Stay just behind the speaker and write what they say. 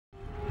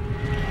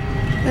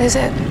What is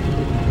it?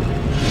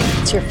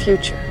 It's your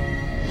future.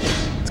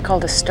 It's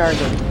called a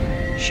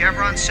Stargate.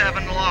 Chevron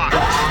 7 locked.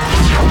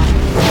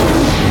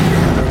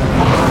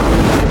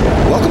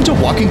 Welcome to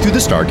Walking Through the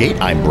Stargate.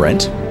 I'm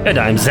Brent. And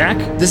I'm Zach.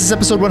 This is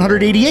episode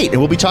 188,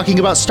 and we'll be talking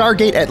about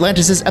Stargate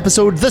Atlantis'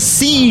 episode The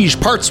Siege,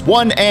 parts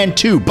 1 and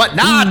 2, but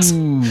not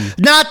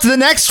the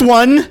next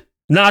one.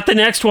 Not the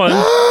next one.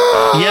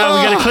 Yeah,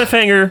 we got a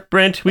cliffhanger,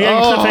 Brent. We got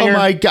a cliffhanger. Oh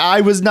my God,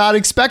 I was not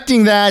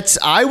expecting that.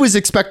 I was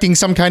expecting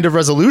some kind of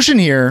resolution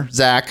here,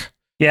 Zach.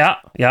 Yeah,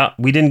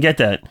 we didn't get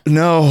that.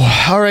 No.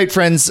 All right,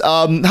 friends.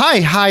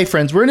 Hi,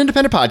 friends. We're an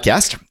independent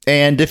podcast.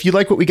 And if you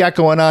like what we got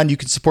going on, you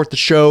can support the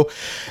show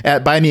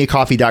at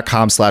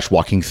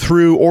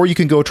buymeacoffee.com/walkingthrough, or you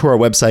can go to our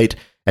website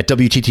at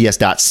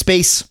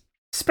wtts.space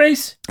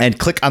and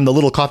click on the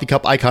little coffee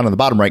cup icon on the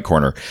bottom right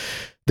corner.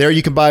 There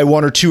you can buy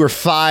 1 or 2 or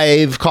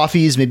 5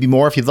 coffees, maybe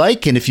more if you'd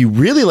like. And if you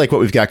really like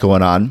what we've got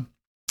going on,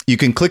 you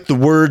can click the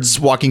words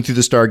Walking Through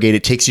the Stargate.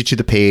 It takes you to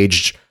the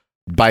page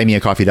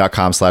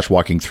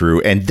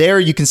buymeacoffee.com/walkingthrough, and there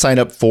you can sign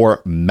up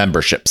for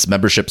memberships.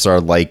 Memberships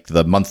are like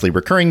the monthly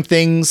recurring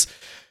things,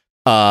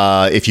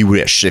 if you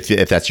wish, if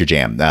that's your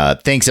jam.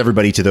 Thanks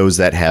everybody to those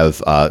that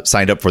have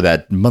signed up for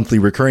that monthly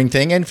recurring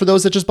thing, and for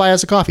those that just buy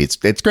us a coffee. It's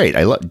great.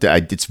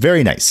 It's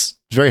very nice.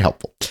 It's very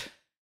helpful.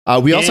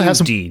 We also have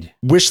some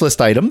wish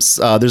list items.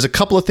 There's a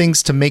couple of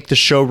things to make the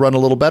show run a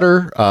little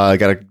better. I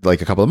got a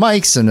couple of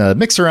mics and a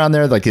mixer on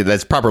there. Like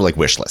that's proper like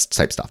wish list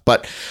type stuff.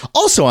 But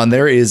also on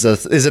there is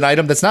an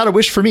item that's not a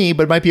wish for me,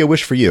 but might be a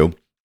wish for you.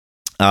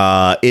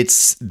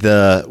 It's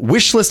the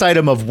wish list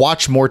item of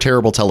watch more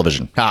terrible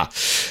television.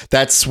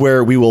 That's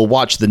where we will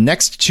watch the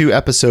next 2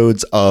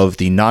 episodes of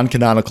the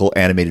non-canonical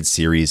animated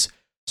series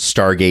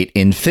Stargate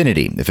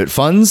Infinity. If it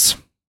funds,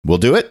 we'll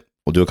do it.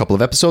 We'll do a couple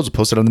of episodes. We'll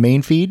post it on the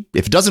main feed.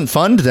 If it doesn't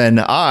fund, then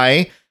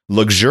I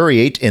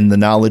luxuriate in the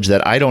knowledge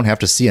that I don't have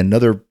to see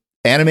another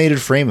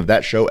animated frame of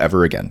that show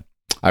ever again.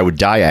 I would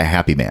die a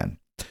happy man.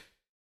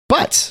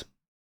 But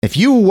if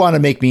you want to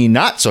make me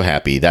not so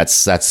happy,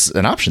 that's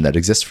an option that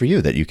exists for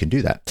you, that you can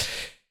do that.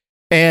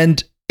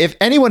 And if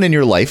anyone in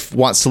your life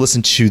wants to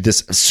listen to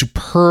this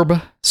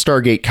superb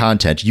Stargate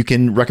content, you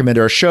can recommend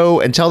our show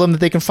and tell them that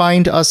they can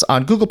find us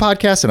on Google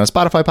Podcasts and on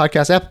Spotify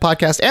Podcasts, Apple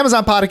Podcasts,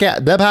 Amazon Podcast,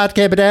 and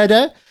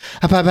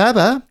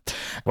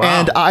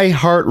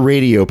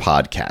iHeartRadio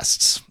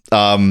podcasts.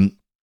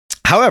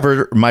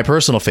 However, my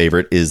personal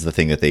favorite is the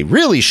thing that they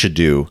really should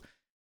do.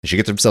 They should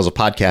get themselves a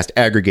podcast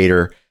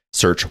aggregator,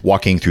 search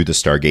Walking Through the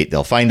Stargate.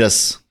 They'll find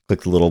us,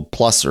 click the little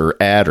plus or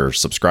add or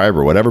subscribe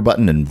or whatever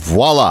button, and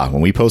voila,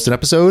 when we post an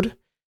episode,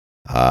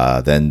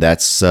 then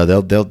that's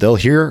they'll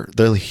hear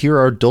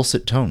our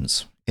dulcet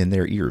tones in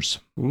their ears.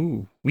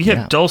 Ooh, we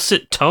have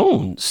dulcet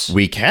tones.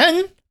 We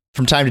can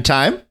from time to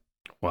time.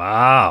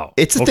 Wow,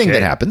 it's a thing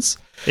that happens.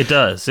 It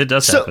does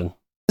happen.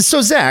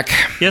 So Zach,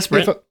 yes,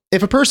 Brent?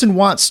 If a person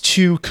wants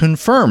to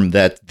confirm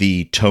that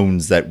the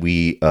tones that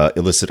we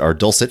elicit are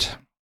dulcet,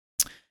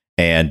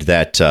 and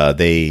that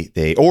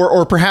they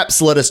or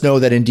perhaps let us know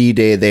that indeed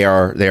they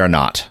are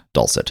not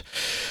dulcet,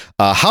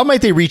 how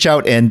might they reach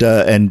out and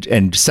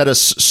set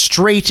us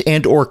straight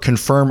and or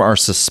confirm our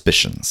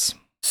suspicions?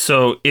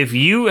 So if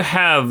you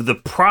have the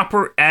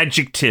proper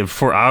adjective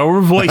for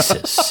our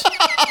voices,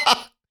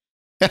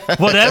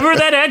 whatever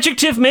that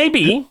adjective may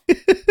be,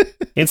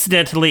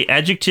 incidentally,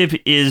 adjective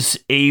is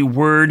a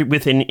word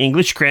within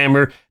English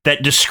grammar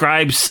that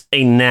describes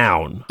a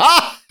noun.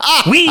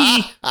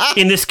 We,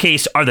 in this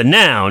case, are the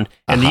noun,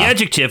 and the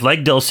adjective,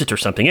 like dulcet or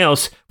something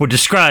else, would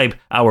describe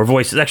our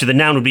voices. Actually, the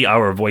noun would be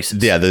our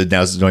voices. Yeah, the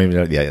nouns don't even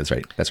know. Yeah, that's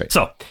right.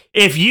 So,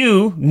 if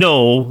you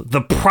know the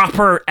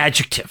proper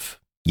adjective,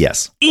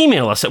 yes,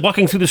 email us at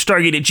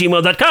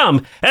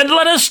walkingthroughthestargate@gmail.com and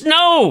let us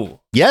know.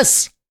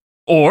 Yes.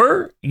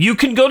 Or you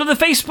can go to the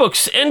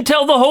Facebooks and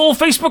tell the whole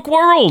Facebook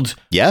world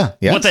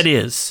what that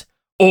is.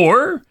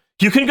 Or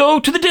you can go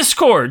to the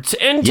Discords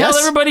and tell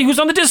everybody who's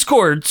on the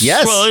Discords.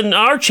 Yes. Well, in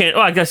our channel,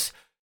 I guess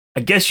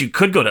you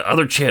could go to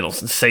other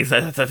channels and say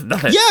that.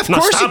 Yeah, of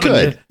course you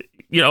could.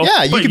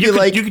 Yeah, you could be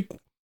like,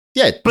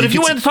 But if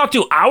you wanted to talk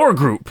to our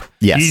group,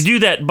 you do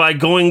that by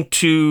going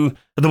to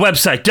the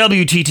website,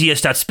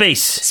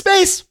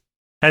 wtts.space.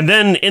 And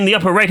then in the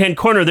upper right-hand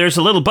corner, there's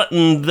a little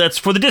button that's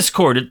for the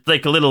Discord. It's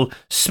like a little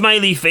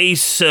smiley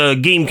face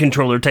game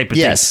controller type of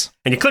thing.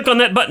 And you click on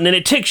that button, and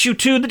it takes you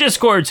to the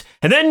Discords.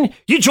 And then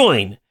you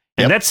join.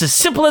 And that's as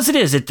simple as it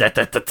is.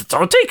 That's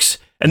all it takes.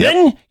 And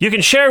then you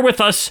can share with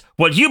us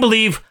what you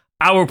believe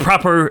our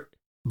proper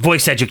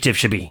voice adjective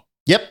should be.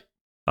 Yep.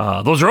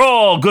 Those are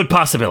all good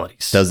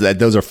possibilities.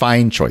 Those are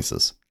fine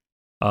choices.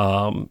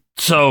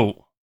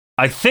 So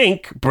I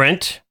think,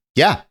 Brent,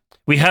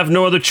 we have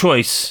no other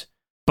choice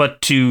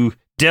but to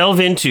delve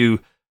into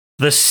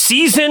the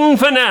season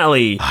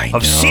finale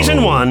of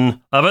season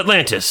 1 of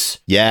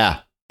Atlantis. Yeah.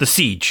 The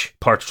Siege,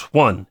 parts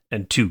 1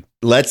 and 2.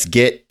 Let's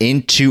get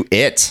into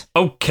it.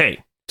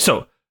 Okay.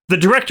 So the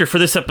director for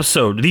these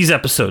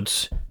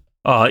episodes,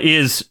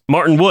 is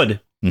Martin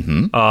Wood.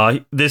 Mm-hmm.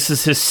 This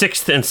is his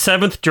 6th and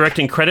 7th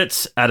directing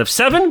credits out of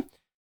 7.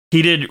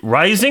 He did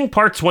Rising,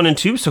 parts 1 and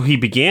 2, so he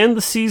began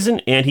the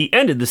season and he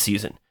ended the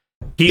season.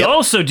 He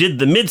also did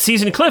the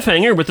mid-season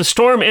cliffhanger with the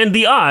Storm and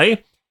the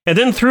Eye, and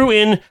then threw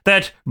in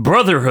that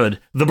the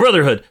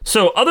Brotherhood.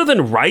 So other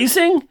than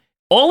Rising,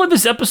 all of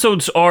his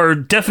episodes are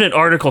definite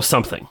article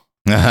something.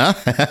 And I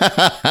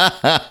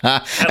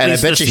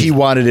bet you he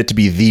wanted it to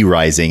be The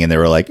Rising, and they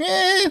were like,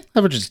 how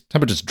about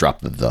just drop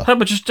the. How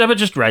about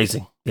just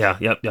Rising? Yeah,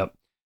 yep.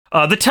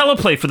 The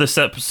teleplay for this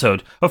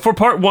episode, for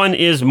part 1,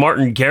 is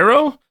Martin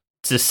Garrow.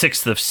 It's the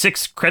 6th of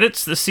 6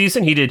 credits this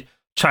season. He did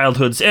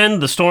Childhood's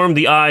End, The Storm,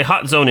 The Eye,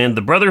 Hot Zone, and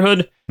The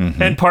Brotherhood.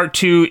 Mm-hmm. And part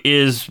 2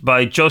 is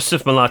by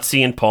Joseph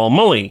Malazzi and Paul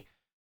Mully,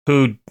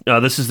 who,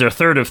 this is their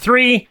 3rd of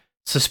 3.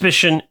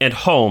 Suspicion and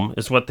Home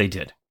is what they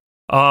did.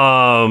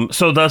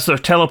 So that's their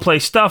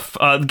teleplay stuff.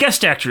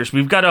 Guest actors.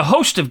 We've got a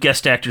host of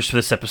guest actors for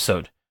this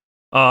episode.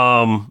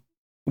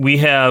 We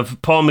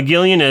have Paul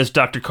McGillion as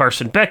Dr.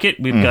 Carson Beckett.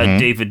 We've got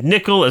David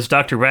Nichol as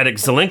Dr. Radek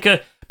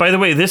Zelenka. By the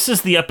way, this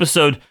is the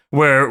episode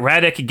where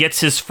Radek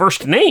gets his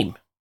first name.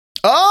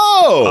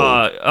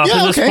 Oh! Up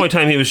to this point in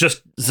time, he was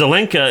just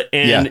Zelenka,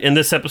 and in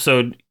this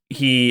episode,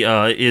 he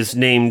is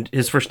named,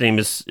 his first name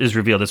is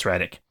revealed as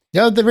Radek.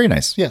 Yeah, they're very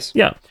nice, yes.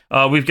 Yeah.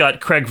 We've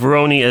got Craig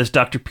Veroni as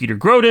Dr. Peter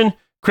Grodin.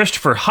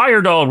 Christopher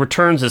Heyerdahl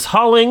returns as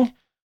Holling.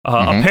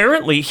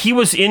 Apparently, he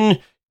was in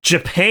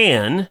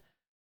Japan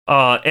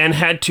and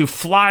had to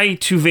fly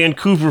to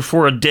Vancouver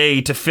for a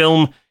day to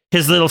film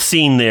his little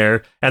scene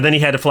there, and then he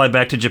had to fly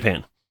back to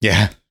Japan.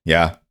 Yeah.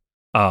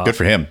 Good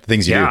for him.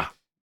 Things you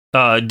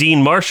do.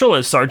 Dean Marshall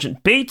as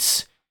Sergeant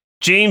Bates.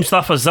 James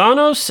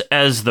Lafazanos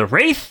as the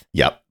Wraith.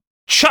 Yep.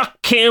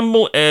 Chuck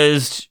Campbell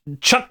as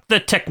Chuck the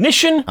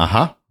Technician.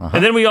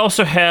 And then we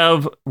also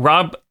have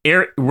Rob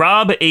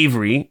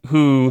Avery,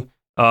 who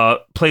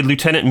played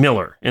Lieutenant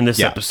Miller in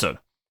this episode.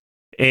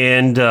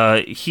 And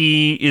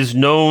he is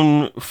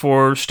known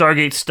for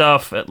Stargate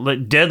stuff, at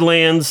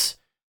Deadlands,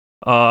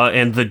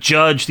 and The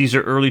Judge. These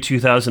are early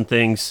 2000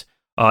 things.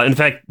 In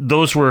fact,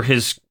 those were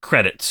his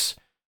credits.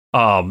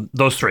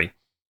 Those 3.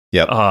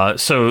 Yep.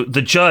 So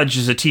The Judge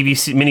is a TV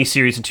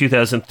miniseries in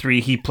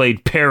 2003. He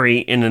played Perry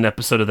in an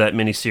episode of that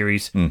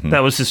miniseries.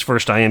 That was his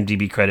first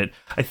IMDb credit.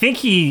 I think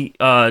he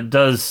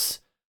does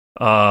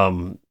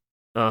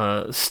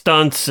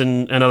stunts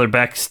and other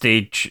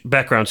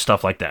background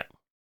stuff like that.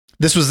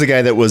 This was the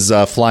guy that was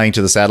flying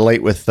to the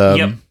satellite with.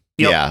 Yep.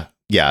 Yeah.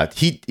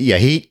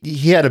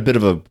 He had a bit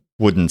of a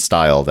wooden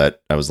style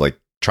that I was like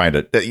trying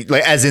to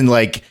as in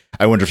I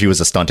wonder if he was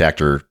a stunt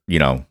actor.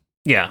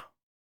 Yeah.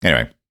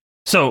 Anyway.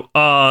 So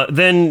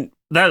then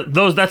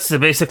that's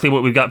basically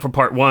what we've got for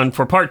part 1.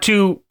 For part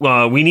 2,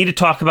 we need to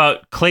talk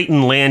about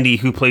Clayton Landy,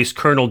 who plays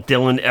Colonel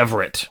Dylan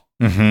Everett.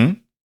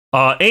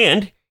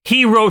 And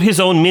he wrote his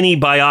own mini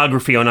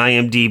biography on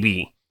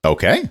IMDb.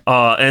 Okay.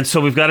 And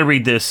so we've got to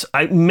read this.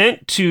 I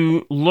meant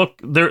to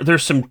look.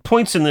 There's some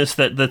points in this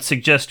that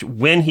suggest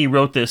when he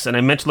wrote this, and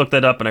I meant to look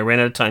that up, and I ran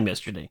out of time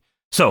yesterday.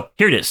 So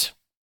here it is.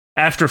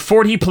 After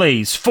 40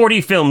 plays,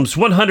 40 films,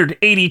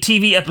 180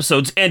 TV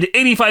episodes, and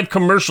 85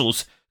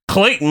 commercials,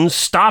 Clayton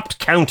stopped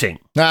counting.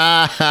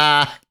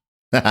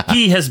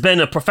 He has been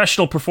a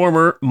professional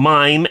performer,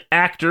 mime,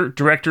 actor,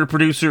 director,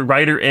 producer,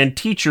 writer, and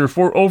teacher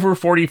for over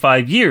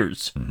 45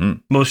 years.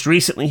 Most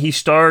recently, he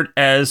starred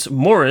as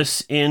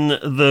Morris in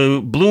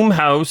the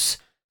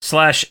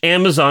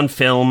Blumhouse/Amazon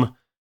film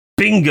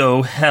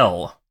Bingo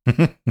Hell.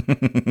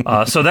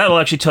 So that will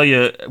actually tell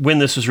you when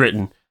this was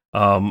written.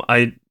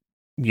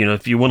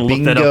 If you want to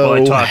look that up while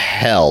I talk.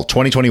 Hell,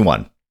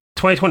 2021.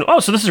 2020. Oh,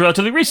 so this is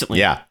relatively recently.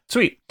 Yeah.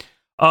 Sweet.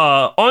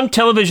 On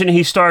television,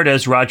 he starred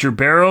as Roger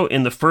Barrow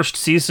in the first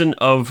season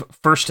of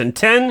First and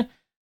 10,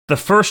 the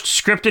first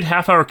scripted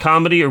half-hour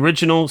comedy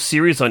original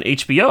series on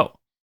HBO.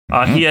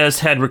 He has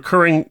had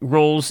recurring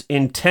roles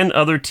in 10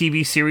 other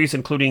TV series,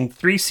 including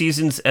 3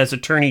 seasons as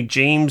attorney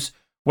James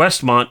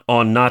Westmont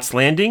on Knots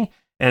Landing,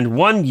 and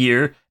 1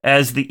 year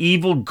as the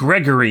evil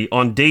Gregory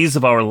on Days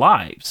of Our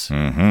Lives.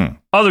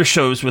 Other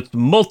shows with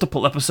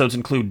multiple episodes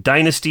include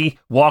Dynasty,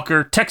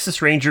 Walker,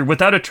 Texas Ranger,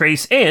 Without a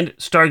Trace, and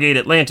Stargate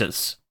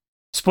Atlantis.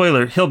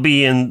 Spoiler, he'll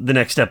be in the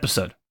next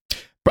episode.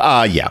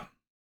 Yeah.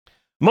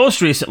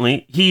 Most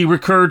recently, he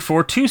recurred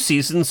for 2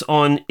 seasons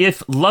on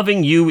If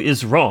Loving You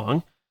Is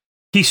Wrong.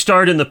 He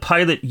starred in the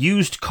pilot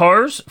Used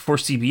Cars for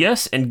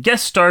CBS and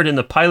guest starred in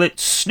the pilot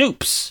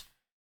Snoops.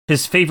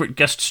 His favorite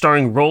guest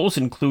starring roles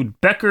include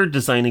Becker,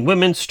 Designing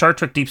Women, Star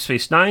Trek Deep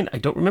Space Nine, I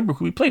don't remember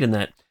who he played in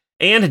that,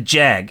 and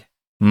Jag.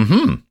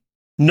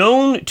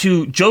 Known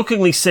to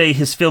jokingly say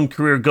his film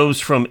career goes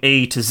from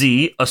A to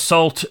Z,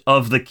 Assault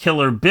of the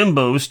Killer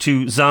Bimbos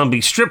to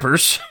Zombie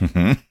Strippers.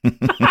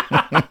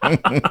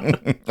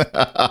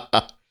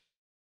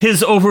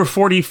 His over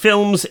 40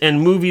 films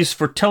and movies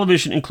for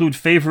television include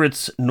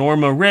favorites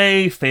Norma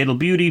Ray, Fatal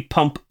Beauty,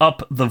 Pump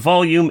Up the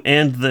Volume,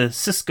 and The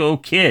Cisco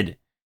Kid.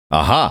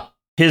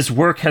 His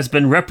work has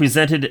been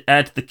represented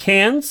at the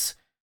Cannes,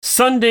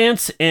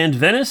 Sundance, and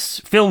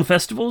Venice film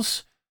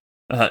festivals.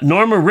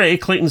 Norma Ray,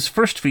 Clayton's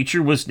first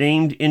feature, was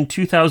named in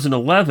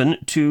 2011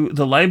 to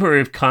the Library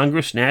of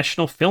Congress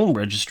National Film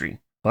Registry.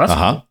 Well, that's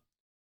cool.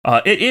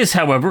 It is,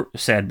 however,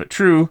 sad but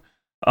true,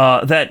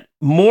 that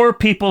more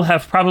people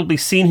have probably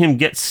seen him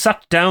get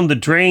sucked down the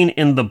drain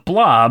in The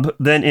Blob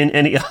than in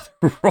any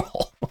other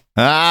role.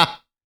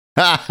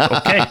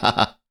 Okay.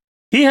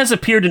 He has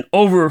appeared in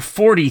over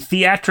 40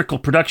 theatrical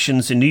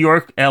productions in New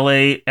York,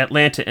 LA,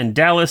 Atlanta, and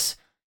Dallas.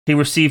 He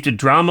received a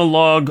Drama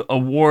Log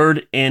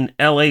Award, an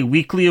LA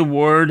Weekly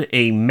Award,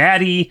 a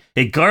Maddie,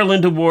 a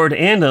Garland Award,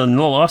 and a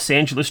Los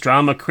Angeles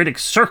Drama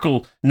Critics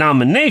Circle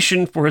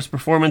nomination for his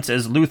performance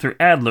as Luther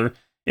Adler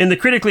in the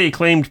critically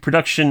acclaimed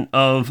production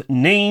of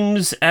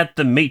Names at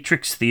the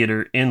Matrix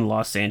Theater in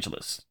Los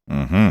Angeles.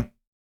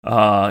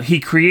 Mm-hmm. He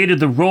created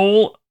the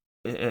role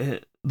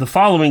the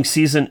following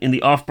season in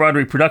the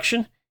off-Broadway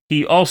production.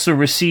 He also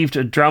received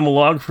a Drama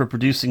Log for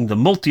producing the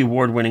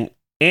multi-award-winning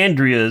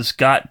Andrea's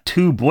Got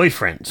Two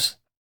Boyfriends.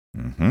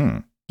 Mm-hmm.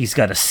 He's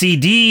got a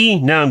CD.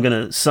 Now I'm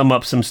going to sum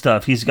up some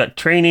stuff. He's got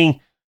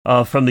training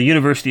from the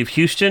University of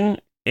Houston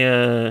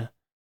and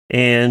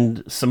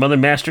some other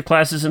master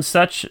classes and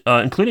such,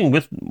 including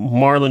with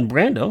Marlon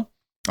Brando.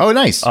 Oh,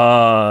 nice.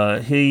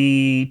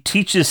 He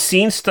teaches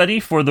scene study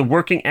for The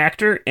Working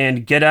Actor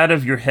and Get Out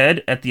of Your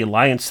Head at the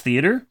Alliance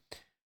Theater.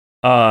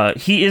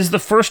 He is the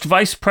first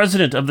vice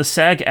president of the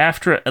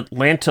SAG-AFTRA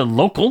Atlanta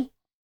Local.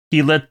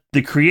 He led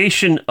the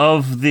creation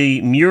of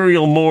the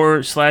Muriel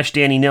Moore /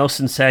 Danny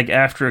Nelson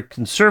SAG-AFTRA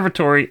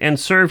Conservatory and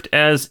served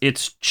as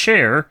its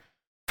chair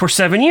for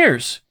 7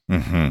 years.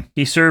 Mm-hmm.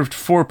 He served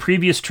 4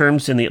 previous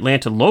terms in the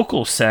Atlanta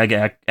Local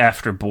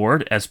SAG-AFTRA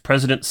board as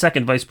president,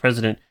 second vice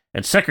president,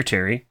 and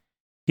secretary.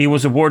 He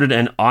was awarded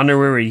an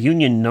honorary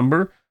union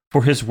number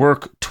for his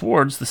work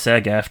towards the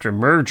SAG-AFTRA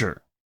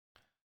merger.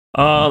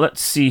 Let's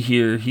see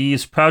here.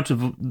 He's proud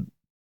to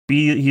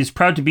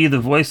be the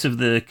voice of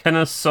the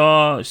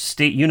Kennesaw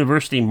State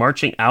University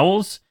Marching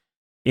Owls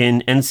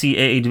in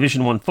NCAA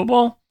Division I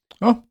football.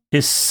 Oh.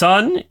 His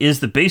son is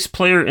the bass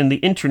player in the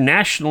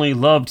internationally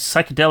loved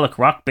psychedelic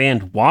rock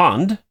band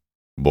Wand.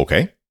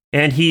 Okay.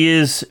 And he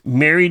is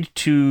married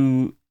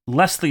to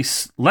Leslie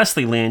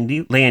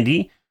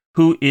Landy,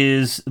 who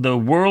is the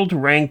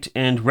world-ranked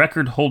and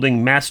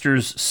record-holding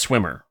Masters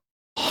swimmer.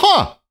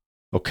 Huh.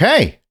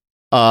 Okay.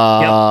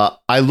 Yep.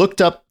 I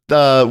looked up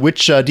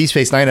which Deep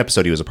Space Nine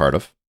episode he was a part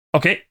of.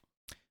 Okay.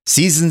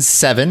 Season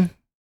 7,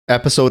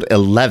 episode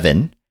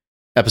 11,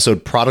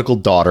 episode Prodigal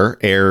Daughter,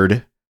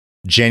 aired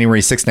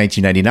January 6,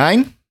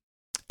 1999.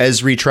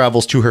 Esri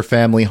travels to her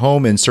family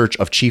home in search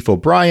of Chief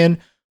O'Brien,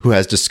 who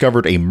has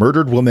discovered a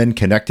murdered woman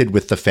connected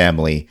with the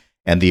family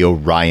and the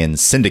Orion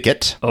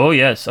Syndicate. Oh,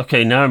 yes.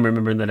 Okay, now I'm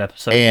remembering that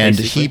episode. And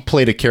basically. he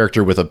played a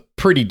character with a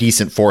pretty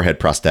decent forehead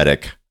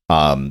prosthetic.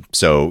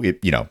 So,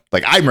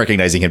 I'm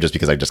recognizing him just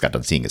because I just got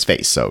done seeing his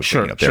face. So,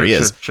 there he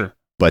is. Sure.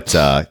 But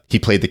he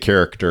played the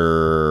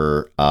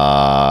character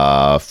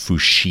Fuchida,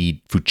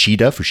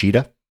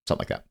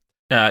 something like that.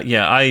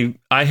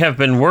 I have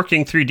been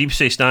working through Deep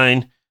Space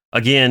Nine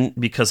again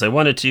because I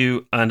wanted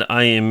to, and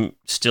I am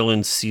still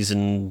in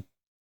season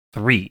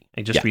 3.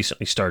 I just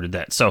recently started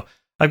that. So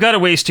I've got a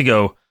ways to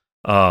go.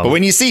 But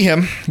when you see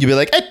him, you'll be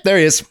like, hey, there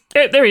he is.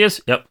 Hey, there he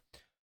is. Yep.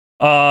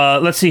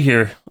 Let's see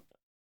here.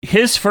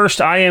 His first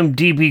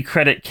IMDb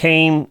credit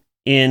came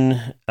in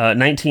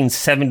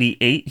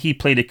 1978. He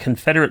played a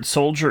Confederate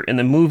soldier in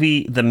the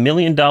movie The $1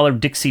 Million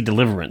Dixie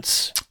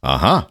Deliverance.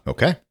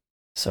 Okay.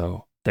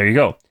 So there you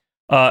go.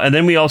 And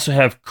then we also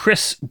have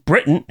Chris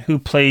Britton, who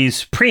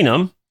plays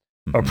Prenum,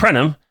 or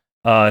Prenum.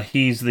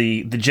 He's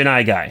the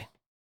Genii guy.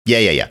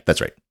 Yeah. That's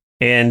right.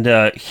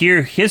 And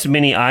here, his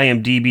mini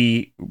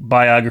IMDb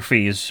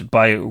biography is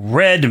by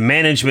Red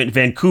Management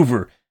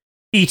Vancouver,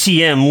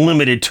 ETM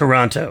Limited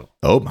Toronto.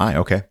 Oh, my,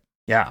 okay.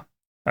 Yeah. All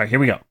right, here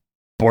we go.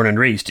 Born and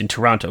raised in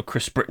Toronto,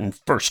 Chris Britton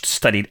first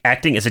studied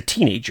acting as a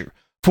teenager.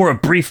 For a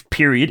brief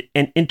period,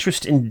 an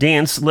interest in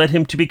dance led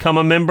him to become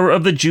a member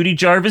of the Judy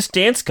Jarvis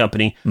Dance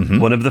Company,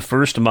 one of the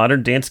first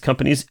modern dance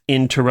companies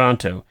in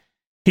Toronto.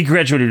 He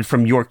graduated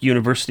from York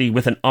University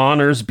with an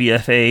honors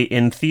BFA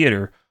in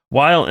theater.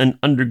 While an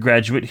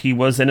undergraduate, he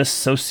was an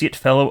associate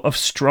fellow of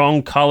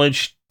Strong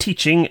College,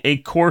 teaching a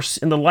course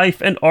in the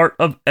life and art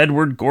of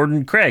Edward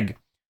Gordon Craig.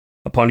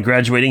 Upon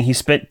graduating, he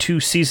spent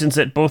 2 seasons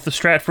at both the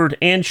Stratford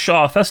and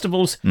Shaw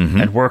festivals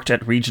and worked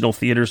at regional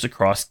theaters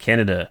across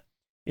Canada.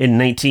 In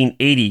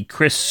 1980,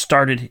 Chris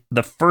started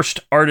the first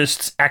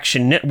Artists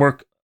Action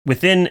Network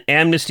within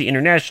Amnesty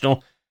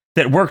International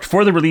that worked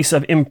for the release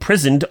of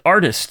imprisoned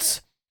artists.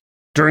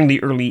 During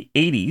the early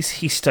 80s,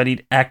 he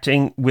studied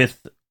acting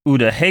with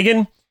Uta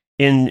Hagen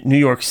in New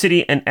York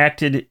City and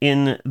acted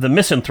in The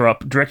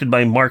Misanthrope, directed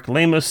by Mark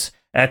Lamos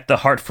at the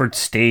Hartford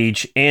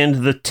Stage,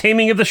 and The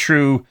Taming of the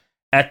Shrew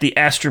at the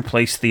Astor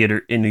Place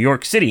Theater in New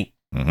York City.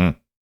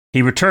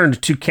 He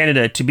returned to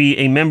Canada to be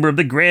a member of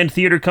the Grand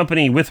Theatre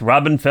Company with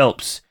Robin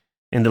Phelps.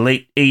 In the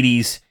late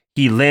 80s,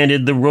 he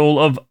landed the role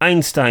of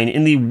Einstein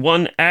in the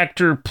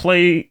one-actor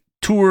play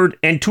toured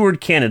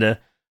Canada,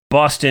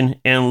 Boston,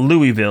 and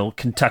Louisville,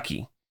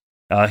 Kentucky.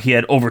 He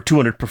had over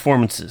 200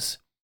 performances.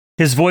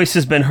 His voice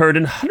has been heard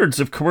in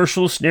hundreds of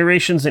commercials,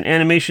 narrations, and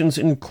animations,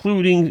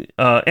 including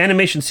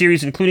animation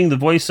series, including the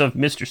voice of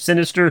Mr.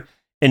 Sinister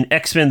in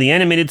X-Men the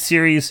Animated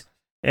Series,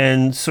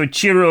 and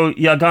Soichiro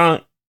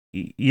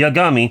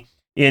Yagami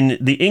in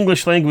the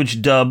English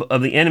language dub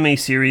of the anime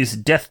series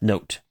Death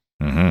Note.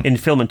 Mm-hmm. In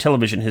film and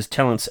television, his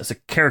talents as a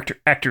character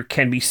actor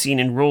can be seen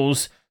in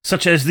roles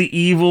such as the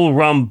evil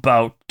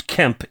Rambout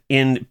Kemp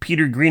in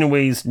Peter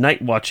Greenaway's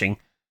Night Watching,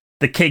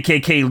 the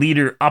KKK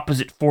leader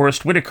opposite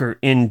Forrest Whitaker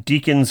in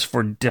Deacons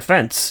for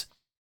Defense,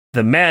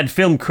 the mad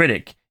film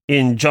critic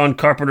in John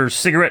Carpenter's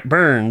Cigarette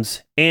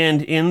Burns,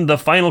 and in The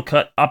Final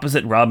Cut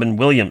opposite Robin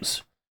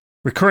Williams.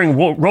 Recurring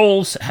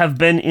roles have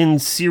been in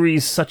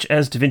series such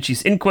as Da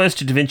Vinci's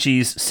Inquest, Da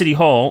Vinci's City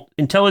Hall,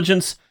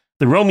 Intelligence,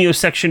 The Romeo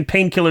Section,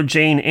 Painkiller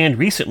Jane, and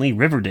recently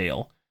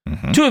Riverdale.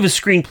 Mm-hmm. 2 of his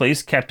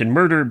screenplays, Captain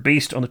Murder,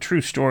 based on the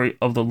true story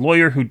of the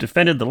lawyer who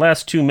defended the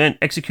last 2 men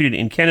executed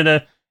in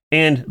Canada,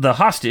 and The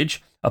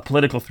Hostage, a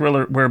political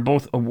thriller were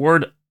both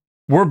awarded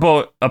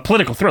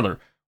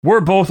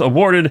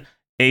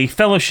a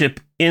fellowship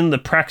in the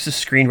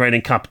Praxis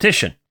screenwriting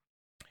competition.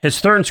 His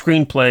third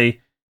screenplay,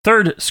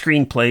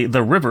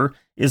 The River,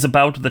 is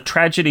about the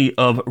tragedy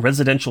of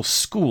residential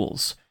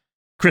schools.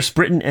 Chris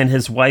Britton and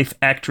his wife,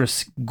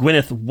 actress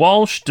Gwyneth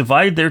Walsh,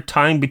 divide their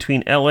time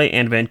between LA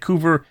and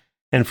Vancouver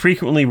and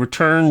frequently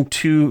return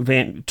to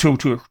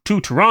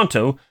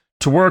Toronto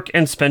to work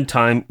and spend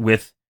time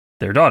with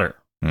their daughter.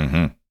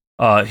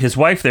 Mm-hmm. His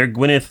wife there,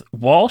 Gwyneth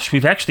Walsh,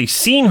 we've actually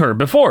seen her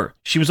before.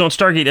 She was on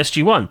Stargate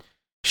SG-1.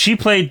 She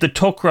played the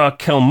Tok'ra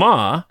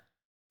Kelma,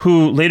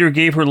 who later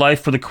gave her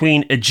life for the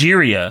Queen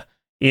Egeria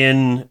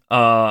in,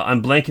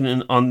 I'm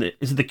blanking on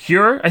is it The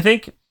Cure, I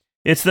think?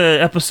 It's the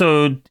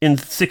episode in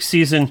the 6th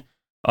season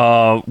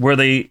where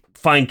they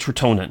find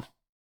Tritonin.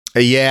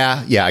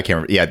 Yeah, I can't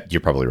remember. Yeah,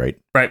 you're probably right.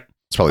 Right.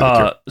 It's probably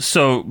The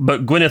Cure.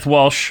 But Gwyneth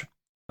Walsh,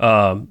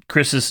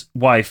 Chris's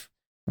wife,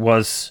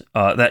 was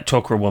that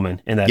Tok'ra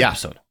woman in that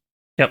episode.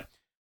 Yep.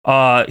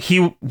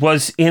 He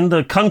was in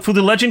the Kung Fu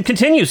The Legend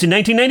Continues in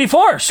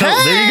 1994. So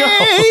there you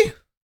go.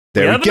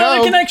 There we go.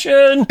 Another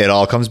connection. It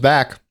all comes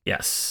back.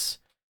 Yes.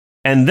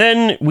 And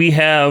then we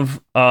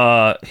have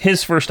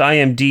his first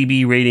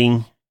IMDb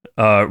rating.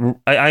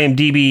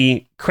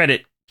 IMDb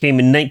credit came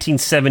in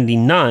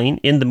 1979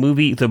 in the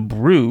movie The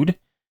Brood.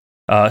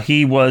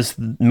 He was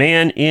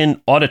man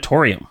in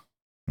Auditorium.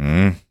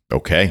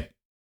 Okay.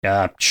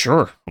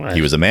 Sure.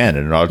 He was a man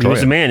in an auditorium. He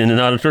was a man in an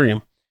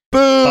auditorium.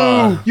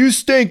 Boo! You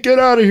stink. Get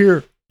out of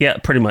here. Yeah,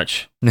 pretty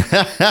much.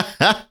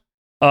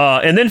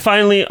 And then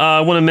finally, I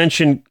want to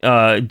mention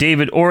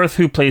David Orth,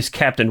 who plays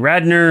Captain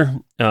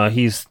Radner.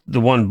 He's the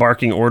one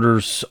barking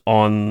orders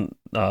on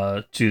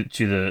to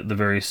the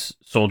various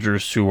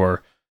soldiers who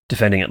are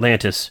defending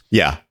Atlantis.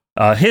 Yeah.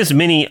 His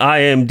mini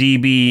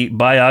IMDb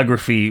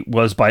biography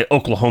was by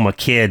Oklahoma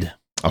Kid.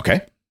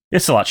 Okay.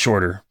 It's a lot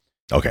shorter.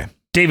 Okay.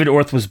 David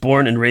Orth was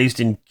born and raised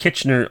in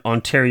Kitchener,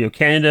 Ontario,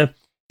 Canada.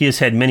 He has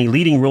had many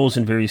leading roles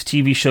in various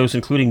TV shows,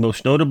 including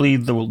most notably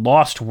The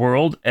Lost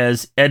World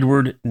as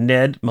Edward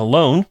Ned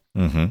Malone.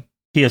 Mm-hmm.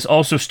 He has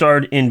also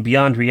starred in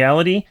Beyond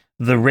Reality,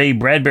 the Ray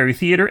Bradbury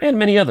Theatre, and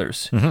many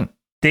others. Mm-hmm.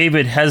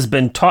 David has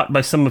been taught by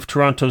some of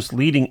Toronto's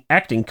leading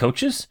acting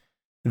coaches.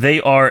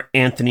 They are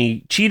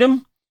Anthony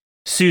Cheatham,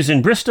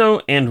 Susan Bristow,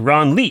 and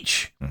Ron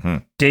Leach. Mm-hmm.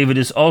 David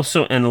is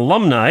also an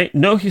alumni.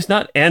 No, he's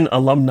not an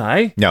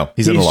alumni. No,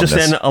 he's an alumnus. He's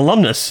just an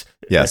alumnus.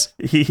 Yes.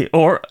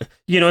 Or,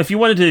 if you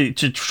wanted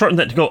to shorten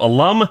that to go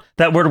alum,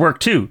 that word work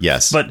too.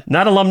 Yes. But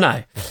not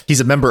alumni. He's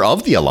a member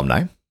of the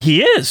alumni.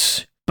 He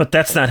is, but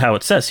that's not how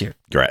it says here.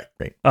 Great.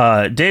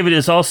 David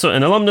is also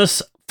an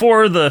alumnus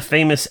for the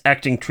famous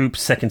acting troupe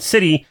Second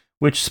City,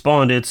 which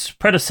spawned its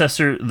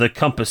predecessor, The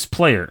Compass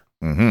Player.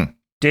 Mm-hmm.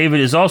 David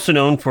is also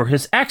known for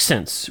his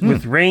accents,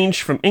 with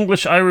range from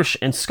English, Irish,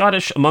 and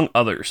Scottish, among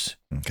others.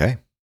 Okay.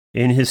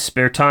 In his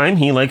spare time,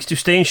 he likes to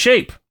stay in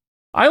shape.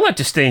 I like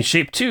to stay in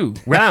shape, too.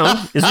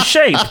 Round is a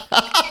shape.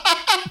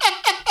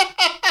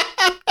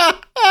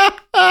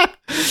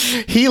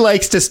 He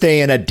likes to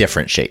stay in a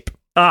different shape.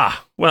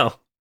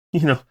 Well,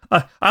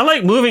 I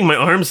like moving my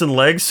arms and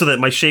legs so that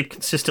my shape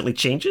consistently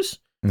changes.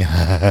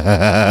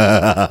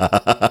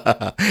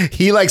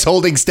 He likes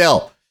holding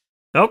still.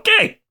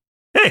 Okay.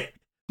 Hey,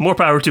 more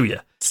power to you.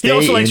 He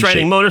also likes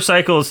riding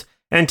motorcycles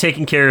and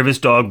taking care of his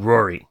dog,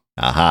 Rory.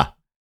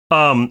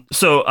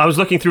 So I was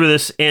looking through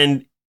this,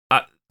 and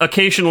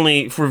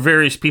occasionally for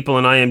various people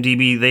in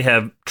IMDb, they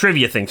have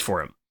trivia things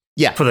for him.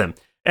 Yeah. For them.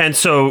 And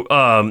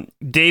so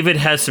David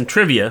has some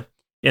trivia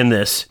in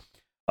this.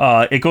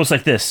 It goes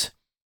like this.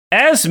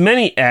 As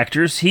many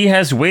actors, he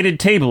has waited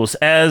tables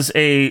as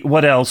a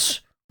what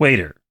else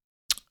waiter.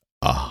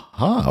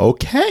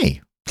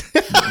 Okay.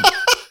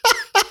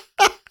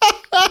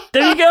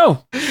 There you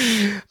go.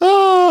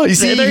 Oh, you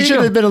see, there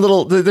should have been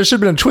there should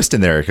have been a twist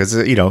in there because,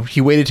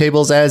 he waited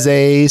tables as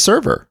a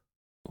server.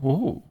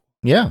 Ooh.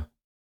 Yeah.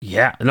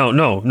 Yeah.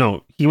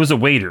 No. He was a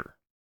waiter.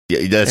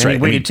 Yeah, that's right.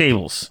 He waited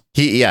tables.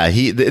 He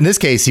in this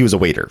case, he was a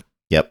waiter.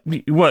 Yep.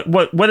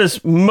 What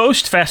is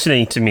most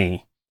fascinating to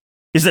me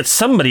is that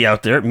somebody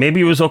out there,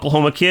 maybe it was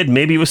Oklahoma Kid,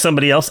 maybe it was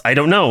somebody else, I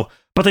don't know,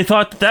 but they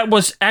thought that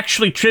was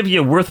actually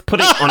trivia worth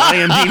putting on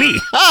IMDb.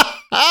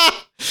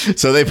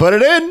 So they put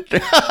it in.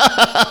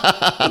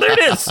 Well, there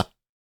it is.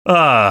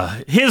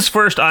 His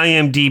first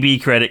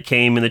IMDb credit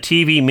came in the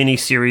TV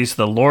miniseries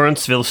The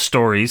Lawrenceville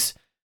Stories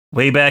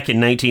way back in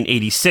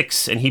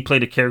 1986, and he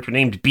played a character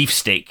named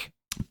Beefsteak.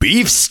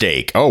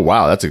 Beefsteak. Oh,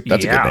 wow. That's a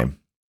good name.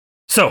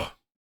 So,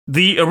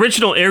 the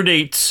original air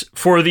dates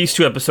for these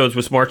two episodes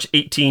was March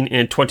 18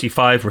 and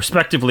 25,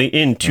 respectively,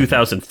 in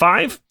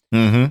 2005.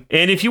 Mm-hmm.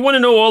 And if you want to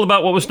know all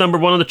about what was number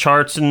one on the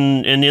charts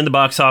and in the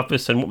box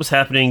office and what was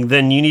happening,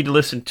 then you need to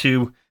listen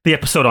to the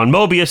episode on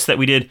Mobius that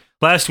we did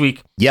last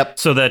week. Yep.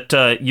 So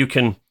that you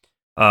can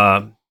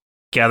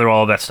gather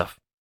all of that stuff.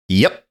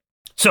 Yep.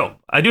 So,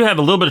 I do have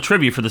a little bit of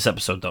trivia for this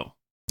episode, though.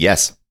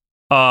 Yes.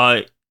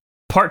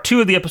 Part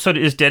 2 of the episode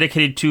is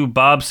dedicated to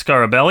Bob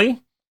Scarabelli.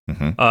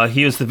 Mm-hmm.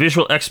 He is the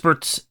visual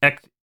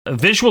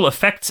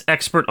effects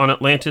expert on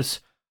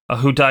Atlantis,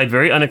 who died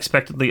very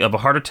unexpectedly of a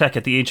heart attack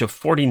at the age of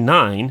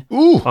 49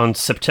 on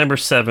September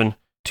 7,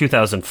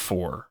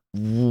 2004.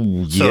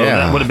 Ooh, so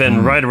that would have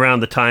been right around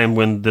the time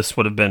when this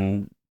would have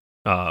been,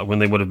 when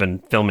they would have been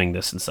filming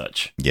this and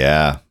such.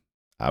 Yeah.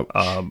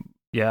 Yeah.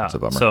 That's a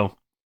bummer. So,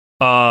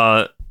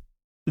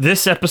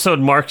 this episode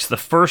marks the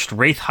first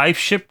Wraith Hive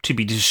ship to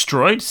be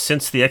destroyed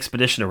since the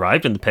expedition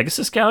arrived in the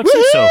Pegasus Galaxy.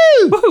 Woo-hoo! So,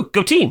 woohoo,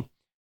 go team.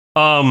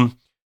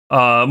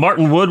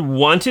 Martin Wood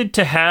wanted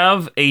to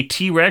have a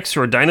T-Rex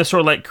or a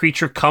dinosaur-like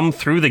creature come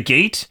through the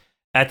gate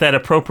at that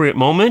appropriate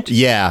moment.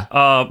 Yeah.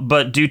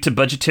 But due to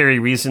budgetary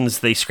reasons,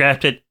 they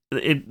scrapped it.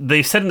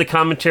 They said in the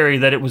commentary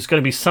that it was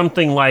going to be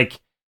something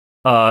like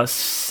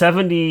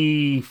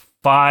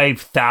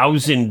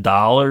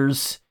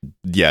 $75,000.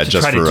 Yeah, to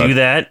just try to do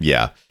that.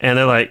 Yeah. And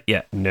they're like,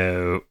 yeah,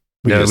 no,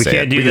 we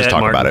can't do that. Just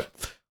talk Martin. about it.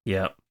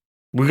 Yeah.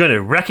 We're going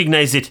to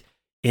recognize it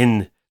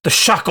in the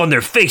shock on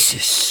their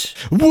faces.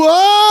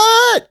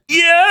 What?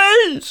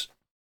 Yes.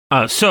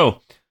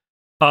 So,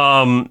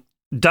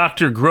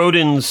 Dr.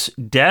 Grodin's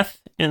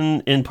death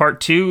in part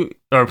 2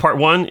 or part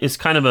 1 is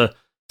kind of a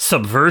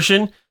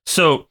subversion.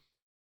 So,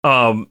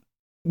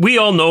 we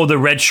all know the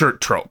red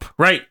shirt trope,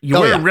 right? You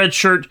wear a red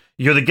shirt.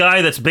 You're the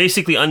guy that's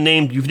basically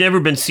unnamed. You've never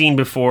been seen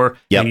before.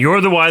 Yep. And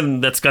you're the one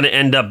that's going to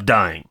end up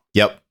dying.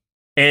 Yep.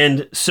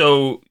 And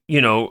so,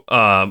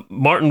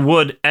 Martin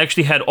Wood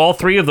actually had all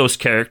three of those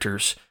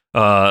characters,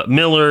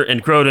 Miller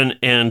and Grodin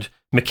and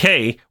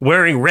McKay,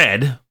 wearing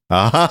red.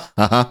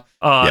 Yeah.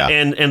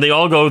 And they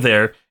all go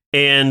there.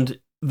 And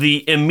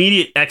the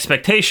immediate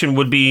expectation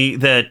would be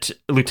that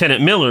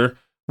Lieutenant Miller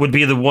would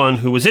be the one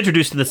who was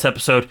introduced in this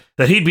episode,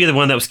 that he'd be the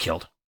one that was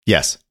killed.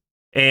 Yes.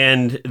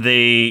 And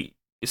they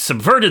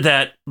subverted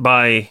that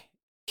by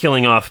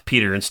killing off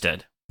Peter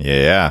instead.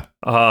 Yeah.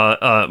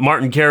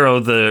 Martin Garrow,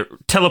 the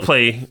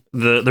teleplay,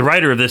 the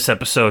writer of this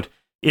episode,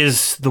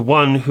 is the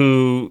one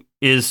who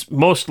is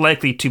most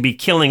likely to be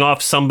killing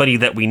off somebody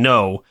that we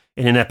know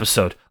in an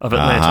episode of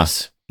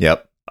Atlantis.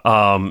 Yep.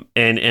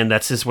 And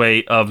that's his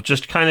way of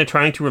just kind of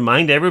trying to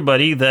remind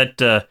everybody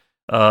that,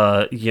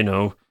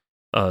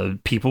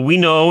 people we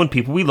know and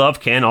people we love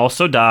can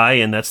also die,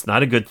 and that's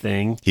not a good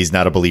thing. He's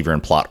not a believer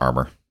in plot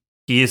armor.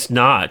 He is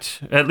not,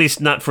 at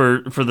least not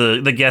for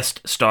the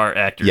guest star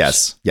actors.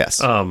 Yes.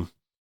 So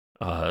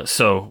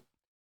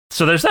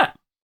there's that.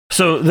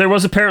 So there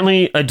was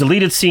apparently a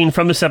deleted scene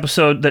from this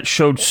episode that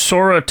showed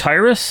Sora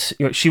Tyrus.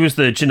 She was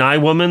the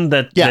Janai woman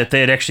that they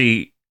had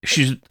actually.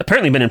 She's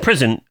apparently been in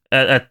prison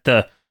at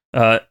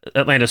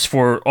Atlantis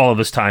for all of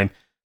this time.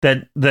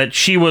 That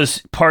she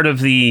was part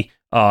of the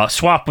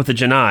swap with the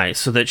Janai,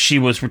 so that she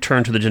was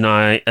returned to the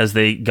Janai as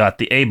they got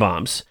the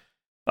A-bombs.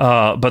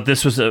 But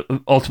this was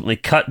ultimately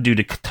cut due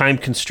to time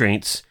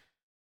constraints.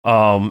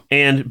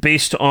 And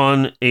based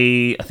on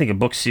a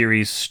book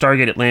series,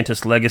 Stargate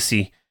Atlantis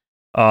Legacy,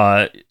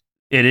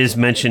 it is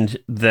mentioned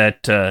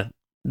that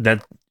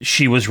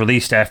she was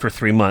released after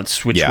 3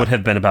 months, which would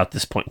have been about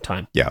this point in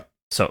time. Yeah.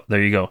 So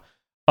there you go.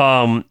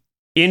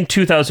 In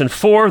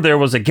 2004, there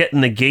was a Get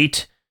in the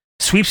Gate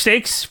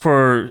sweepstakes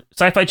for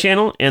Sci-Fi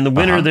Channel, and the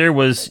winner there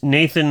was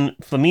Nathan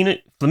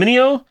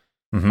Flaminio,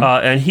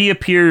 and he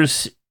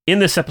appears in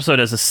this episode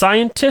as a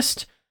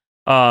scientist.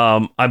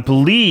 I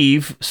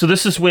believe, so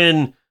this is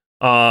when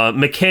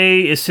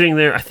McKay is sitting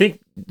there. I think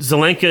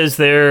Zelenka is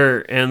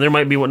there, and there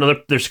might be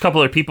there's a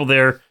couple other people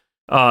there,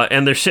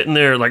 and they're sitting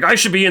there like, I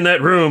should be in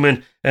that room,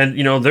 and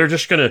they're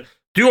just going to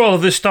do all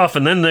of this stuff,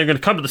 and then they're going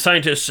to come to the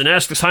scientists and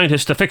ask the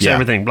scientists to fix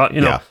everything.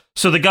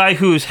 So the guy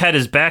who's had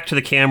his back to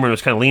the camera and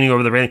was kind of leaning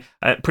over the railing,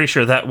 I'm pretty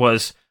sure that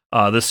was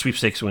the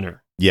sweepstakes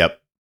winner.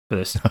 Yep. For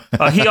this,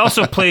 he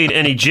also played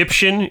an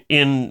Egyptian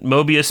in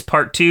Mobius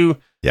Part 2.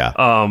 Yeah.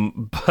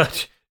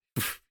 But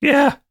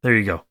yeah, there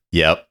you go.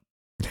 Yep.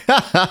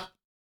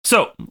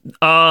 So,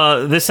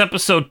 this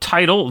episode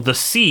title, The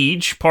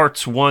Siege,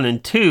 Parts 1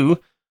 and 2,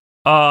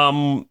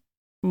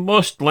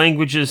 most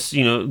languages,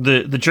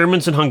 the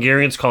Germans and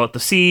Hungarians call it The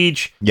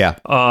Siege. Yeah.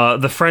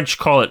 The French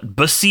call it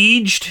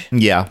Besieged.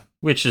 Yeah.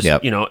 Which is,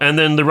 and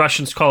then the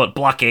Russians call it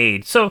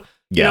Blockade. So,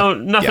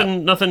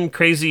 nothing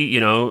crazy,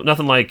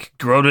 nothing like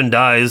Grodin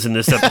dies in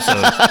this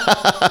episode.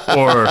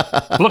 Or,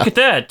 look at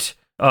that.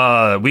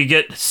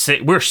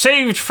 We're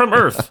saved from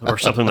Earth, or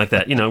something like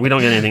that. We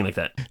don't get anything like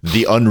that.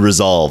 The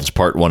Unresolved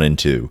Part 1 and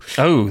 2.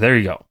 Oh, there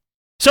you go.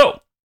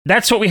 So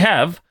that's what we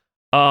have.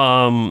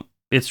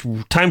 It's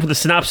time for the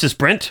synopsis,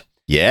 Brent.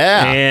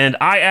 Yeah. And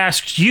I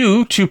asked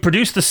you to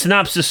produce the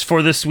synopsis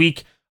for this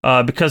week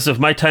because of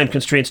my time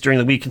constraints during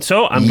the week. And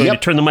so I'm going to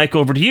turn the mic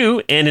over to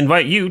you and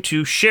invite you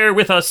to share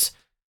with us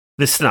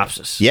this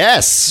synopsis.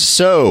 Yes.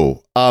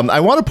 So I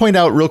want to point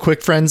out real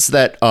quick, friends,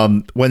 that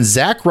when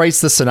Zach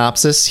writes the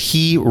synopsis,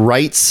 he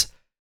writes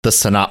the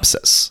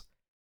synopsis.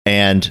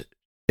 And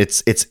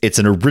it's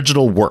an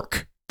original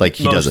work. Like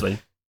he does it.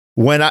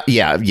 When I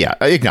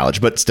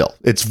acknowledge, but still,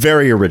 it's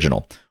very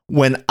original.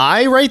 When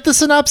I write the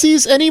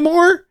synopses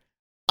anymore,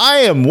 I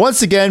am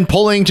once again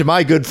pulling to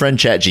my good friend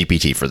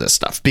ChatGPT for this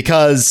stuff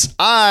because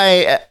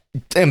I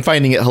am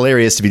finding it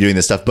hilarious to be doing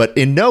this stuff, but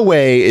in no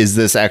way is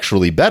this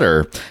actually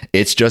better.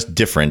 It's just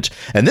different.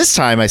 And this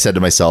time I said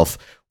to myself,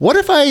 what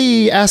if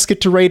I ask it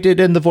to write it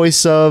in the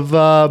voice of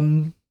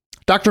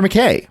Dr.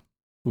 McKay?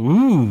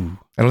 Ooh.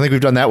 I don't think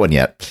we've done that one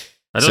yet.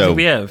 I don't think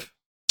we have.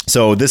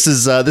 So this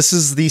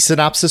is the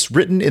synopsis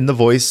written in the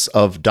voice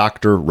of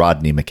Dr.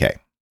 Rodney McKay.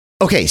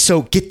 Okay,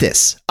 so get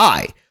this.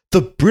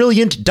 The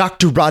brilliant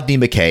Dr. Rodney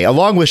McKay,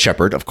 along with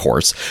Shepard, of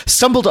course,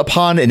 stumbled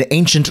upon an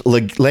ancient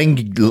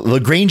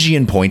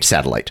Lagrangian point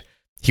satellite.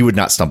 He would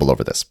not stumble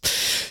over this.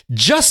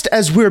 Just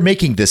as we're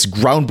making this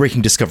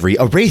groundbreaking discovery,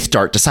 a Wraith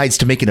Dart decides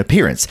to make an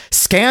appearance,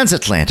 scans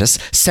Atlantis,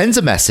 sends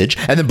a message,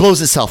 and then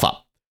blows itself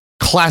up.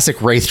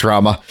 Classic Wraith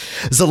drama.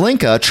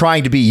 Zelenka,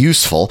 trying to be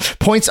useful,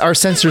 points our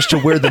sensors to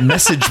where the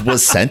message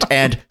was sent,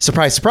 and,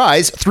 surprise,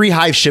 surprise, 3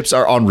 Hive ships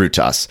are en route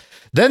to us.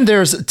 Then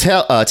there's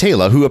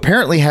Teyla, who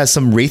apparently has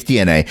some Wraith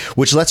DNA,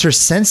 which lets her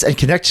sense and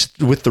connect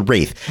with the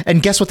Wraith.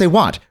 And guess what they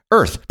want?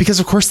 Earth, because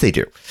of course they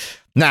do.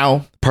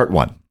 Now, part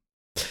 1.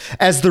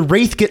 As the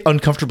Wraith get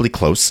uncomfortably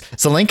close,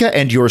 Zelenka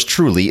and yours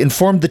truly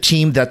informed the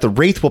team that the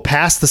Wraith will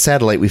pass the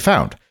satellite we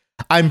found.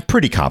 I'm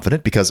pretty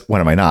confident, because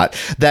when am I not,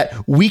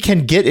 that we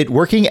can get it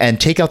working and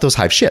take out those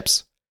Hive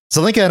ships.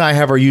 Zelenka and I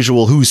have our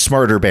usual who's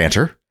smarter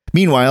banter.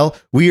 Meanwhile,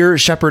 Weir,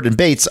 Shepard, and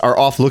Bates are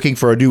off looking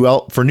for new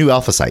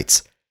alpha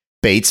sites.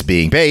 Bates,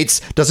 being Bates,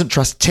 doesn't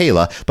trust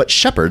Teyla, but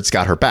Shepard's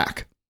got her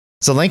back.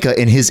 Zelenka,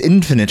 in his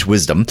infinite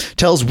wisdom,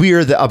 tells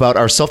Weir about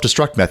our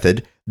self-destruct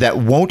method that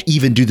won't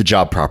even do the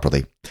job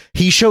properly.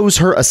 He shows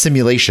her a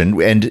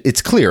simulation, and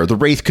it's clear the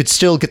Wraith could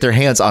still get their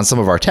hands on some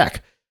of our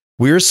tech.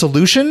 Weir's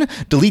solution?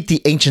 Delete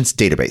the Ancients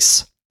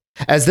database.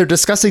 As they're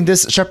discussing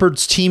this,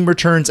 Shepard's team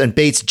returns and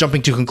Bates,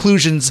 jumping to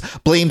conclusions,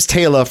 blames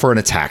Teyla for an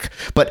attack.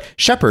 But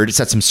Shepard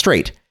sets him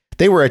straight.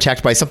 They were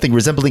attacked by something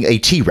resembling a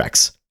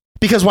T-Rex.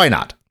 Because why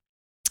not?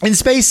 In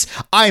space,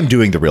 I'm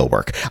doing the real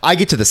work. I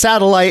get to the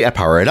satellite, I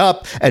power it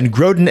up, and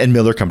Grodin and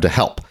Miller come to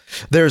help.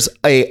 There's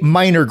a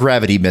minor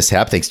gravity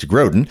mishap thanks to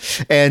Grodin,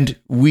 and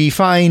we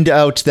find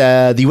out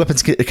that the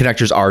weapons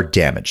connectors are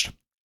damaged.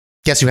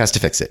 Guess who has to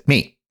fix it?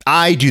 Me.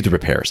 I do the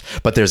repairs,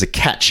 but there's a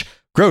catch.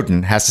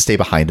 Grodin has to stay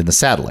behind in the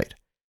satellite.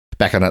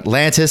 Back on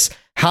Atlantis,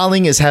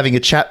 Howling is having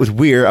a chat with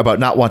Weir about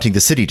not wanting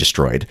the city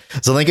destroyed.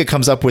 Zelenka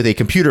comes up with a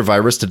computer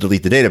virus to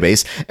delete the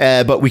database,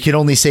 but we can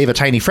only save a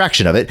tiny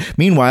fraction of it.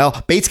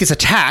 Meanwhile, Bates gets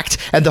attacked,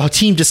 and the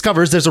team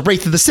discovers there's a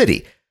Wraith in the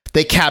city.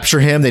 They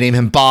capture him, they name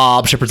him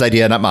Bob, Shepard's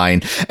idea, not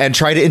mine, and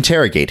try to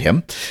interrogate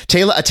him.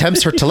 Teyla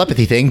attempts her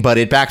telepathy thing, but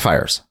it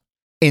backfires.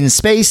 In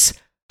space,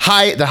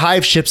 the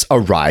Hive ships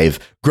arrive.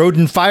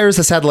 Grodin fires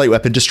the satellite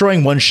weapon,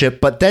 destroying one ship,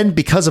 but then,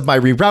 because of my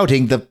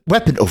rerouting, the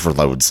weapon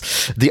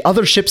overloads. The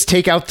other ships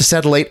take out the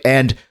satellite,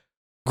 and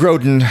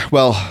Grodin,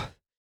 well,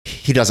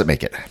 he doesn't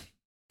make it.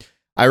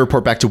 I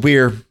report back to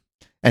Weir,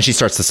 and she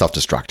starts to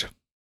self-destruct.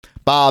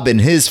 Bob, in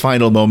his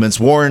final moments,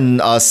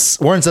 warns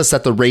us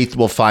that the Wraith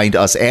will find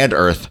us and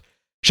Earth.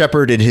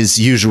 Shepard, in his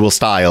usual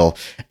style,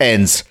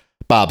 ends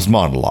Bob's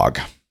monologue.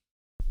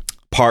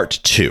 Part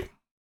 2.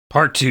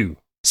 Part 2.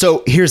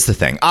 So here's the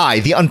thing. I,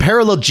 the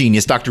unparalleled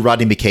genius Dr.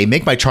 Rodney McKay,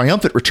 make my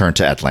triumphant return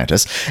to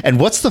Atlantis, and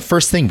what's the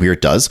first thing Weir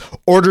does?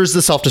 Orders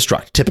the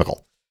self-destruct.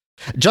 Typical.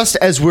 Just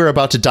as we're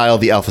about to dial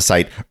the Alpha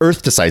site,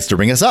 Earth decides to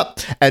ring us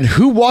up. And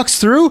who walks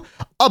through?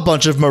 A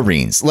bunch of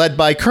Marines, led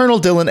by Colonel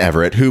Dylan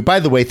Everett, who, by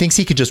the way, thinks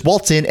he can just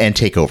waltz in and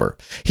take over.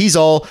 He's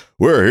all,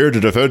 we're here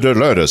to defend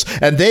Atlantis,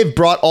 and they've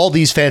brought all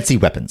these fancy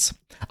weapons.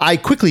 I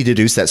quickly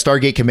deduce that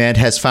Stargate Command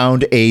has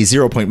found a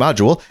 0-point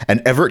module,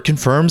 and Everett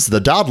confirms the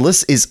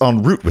Daedalus is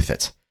en route with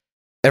it.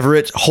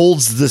 Everett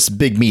holds this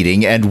big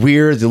meeting, and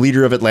Weir, the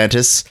leader of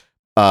Atlantis,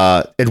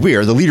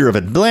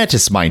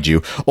 mind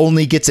you,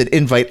 only gets an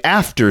invite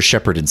after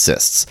Shepard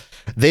insists.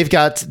 They've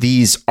got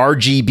these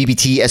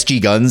RG-BBT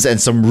SG guns and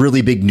some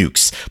really big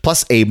nukes,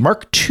 plus a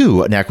Mark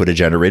II Naquita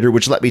generator,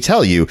 which, let me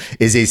tell you,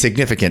 is a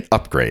significant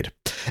upgrade.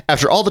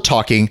 After all the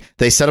talking,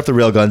 they set up the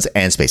railguns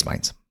and space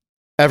mines.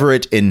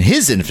 Everett, in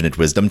his infinite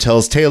wisdom,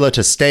 tells Teyla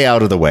to stay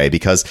out of the way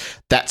because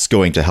that's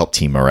going to help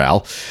team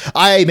morale.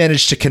 I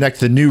managed to connect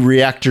the new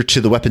reactor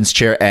to the weapons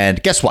chair,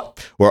 and guess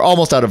what? We're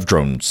almost out of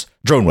drone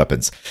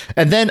weapons.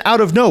 And then,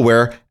 out of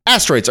nowhere,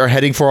 asteroids are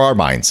heading for our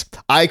mines.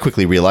 I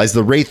quickly realized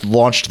the Wraith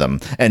launched them,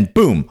 and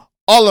boom,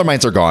 all our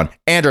mines are gone,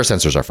 and our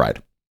sensors are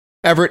fried.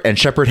 Everett and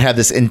Shepard have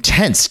this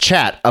intense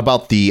chat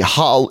about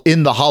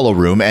in the Hollow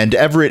Room, and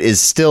Everett is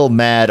still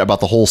mad about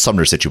the whole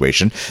Sumner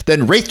situation.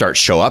 Then Wraith Darts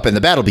show up, and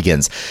the battle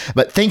begins.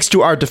 But thanks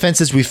to our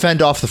defenses, we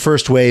fend off the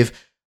first wave,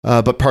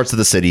 but parts of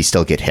the city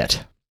still get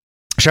hit.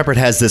 Shepard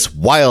has this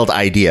wild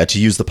idea to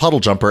use the Puddle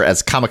Jumper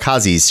as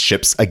kamikaze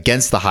ships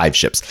against the Hive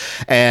ships.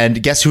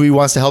 And guess who he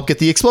wants to help get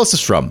the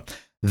explosives from?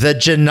 The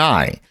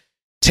Janai.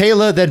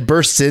 Teyla then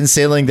bursts in,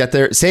 saying that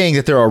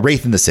there are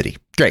Wraith in the city.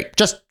 Great,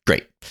 just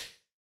great.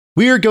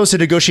 Weir goes to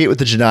negotiate with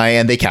the Janai,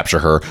 and they capture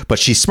her, but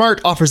she's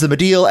smart, offers them a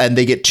deal, and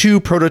they get two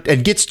prototype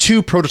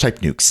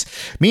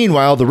nukes.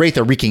 Meanwhile, the Wraith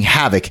are wreaking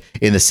havoc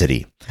in the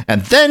city.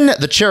 And then,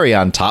 the cherry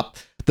on top,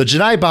 the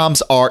Janai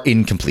bombs are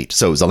incomplete,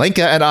 so Zelenka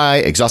and I,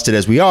 exhausted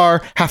as we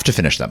are, have to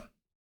finish them.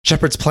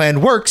 Shepard's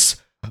plan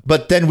works,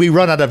 but then we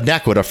run out of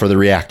Naquadah for the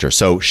reactor,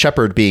 so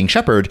Shepard, being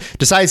Shepard,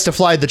 decides to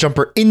fly the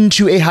jumper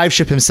into a Hive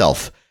ship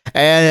himself.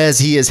 And as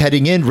he is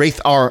heading in, Wraith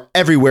are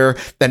everywhere,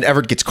 then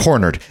Everett gets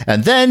cornered.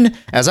 And then,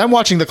 as I'm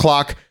watching the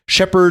clock,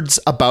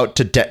 Shepard's about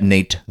to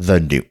detonate the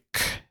nuke.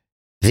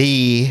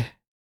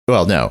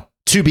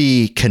 To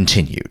be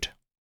continued.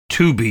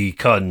 To be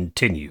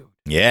continued.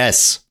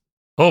 Yes.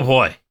 Oh,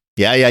 boy.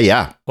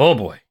 Yeah. Oh,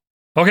 boy.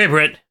 Okay,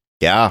 Britt.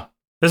 Yeah.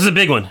 This is a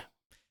big one.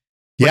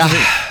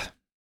 Okay.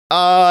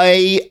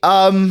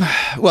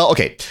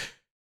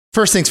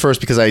 First things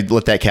first, because I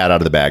let that cat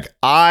out of the bag.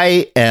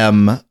 I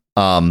am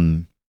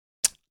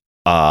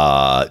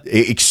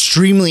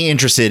extremely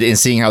interested in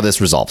seeing how this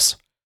resolves.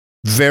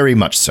 Very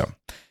much so.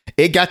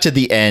 It got to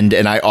the end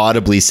and I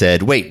audibly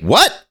said, wait,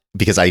 what?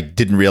 Because I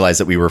didn't realize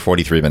that we were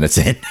 43 minutes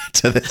in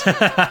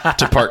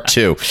to part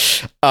 2.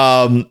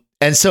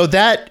 And so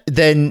that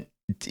then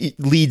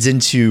leads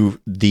into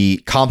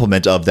the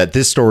compliment of that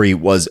this story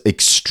was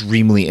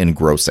extremely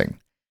engrossing.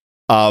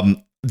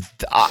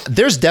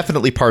 There's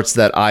definitely parts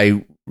that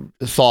I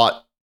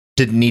thought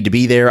didn't need to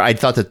be there. I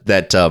thought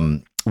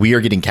that We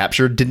Are Getting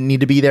Captured didn't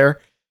need to be there.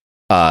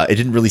 It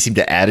didn't really seem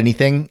to add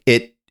anything.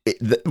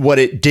 What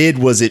it did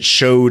was it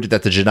showed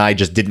that the Janai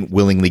just didn't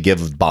willingly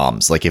give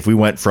bombs. Like if we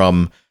went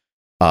from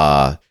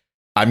I'm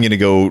going to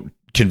go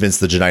convince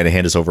the Janai to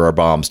hand us over our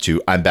bombs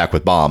to I'm back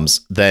with bombs,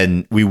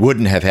 then we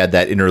wouldn't have had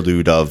that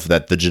interlude of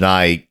that the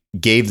Janai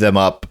gave them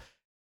up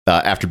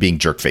after being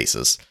jerk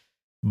faces.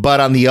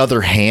 But on the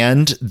other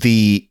hand,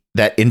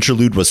 that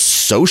interlude was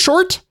so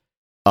short,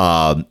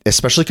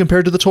 especially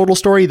compared to the total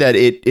story, that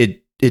it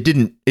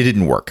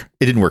didn't work.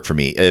 It didn't work for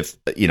me. If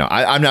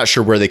I'm not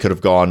sure where they could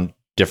have gone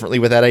differently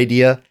with that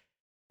idea,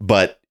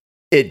 but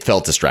it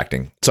felt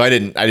distracting. So I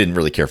didn't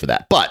really care for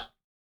that. But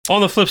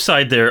on the flip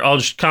side there, I'll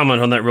just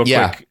comment on that real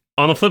quick.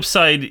 On the flip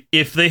side,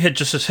 if they had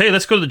just said, hey,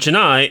 let's go to the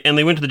Janai, and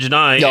they went to the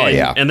Janai,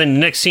 and then the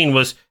next scene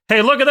was,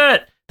 hey, look at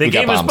that. They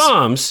gave us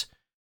bombs.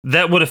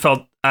 That would have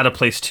felt out of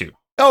place too.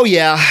 Oh,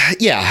 yeah.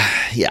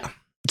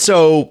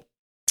 So,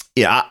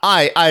 yeah,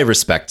 I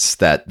respect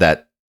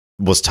that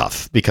was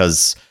tough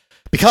because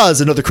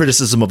another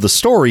criticism of the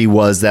story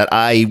was that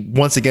I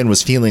once again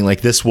was feeling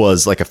like this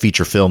was like a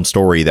feature film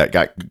story that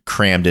got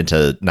crammed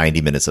into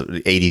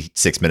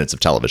 86 minutes of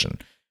television.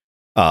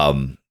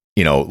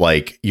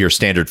 Like your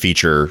standard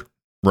feature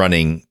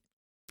running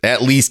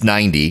at least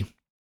 90,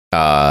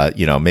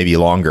 maybe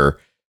longer,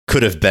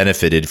 could have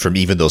benefited from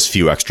even those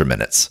few extra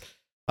minutes.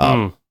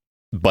 But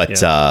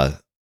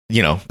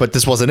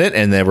this wasn't it.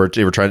 And they were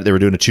doing a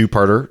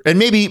 2-parter, and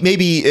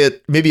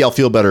maybe I'll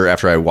feel better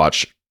after I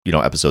watch,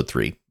 episode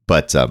 3.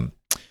 But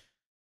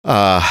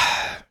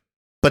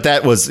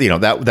that was,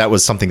 that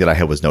was something that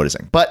I was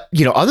noticing. But,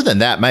 other than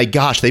that, my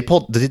gosh, they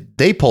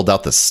pulled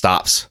out the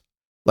stops,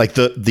 like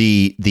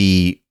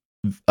the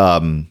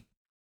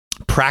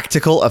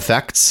practical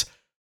effects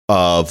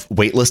of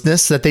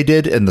weightlessness that they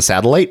did in the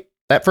satellite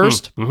at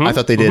first. I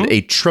thought they did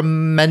a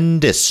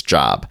tremendous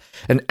job,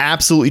 an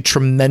absolutely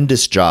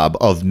tremendous job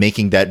of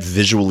making that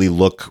visually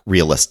look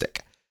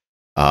realistic.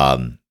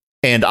 And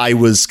I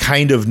was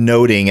kind of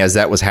noting as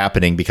that was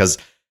happening because,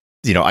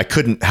 I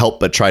couldn't help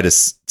but try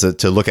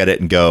to look at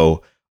it and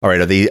go, all right,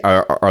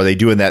 are they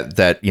doing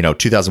that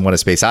 2001: A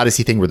Space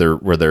Odyssey thing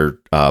where they're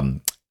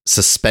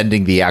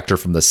suspending the actor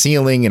from the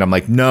ceiling? And I'm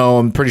like, no,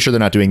 I'm pretty sure they're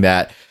not doing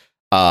that.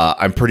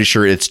 I'm pretty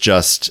sure it's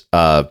just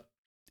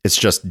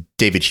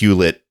David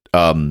Hewlett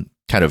kind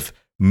of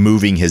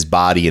moving his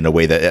body in a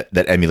way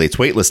that emulates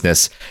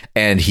weightlessness,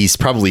 and he's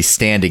probably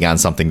standing on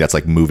something that's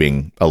like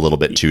moving a little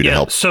bit too to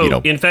help.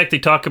 So in fact, they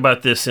talk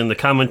about this in the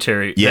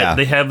commentary. Yeah,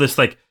 they have this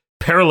like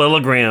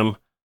parallelogram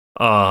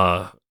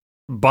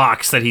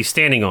box that he's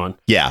standing on.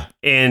 Yeah,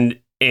 and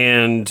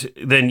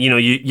then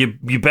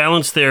you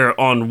balance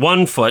there on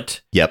one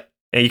foot. Yep,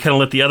 and you kind of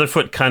let the other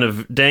foot kind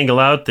of dangle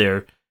out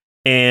there,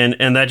 and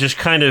that just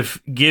kind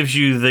of gives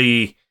you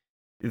the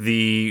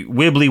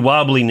wibbly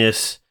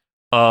wobbliness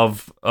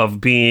of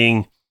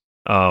being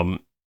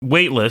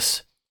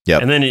weightless.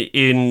 Yep. And then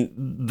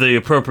in the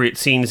appropriate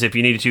scenes, if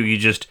you needed to, you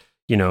just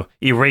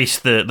erase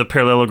the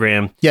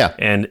parallelogram. Yeah,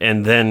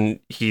 and then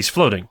he's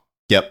floating.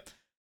 Yep.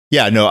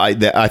 Yeah. No,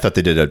 I thought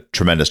they did a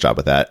tremendous job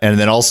with that, and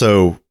then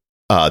also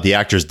the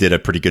actors did a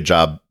pretty good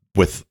job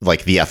with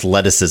like the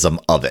athleticism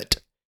of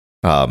it.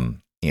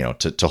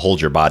 to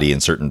hold your body in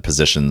certain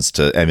positions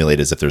to emulate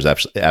as if there's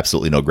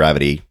absolutely no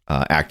gravity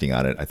acting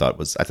on it. I thought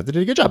they did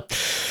a good job.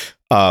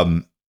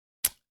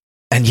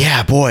 And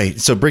yeah, boy,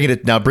 so bringing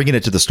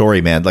it to the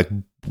story, man, like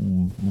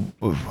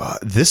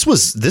this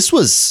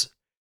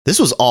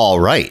was all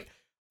right.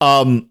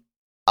 I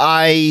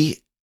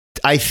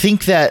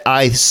think that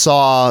I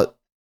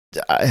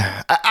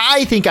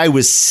think I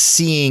was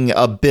seeing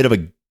a bit of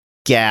a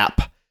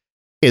gap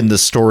in the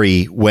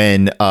story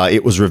when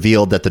it was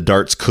revealed that the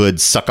darts could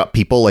suck up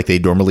people like they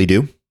normally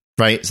do,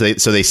 right? So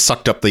they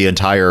sucked up the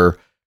entire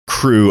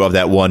crew of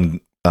that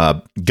one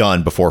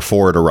gun before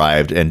Ford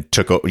arrived and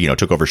took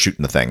over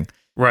shooting the thing,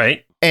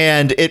 right?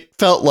 And it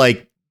felt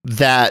like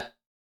that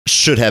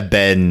should have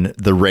been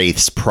the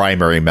Wraith's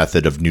primary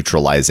method of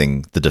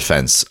neutralizing the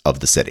defense of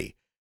the city,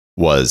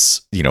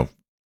 was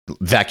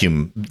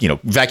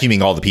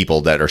vacuuming all the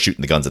people that are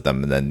shooting the guns at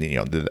them, and then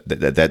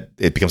that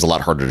it becomes a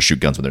lot harder to shoot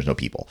guns when there's no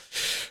people.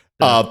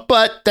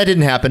 But that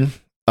didn't happen.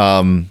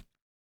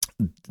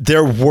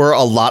 There were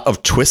a lot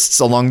of twists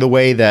along the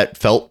way that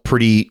felt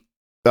pretty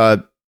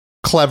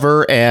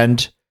clever,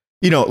 and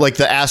like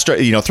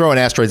the throwing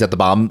asteroids at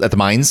the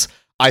mines,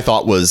 I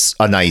thought was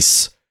a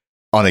nice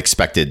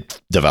unexpected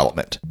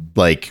development.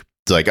 Like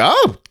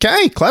oh,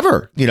 okay,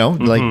 clever,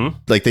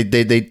 like they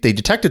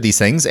detected these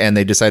things and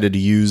they decided to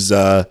use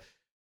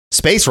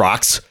space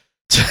rocks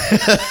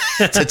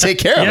to take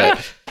care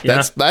of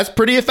it. That's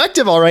pretty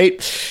effective, all right.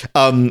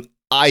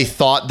 I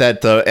thought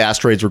that the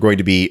asteroids were going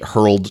to be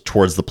hurled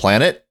towards the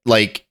planet,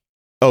 like,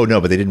 oh no,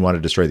 but they didn't want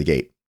to destroy the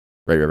gate.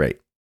 Right.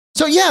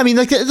 So yeah, I mean,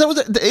 like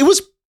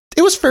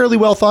it was fairly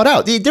well thought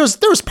out. There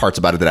was parts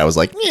about it that I was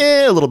like,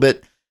 yeah, a little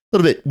bit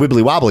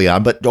wibbly wobbly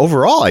on, but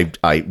overall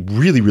I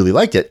really, really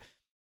liked it.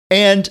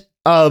 And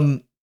I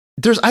don't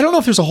know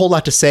if there's a whole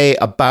lot to say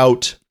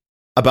about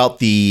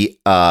the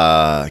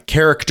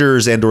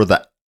characters and or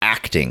the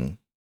acting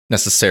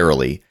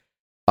necessarily.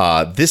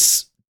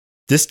 This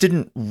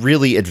didn't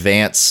really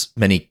advance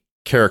many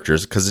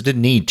characters because it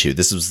didn't need to.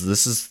 This is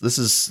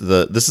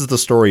the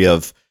story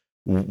of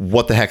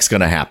what the heck's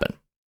going to happen.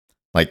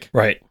 Like,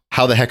 right.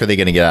 How the heck are they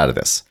going to get out of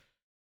this?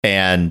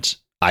 And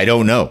I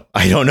don't know.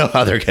 I don't know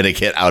how they're going to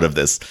get out of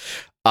this.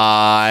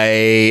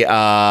 I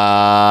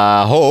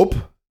hope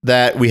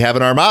that we have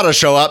an armada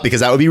show up, because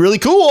that would be really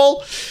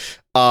cool.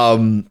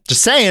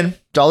 Just saying.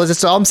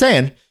 That's all I'm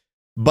saying.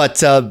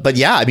 But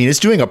yeah, I mean, it's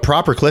doing a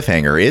proper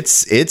cliffhanger.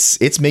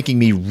 It's making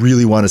me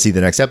really want to see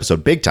the next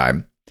episode big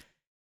time.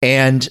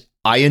 And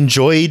I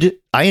enjoyed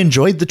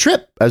the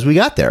trip as we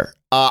got there.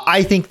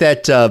 I think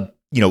that,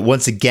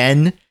 once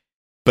again,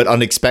 but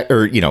unexpected,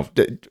 or,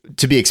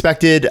 to be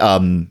expected,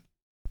 Aiden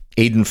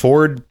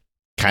Ford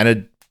kind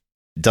of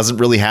doesn't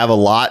really have a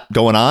lot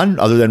going on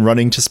other than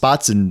running to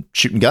spots and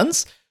shooting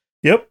guns.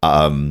 Yep.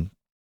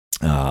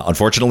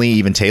 Unfortunately,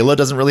 even Taylor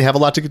doesn't really have a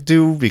lot to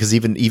do, because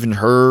even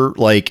her,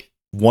 like,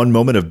 one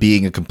moment of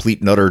being a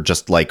complete and utter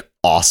just like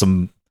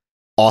awesome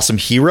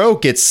hero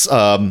gets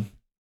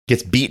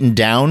beaten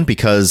down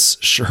because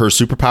her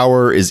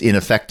superpower is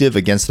ineffective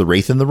against the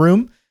Wraith in the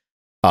room.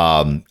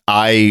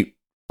 I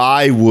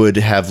would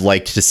have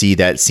liked to see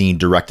that scene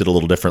directed a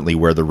little differently,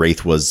 where the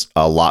Wraith was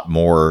a lot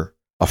more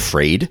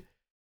afraid,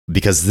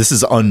 because this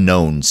is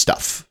unknown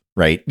stuff,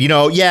 right?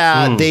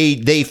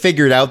 They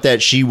figured out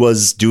that she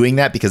was doing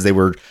that because they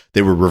were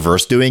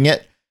reverse doing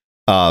it.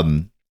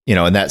 In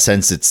that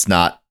sense, it's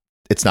not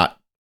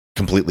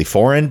completely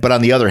foreign, but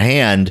on the other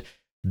hand,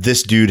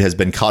 this dude has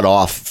been cut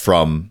off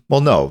from,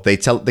 well, no, they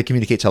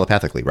communicate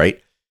telepathically,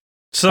 right?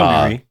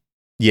 Some degree.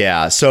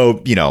 Yeah.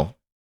 So,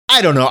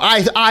 I don't know.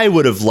 I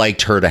would have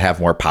liked her to have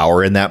more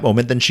power in that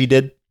moment than she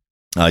did.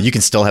 You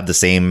can still have the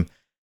same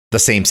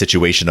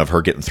situation of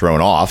her getting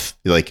thrown off.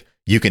 Like,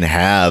 you can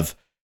have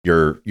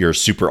your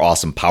super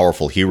awesome,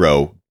 powerful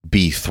hero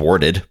be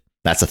thwarted.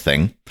 That's a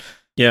thing.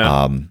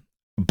 Yeah.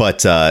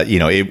 But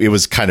it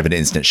was kind of an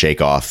instant shake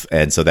off.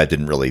 And so that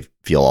didn't really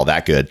feel all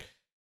that good.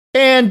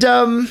 And,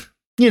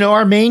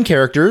 our main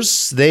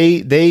characters,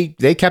 they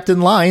kept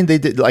in line. They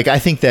did, like, I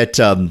think that,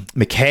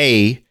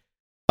 McKay,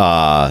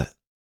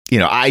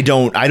 I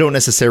don't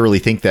necessarily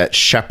think that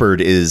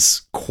Shepard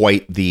is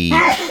quite the,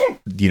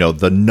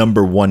 the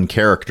number one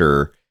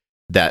character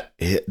that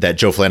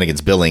Joe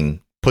Flanagan's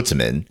billing puts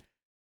him in.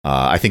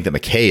 I think that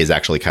McKay is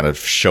actually kind of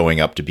showing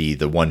up to be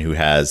the one who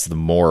has the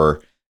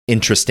more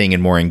interesting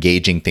and more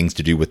engaging things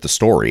to do with the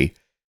story.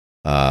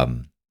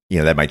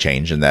 That might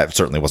change, and that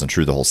certainly wasn't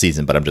true the whole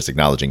season, but I'm just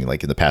acknowledging,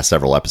 like, in the past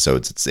several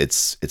episodes,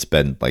 it's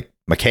been like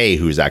McKay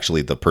who's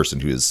actually the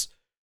person who is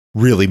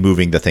really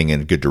moving the thing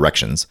in good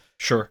directions.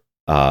 Sure.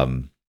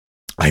 I'm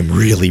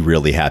really,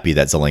 really happy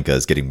that Zelenka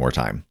is getting more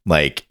time.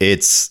 Like,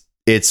 it's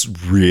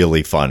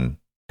really fun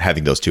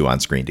having those two on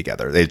screen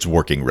together. It's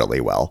working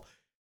really well.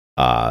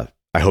 I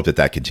hope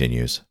that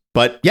continues.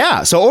 But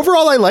yeah, so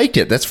overall, I liked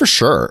it. That's for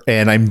sure.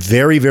 And I'm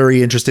very,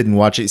 very interested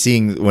in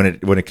seeing when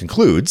it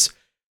concludes.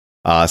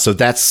 So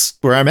that's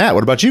where I'm at.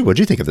 What about you? What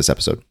did you think of this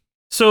episode?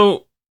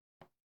 So,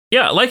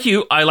 yeah, like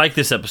you, I like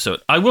this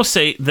episode. I will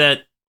say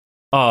that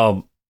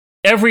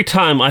every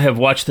time I have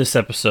watched this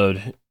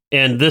episode,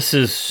 and this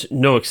is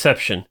no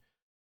exception,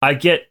 I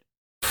get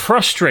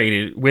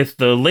frustrated with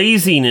the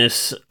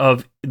laziness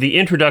of the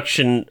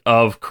introduction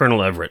of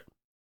Colonel Everett.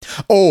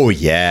 Oh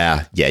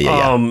yeah.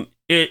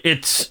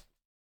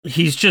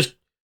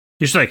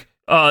 He's like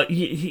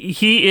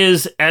he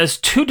is as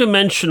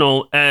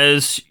two-dimensional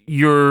as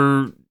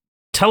your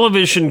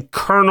television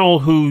colonel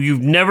who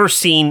you've never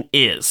seen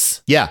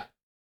is. Yeah.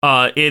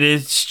 It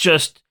is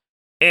just,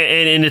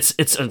 and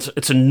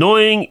it's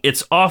annoying.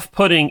 It's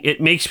off-putting. It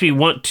makes me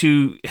want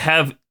to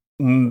have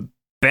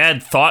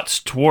bad thoughts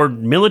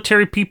toward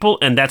military people,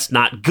 and that's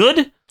not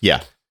good.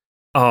 Yeah.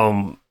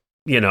 Because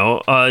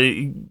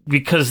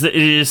it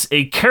is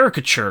a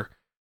caricature.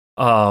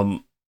 I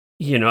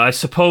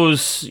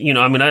suppose,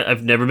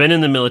 I've never been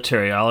in the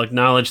military. I'll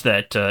acknowledge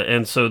that.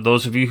 And so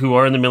those of you who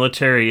are in the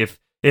military, if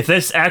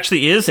this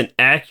actually is an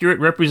accurate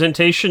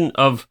representation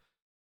of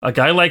a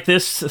guy like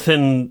this,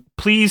 then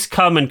please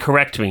come and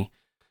correct me.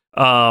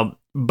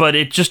 But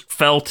it just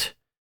felt,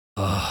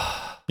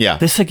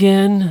 this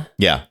again?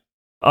 Yeah.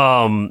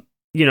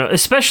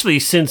 Especially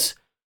since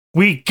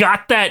we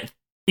got that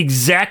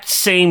exact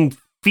same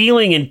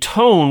feeling and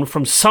tone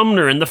from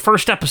Sumner in the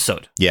first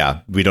episode. Yeah,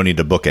 we don't need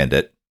to bookend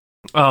it.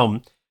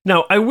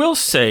 Now, I will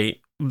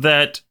say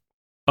that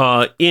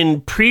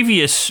in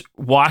previous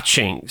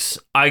watchings,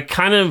 I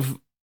kind of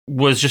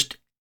was just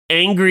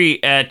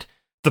angry at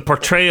the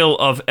portrayal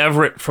of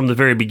Everett from the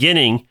very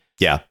beginning.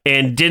 Yeah.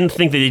 And didn't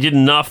think that they did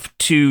enough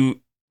to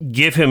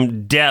give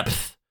him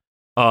depth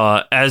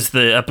as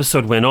the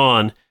episode went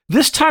on.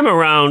 This time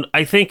around,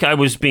 I think I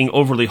was being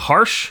overly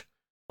harsh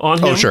on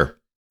him. Oh, sure.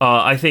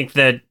 I think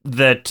that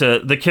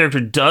the character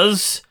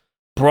does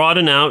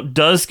broaden out,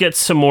 does get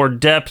some more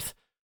depth,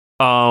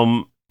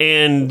 and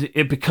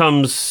it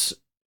becomes,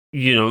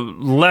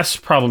 less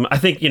problem. I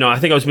think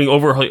I was being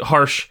overly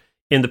harsh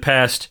in the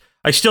past.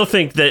 I still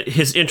think that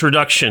his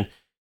introduction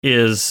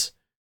is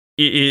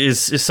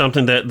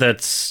something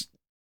that's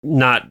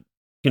not,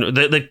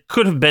 that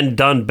could have been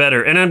done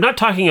better. And I'm not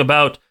talking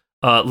about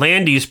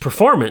Landy's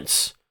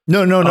performance.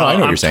 No, I know what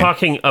you're saying. I'm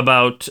talking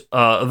about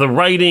the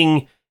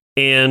writing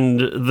and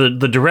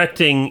the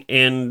directing,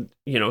 and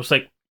it's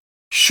like,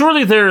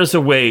 surely there is a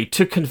way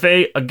to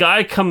convey a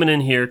guy coming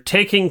in here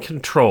taking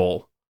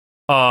control,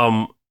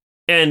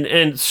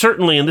 and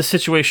certainly in this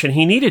situation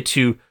he needed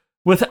to,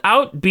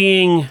 without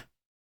being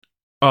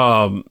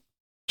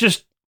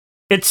just.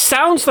 It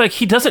sounds like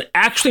he doesn't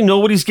actually know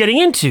what he's getting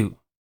into.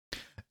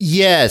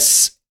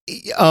 Yes,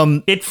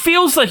 it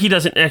feels like he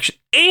doesn't actually,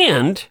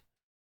 and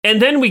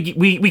then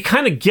we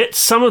kind of get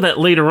some of that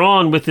later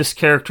on with this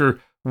character.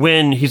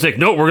 When he's like,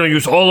 no, we're going to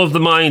use all of the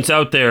mines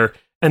out there.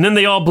 And then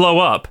they all blow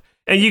up.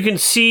 And you can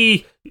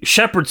see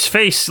Shepard's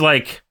face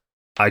like,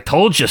 I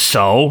told you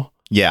so.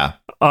 Yeah.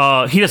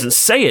 He doesn't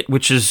say it,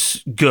 which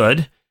is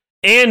good.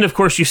 And, of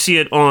course, you see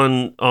it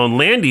on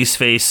Landy's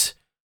face,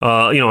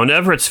 on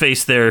Everett's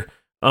face there,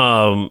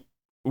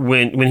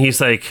 when he's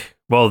like,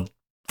 well,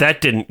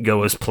 that didn't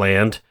go as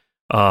planned.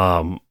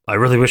 I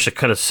really wish I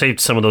could have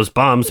saved some of those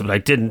bombs, but I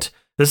didn't.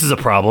 This is a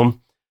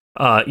problem.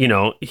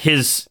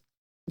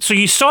 So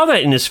you saw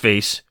that in his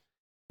face,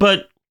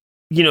 but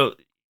if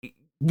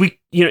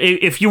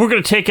you were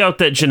going to take out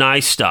that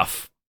Janai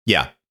stuff,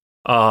 yeah,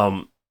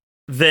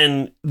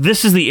 then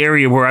this is the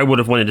area where I would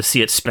have wanted to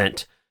see it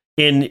spent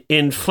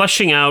in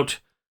fleshing out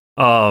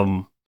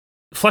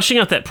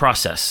that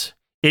process.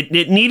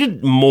 It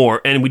needed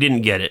more, and we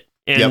didn't get it,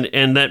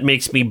 and that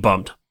makes me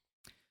bummed.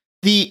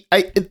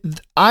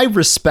 I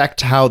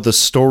respect how the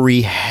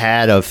story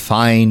had a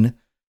fine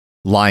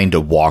line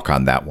to walk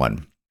on that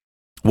one.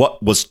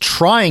 What was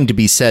trying to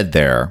be said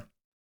there,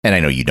 and I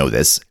know you know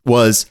this,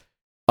 was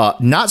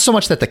not so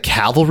much that the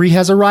cavalry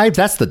has arrived.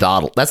 That's the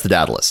Daedalus. That's the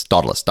Daedalus.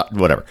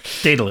 Whatever.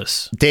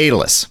 Daedalus.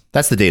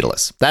 That's the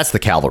Daedalus. That's the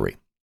cavalry.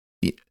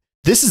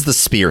 This is the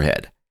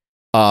spearhead.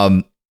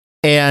 And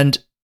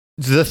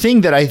the thing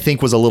that I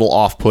think was a little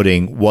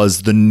off-putting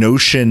was the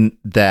notion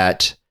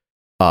that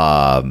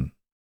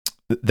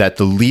that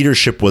the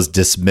leadership was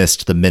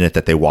dismissed the minute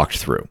that they walked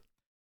through,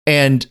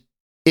 and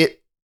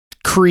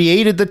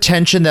created the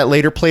tension that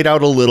later played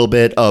out a little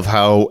bit of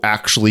how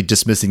actually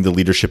dismissing the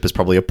leadership is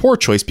probably a poor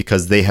choice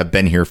because they have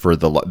been here for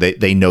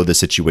they know the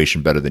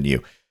situation better than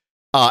you.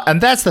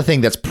 And that's the thing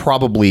that's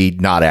probably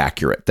not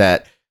accurate,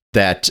 that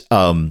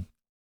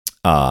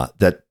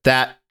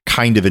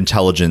kind of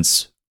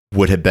intelligence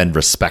would have been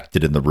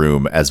respected in the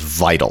room as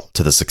vital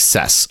to the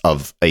success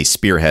of a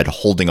spearhead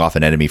holding off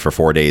an enemy for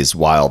 4 days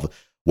while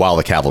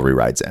the cavalry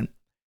rides in.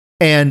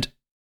 And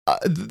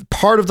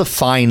part of the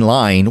fine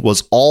line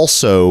was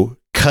also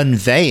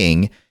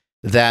conveying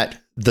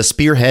that the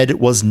spearhead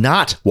was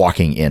not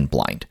walking in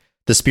blind.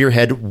 The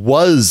spearhead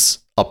was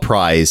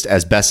apprised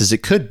as best as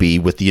it could be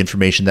with the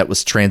information that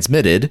was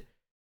transmitted,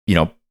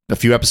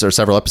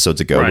 several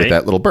episodes ago, right, with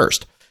that little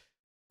burst.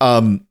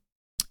 And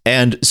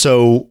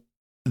so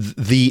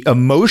the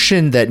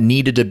emotion that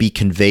needed to be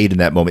conveyed in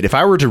that moment, if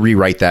I were to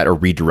rewrite that or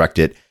redirect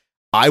it,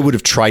 I would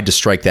have tried to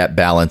strike that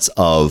balance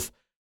of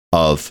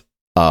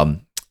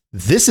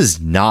this is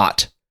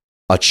not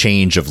a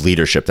change of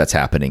leadership that's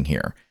happening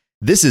here.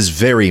 this is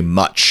very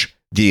much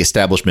the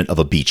establishment of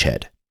a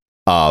beachhead.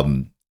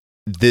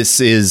 This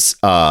is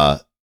a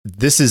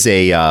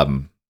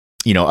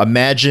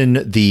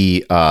imagine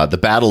the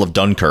Battle of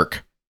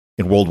Dunkirk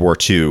in World War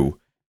II.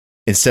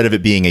 Instead of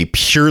it being a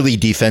purely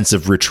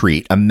defensive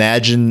retreat,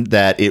 imagine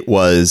that it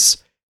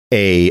was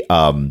a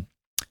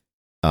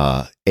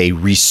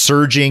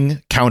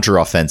resurging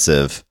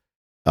counteroffensive,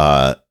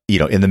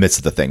 in the midst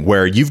of the thing,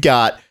 where you've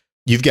got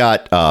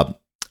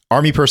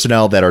army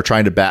personnel that are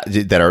trying to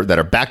that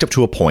are backed up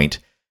to a point,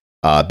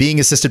 being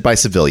assisted by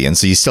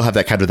civilians. So you still have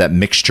that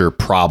mixture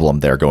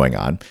problem there going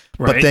on.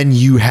 Right. But then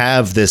you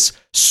have this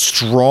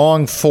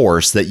strong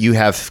force that you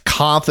have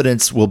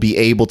confidence will be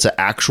able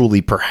to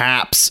actually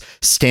perhaps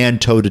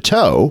stand toe to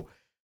toe,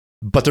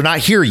 but they're not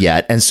here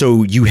yet. And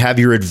so you have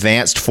your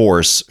advanced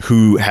force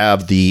who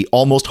have the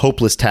almost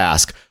hopeless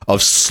task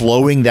of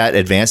slowing that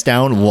advance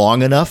down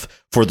long enough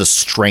for the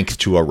strength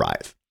to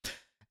arrive.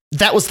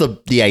 That was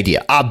the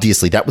idea.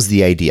 Obviously, that was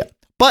the idea.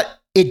 But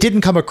it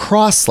didn't come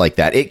across like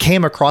that. It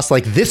came across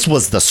like this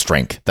was the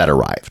strength that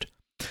arrived.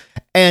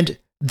 And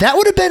that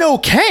would have been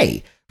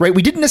okay, right?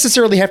 We didn't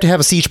necessarily have to have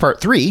a Siege Part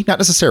 3, not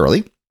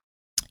necessarily,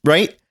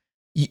 right?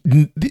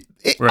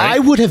 I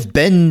would have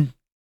been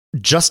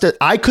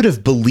I could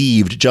have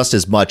believed just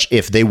as much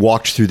if they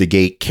walked through the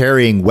gate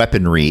carrying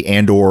weaponry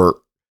and or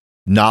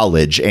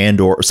knowledge and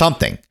or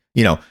something,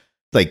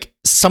 like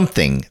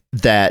something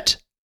that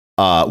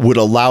would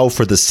allow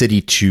for the city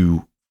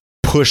to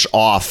push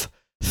off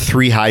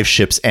 3 hive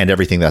ships and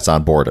everything that's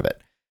on board of it.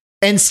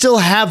 And still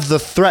have the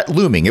threat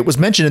looming. It was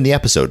mentioned in the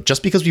episode.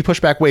 Just because we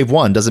push back wave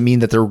 1 doesn't mean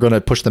that they're going to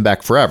push them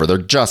back forever. They're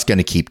just going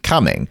to keep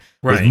coming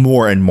with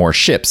more and more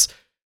ships.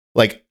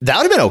 Like, that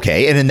would have been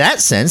okay. And in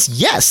that sense,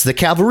 yes, the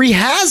cavalry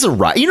has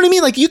arrived. You know what I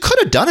mean? Like, you could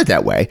have done it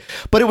that way.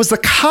 But it was the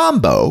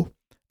combo.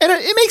 And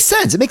it makes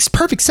sense. It makes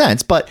perfect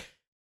sense. But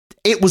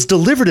it was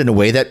delivered in a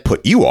way that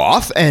put you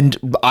off. And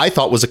I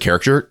thought was a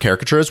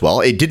caricature as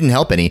well. It didn't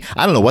help any.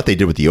 I don't know what they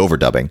did with the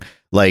overdubbing.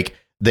 Like,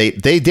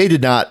 They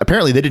did not.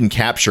 Apparently, they didn't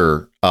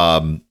capture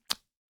the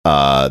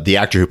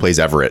actor who plays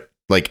Everett.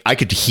 Like, I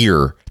could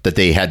hear that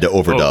they had to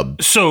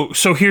overdub.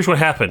 So here's what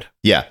happened.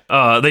 Yeah.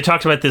 They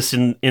talked about this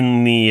in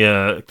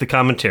the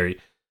commentary.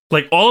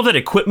 Like, all of that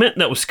equipment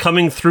that was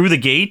coming through the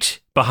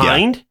gate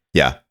behind,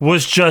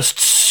 was just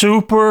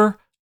super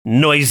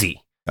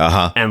noisy,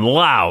 and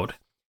loud,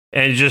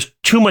 and just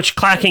too much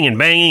clacking and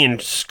banging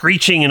and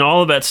screeching and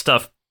all of that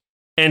stuff.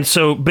 And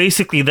so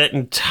basically, that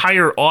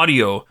entire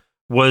audio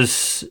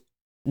was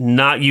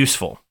not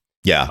useful.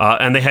 Yeah.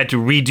 And they had to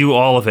redo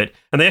all of it.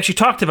 And they actually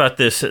talked about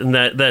this, and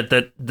that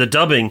the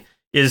dubbing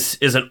is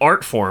an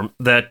art form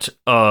that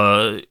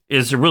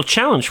is a real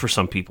challenge for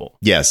some people.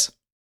 Yes.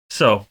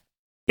 So,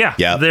 yeah.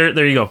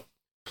 There you go.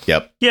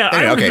 Yep. Yeah.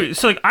 Anyway, okay.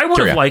 So, like, I would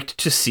have liked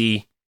to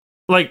see,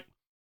 like,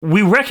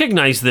 we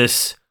recognize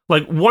this,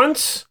 like,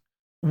 once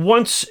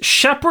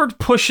Shepard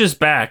pushes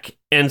back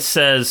and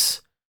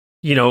says,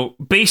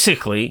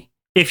 basically,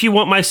 if you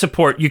want my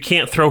support, you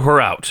can't throw her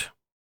out.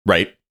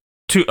 Right.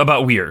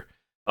 About Weir.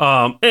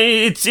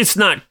 It's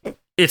not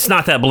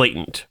that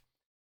blatant.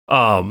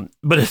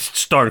 But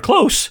it's darn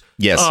close.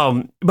 Yes.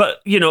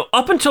 But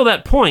up until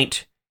that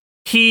point,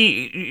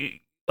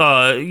 he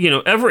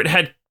Everett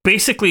had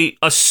basically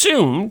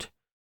assumed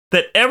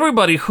that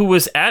everybody who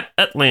was at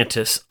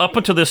Atlantis up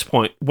until this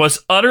point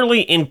was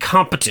utterly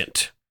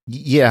incompetent.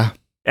 Yeah.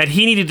 And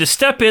he needed to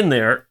step in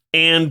there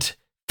and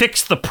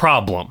fix the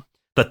problem.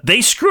 That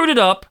they screwed it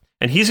up,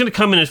 and he's going to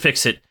come in and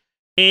fix it.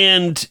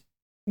 And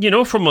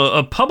from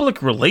a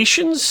public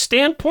relations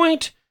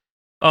standpoint,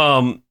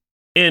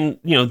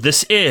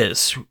 this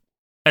is,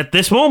 at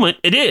this moment,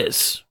 it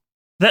is.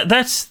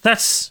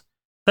 That's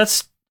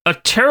a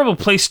terrible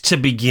place to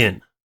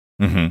begin.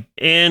 Mm-hmm.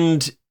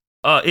 And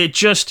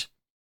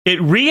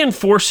it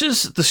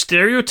reinforces the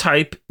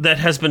stereotype that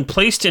has been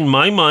placed in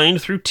my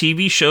mind through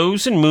TV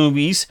shows and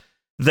movies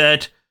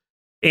that,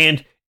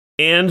 and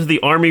the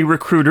Army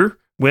recruiter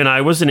when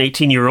I was an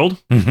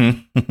 18-year-old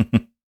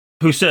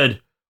who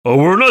said, "Oh,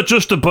 we're not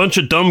just a bunch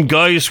of dumb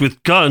guys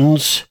with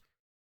guns."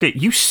 Okay,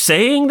 you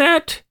saying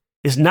that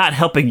is not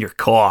helping your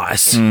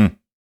cause.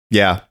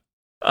 Yeah.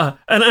 And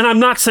I'm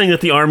not saying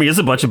that the Army is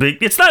a bunch of big...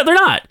 It's not. They're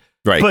not.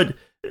 Right.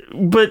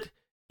 But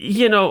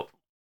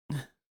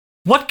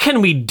what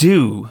can we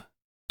do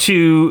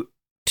to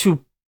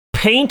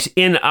paint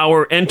in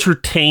our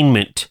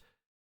entertainment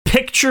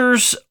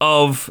pictures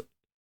of...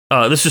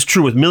 this is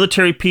true with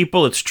military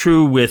people. It's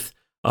true with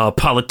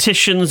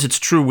politicians. It's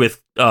true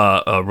with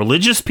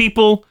religious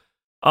people.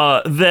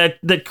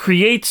 That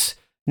creates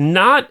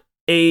not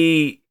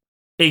a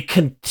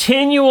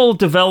continual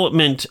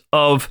development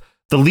of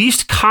the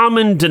least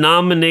common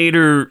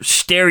denominator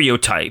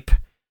stereotype,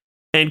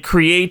 and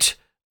create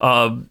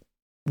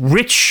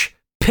rich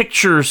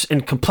pictures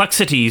and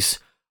complexities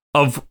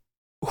of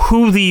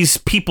who these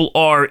people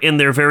are in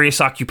their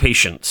various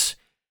occupations.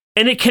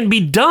 And it can be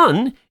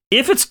done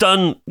if it's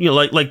done,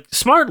 like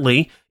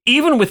smartly,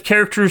 even with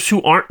characters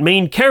who aren't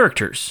main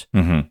characters,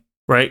 mm-hmm.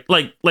 right?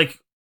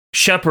 Like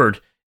Shepard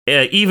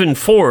even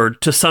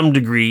Ford, to some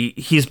degree,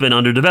 he's been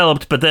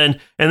underdeveloped. But then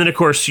of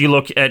course, you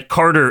look at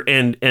Carter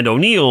and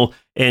O'Neill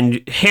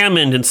and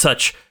Hammond and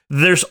such.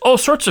 There's all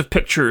sorts of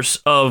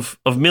pictures of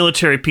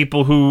military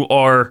people who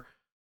are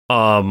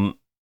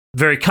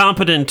very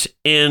competent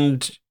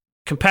and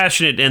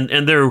compassionate,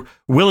 and they're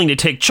willing to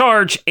take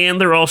charge, and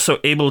they're also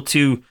able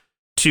to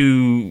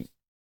their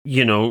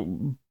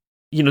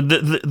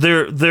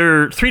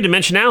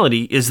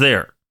three-dimensionality is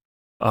there.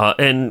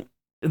 And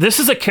this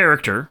is a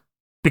character,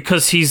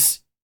 because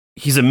he's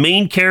a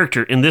main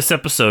character in this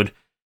episode,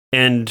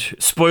 and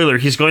spoiler,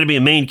 he's going to be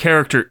a main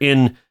character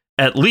in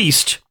at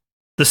least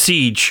The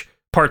Siege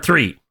Part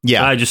 3.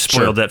 Yeah, I just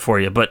spoiled that for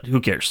you, but who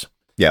cares?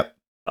 Yep.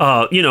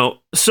 But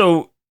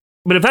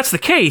if that's the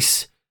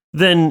case,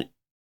 then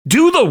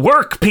do the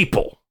work,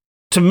 people,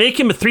 to make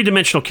him a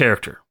three-dimensional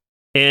character.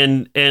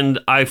 And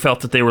I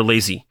felt that they were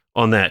lazy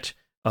on that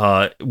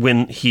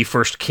when he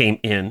first came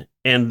in,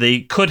 and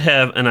they could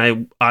have,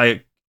 and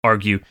I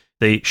argue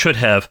they should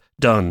have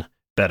done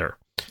better.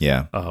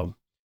 Yeah.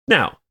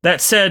 Now,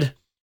 that said,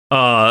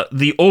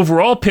 the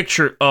overall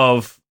picture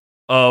of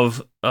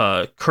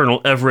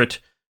Colonel Everett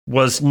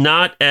was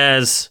not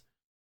as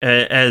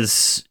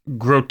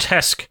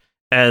grotesque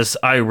as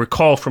I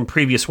recall from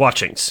previous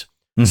watchings.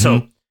 Mm-hmm.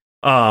 So,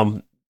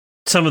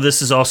 some of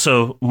this is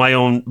also my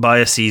own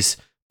biases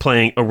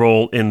playing a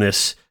role in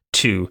this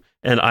too,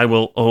 and I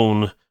will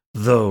own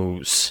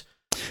those.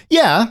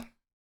 Yeah.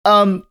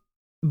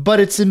 But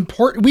it's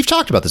important. We've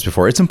talked about this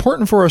before. It's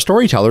important for a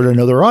storyteller to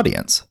know their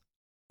audience,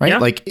 right? Yeah.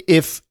 Like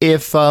if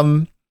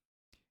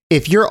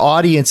your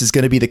audience is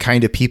going to be the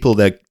kind of people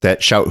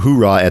that shout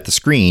hoorah at the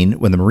screen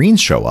when the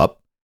Marines show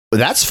up,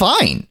 that's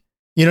fine.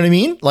 You know what I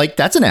mean? Like,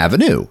 that's an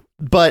avenue.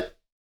 But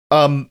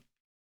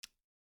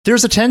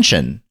there's a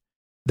tension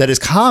that is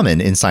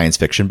common in science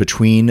fiction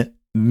between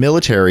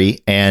military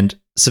and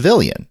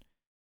civilian.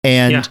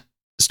 And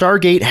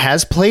Stargate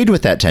has played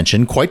with that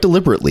tension quite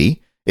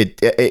deliberately.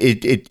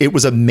 It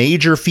was a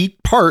major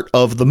part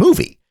of the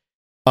movie.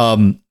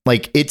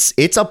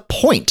 It's a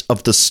point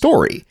of the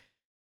story.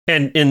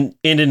 And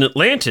in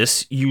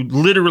Atlantis, you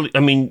literally, I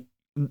mean,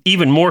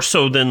 even more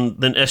so than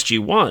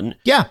SG-1.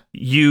 Yeah.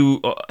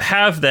 You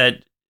have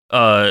that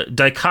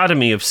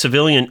dichotomy of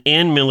civilian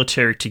and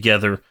military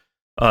together,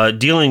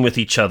 dealing with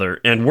each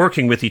other and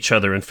working with each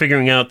other and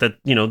figuring out that,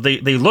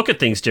 they look at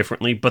things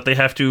differently, but they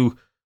have to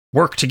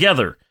work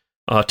together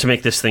to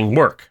make this thing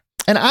work.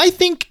 And I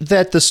think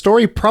that the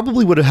story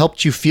probably would have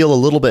helped you feel a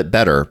little bit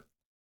better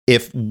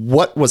if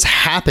what was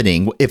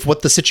happening, if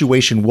what the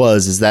situation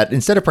was, is that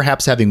instead of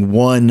perhaps having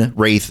one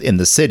Wraith in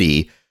the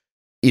city,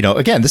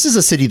 again, this is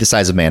a city the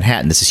size of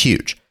Manhattan. This is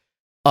huge.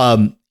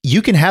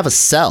 You can have a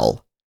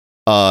cell.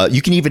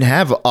 You can even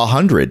have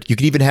 100. You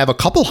can even have a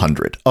couple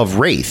hundred of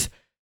Wraith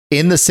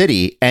in the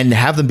city and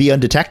have them be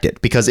undetected.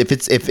 Because if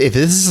this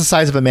is the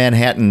size of a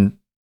Manhattan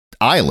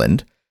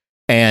island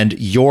and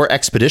your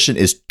expedition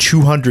is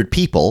 200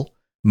 people,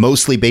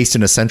 mostly based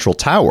in a central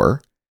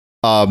tower,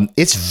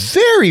 it's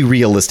very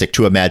realistic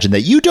to imagine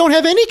that you don't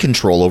have any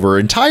control over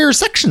entire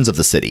sections of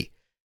the city.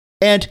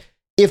 And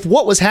if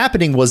what was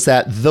happening was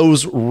that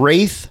those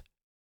Wraith,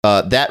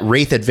 that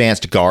Wraith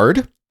advanced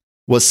guard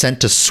was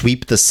sent to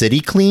sweep the city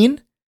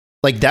clean,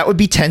 like, that would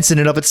be tense in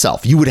and of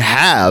itself. You would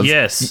have,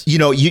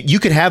 you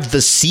could have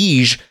the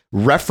siege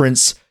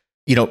reference,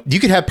 you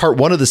could have part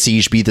 1 of the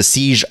siege be the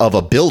siege of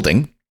a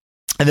building,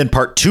 and then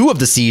part 2 of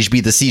the siege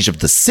be the siege of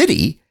the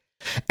city,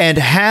 and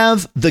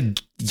have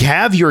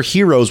your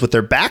heroes with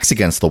their backs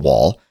against the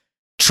wall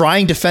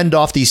trying to fend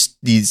off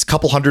these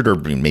couple hundred or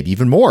maybe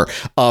even more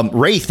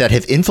Wraith that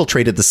have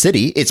infiltrated the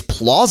city. It's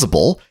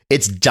plausible,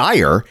 it's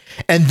dire,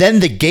 and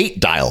then the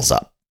gate dials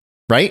up,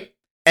 right?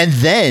 And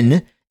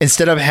then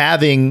instead of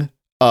having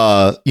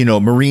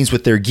Marines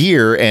with their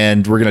gear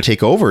and we're going to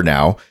take over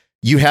now,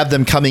 you have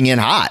them coming in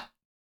hot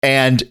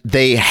and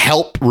they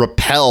help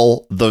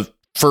repel the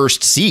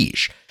first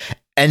siege.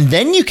 And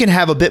then you can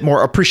have a bit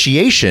more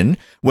appreciation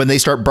when they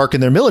start barking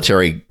their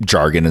military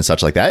jargon and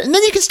such like that. And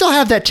then you can still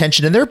have that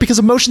tension in there because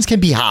emotions can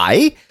be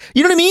high.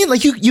 You know what I mean?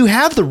 Like, you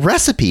have the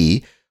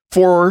recipe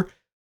for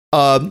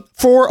a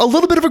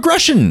little bit of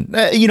aggression,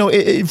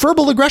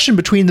 verbal aggression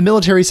between the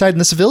military side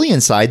and the civilian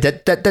side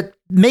that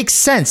makes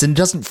sense and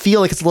doesn't feel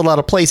like it's a little out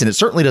of place. And it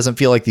certainly doesn't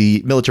feel like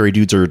the military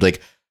dudes are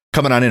like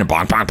coming on in and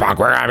bonk, bonk, bonk,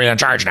 we're in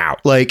charge now.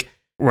 Like,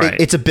 right.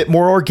 It's a bit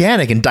more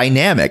organic and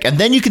dynamic. And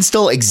then you can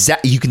still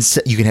you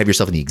can have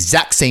yourself in the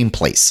exact same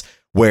place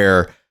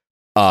where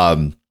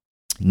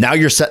now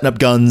you're setting up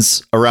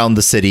guns around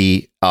the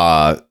city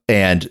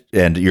and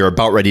you're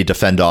about ready to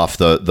fend off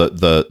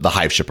the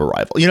hive ship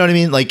arrival. You know what I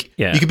mean? Like,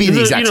 you could be in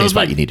the exact same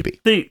spot you need to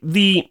be.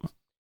 The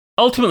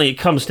ultimately it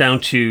comes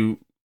down to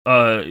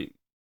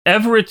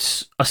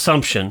Everett's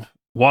assumption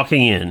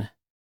walking in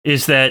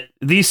is that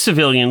these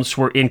civilians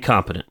were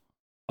incompetent.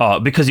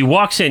 Because he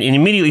walks in and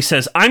immediately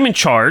says, "I'm in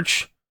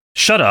charge.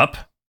 Shut up."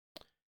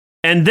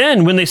 And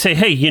then when they say,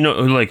 "Hey,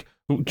 like,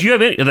 do you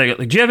have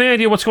any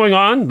idea what's going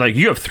on? Like,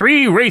 you have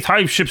 3 Wraith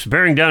hive ships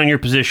bearing down on your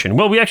position.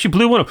 Well, we actually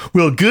blew one up.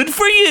 Well, good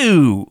for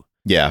you."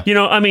 Yeah.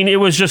 I mean, it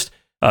was just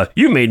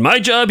you made my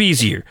job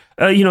easier.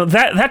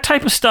 That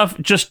type of stuff.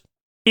 Just,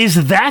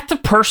 is that the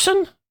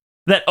person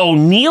that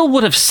O'Neill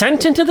would have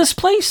sent into this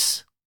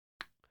place?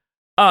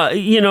 I'm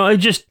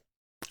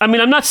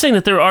not saying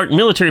that there aren't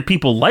military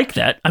people like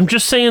that. I'm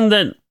just saying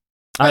that.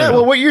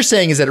 Well, what you're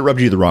saying is that it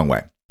rubbed you the wrong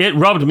way. It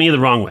rubbed me the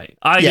wrong way.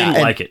 I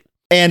didn't like it.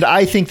 And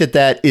I think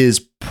that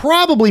is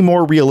probably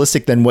more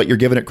realistic than what you're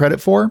giving it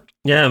credit for.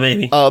 Yeah,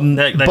 maybe.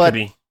 That could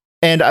be.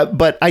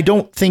 But I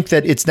don't think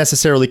that it's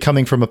necessarily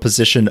coming from a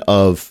position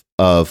of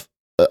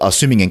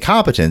assuming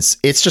incompetence.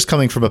 It's just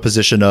coming from a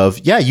position of,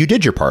 yeah, you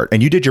did your part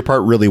and you did your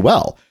part really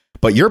well.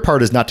 But your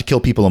part is not to kill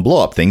people and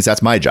blow up things.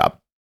 That's my job.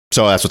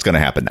 So that's what's going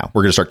to happen now.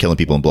 We're going to start killing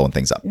people and blowing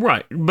things up.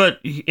 Right. But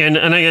and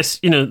I guess,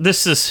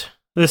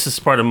 this is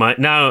part of my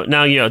now,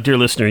 dear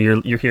listener,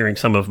 you're hearing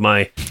some of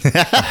my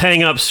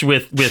hang-ups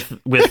with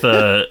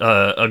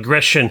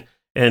aggression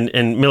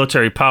and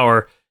military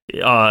power.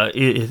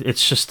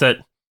 It's just that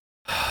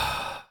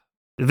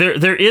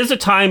there is a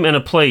time and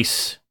a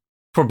place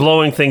for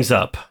blowing things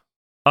up.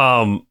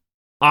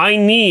 I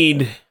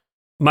need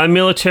my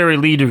military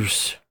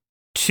leaders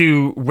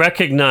to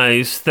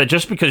recognize that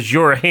just because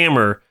you're a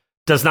hammer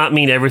does not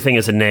mean everything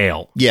is a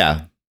nail.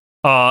 Yeah.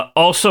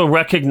 Also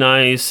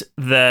recognize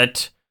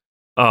that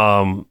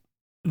it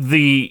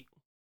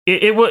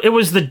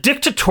was the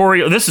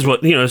dictatorial. This is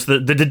what it's the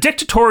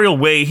dictatorial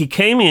way he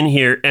came in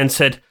here and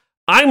said,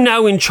 "I'm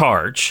now in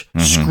charge.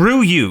 Mm-hmm.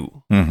 Screw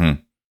you."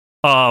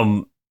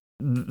 Mm-hmm.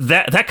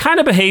 That kind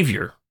of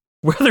behavior,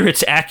 whether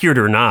it's accurate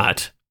or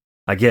not,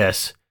 I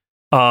guess,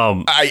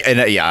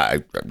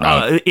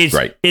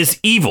 is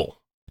evil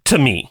to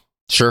me.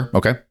 Sure.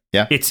 Okay.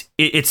 Yeah. It's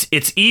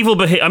evil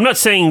behavior. I'm not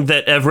saying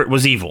that Everett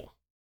was evil.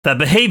 That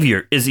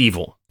behavior is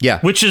evil. Yeah.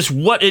 Which is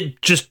what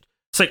it's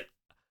like,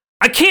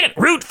 I can't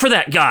root for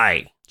that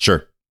guy.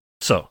 Sure.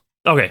 So,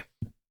 okay.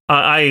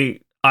 I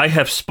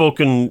have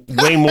spoken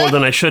way more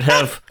than I should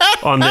have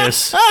on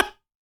this.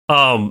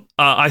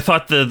 I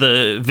thought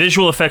the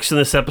visual effects in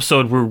this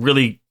episode were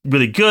really,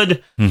 really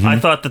good. Mm-hmm. I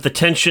thought that the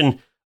tension,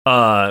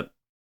 for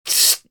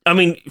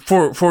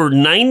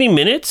 90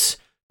 minutes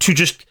to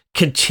just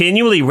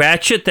continually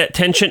ratchet that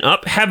tension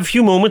up, have a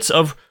few moments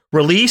of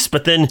release,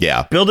 but then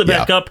build it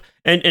back up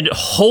and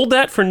hold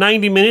that for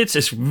 90 minutes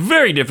is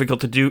very difficult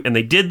to do. And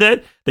they did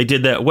that. They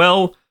did that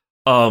well.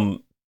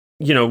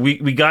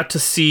 We got to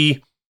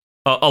see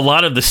a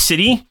lot of the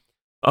city.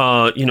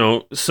 So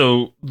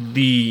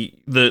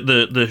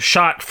the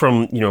shot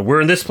from, we're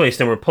in this place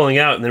and we're pulling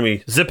out and then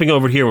we zipping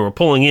over here and we're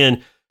pulling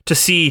in to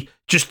see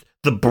just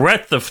the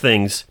breadth of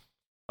things.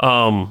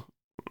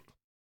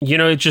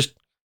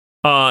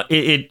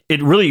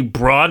 It really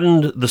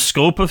broadened the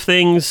scope of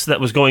things that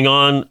was going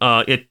on.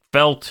 It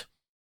felt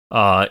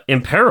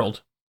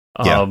imperiled.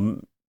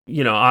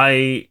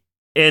 I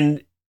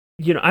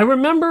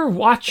remember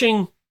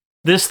watching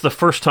this the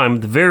first time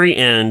at the very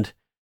end,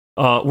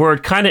 where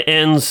it kind of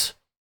ends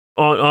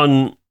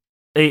on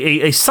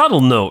a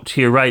subtle note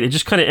here, right? It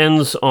just kind of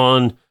ends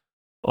on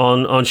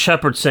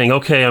Shepard saying,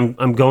 "Okay,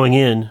 I'm going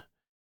in,"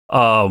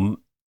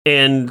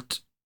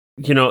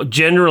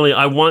 generally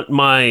I want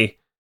my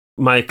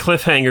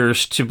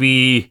cliffhangers to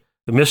be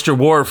Mr.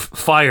 Worf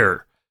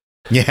fire,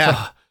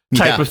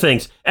 type of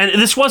things, and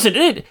this wasn't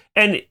it.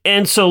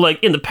 And so,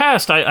 like in the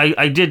past,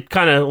 I did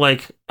kind of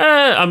like,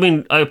 I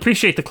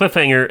appreciate the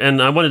cliffhanger,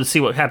 and I wanted to see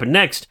what happened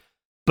next,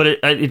 but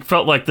it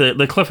felt like the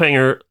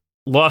cliffhanger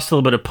lost a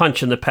little bit of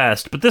punch in the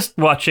past. But this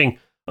watching,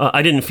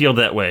 I didn't feel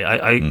that way.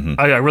 I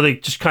really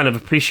just kind of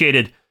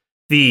appreciated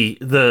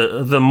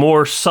the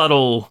more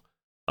subtle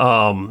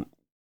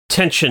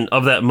tension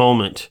of that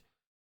moment.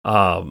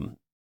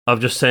 Of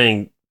just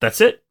saying,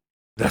 that's it.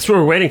 That's what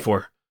we're waiting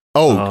for.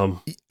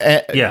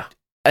 Yeah.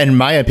 In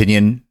my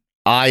opinion,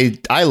 I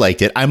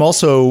liked it. I'm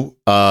also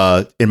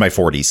in my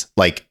 40s.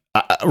 Like,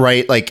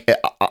 right? Like,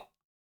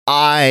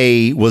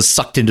 I was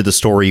sucked into the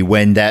story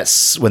when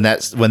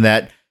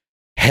that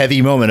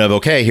heavy moment of,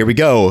 okay, here we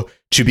go,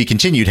 to be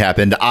continued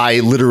happened. I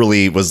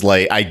literally was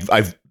like,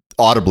 I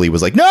audibly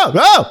was like, no,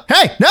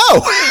 hey, no.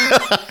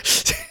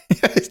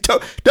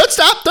 Don't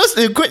stop!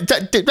 Don't quit!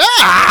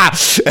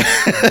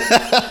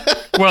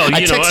 Well,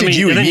 I texted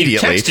you immediately. You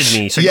texted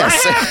me, so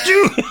yes. I have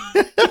to.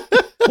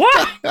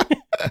 What?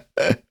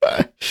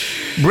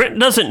 Brent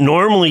doesn't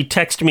normally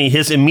text me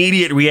his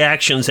immediate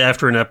reactions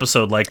after an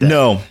episode like that.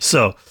 No.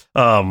 So,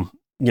 I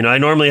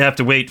normally have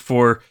to wait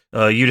for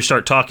you to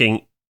start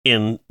talking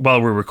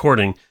while we're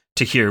recording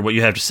to hear what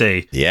you have to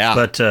say. Yeah.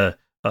 But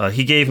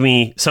he gave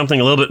me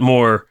something a little bit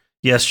more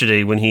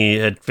yesterday when he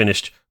had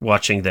finished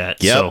watching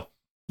that. Yep. So.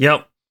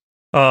 Yep.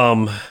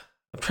 I'm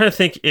trying to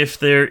think if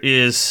there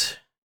is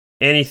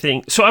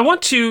anything. So I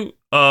want to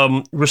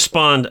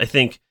respond, I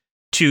think,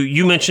 to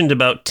you mentioned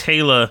about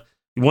Teyla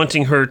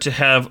wanting her to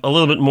have a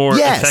little bit more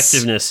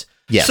effectiveness.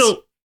 Yes.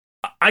 So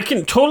I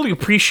can totally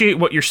appreciate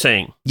what you're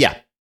saying. Yeah.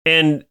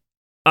 And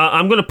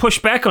I'm going to push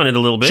back on it a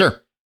little bit.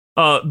 Sure.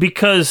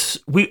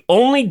 Because we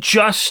only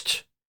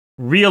just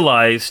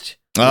realized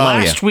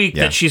last week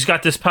that she's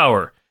got this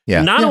power.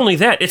 Yeah. Not only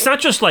that, it's not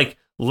just like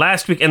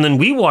last week, and then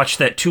we watched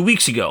that 2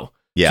 weeks ago.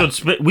 Yeah.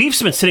 So we've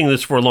been sitting in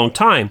this for a long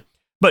time.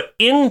 But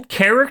in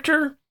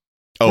character,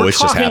 we're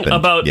talking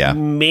about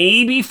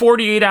maybe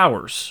 48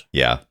 hours.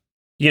 Yeah.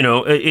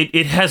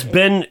 It has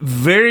been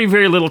very,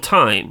 very little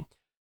time.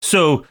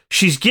 So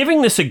she's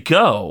giving this a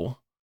go,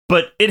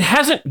 but it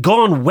hasn't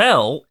gone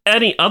well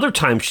any other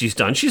time she's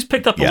done. She's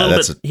picked up a little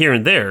bit here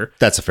and there.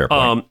 That's a fair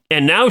point.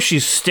 And now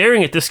she's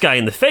staring at this guy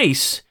in the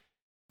face.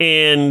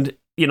 And,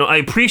 I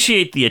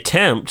appreciate the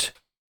attempt.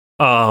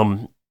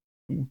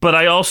 But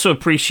I also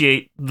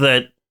appreciate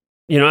that,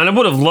 and I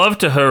would have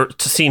loved to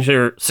see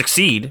her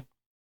succeed.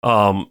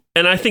 And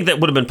I think that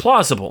would have been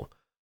plausible.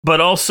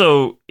 But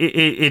also,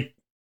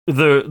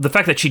 the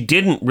fact that she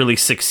didn't really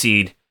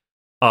succeed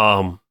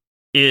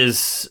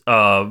is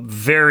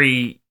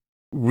very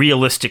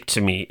realistic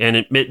to me. And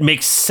it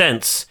makes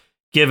sense,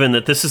 given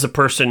that this is a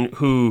person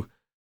who,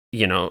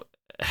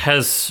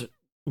 has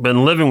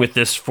been living with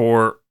this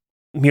for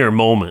mere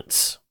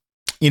moments.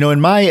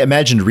 In my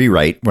imagined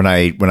rewrite, when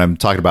I'm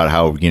talking about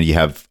how you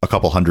have a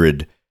couple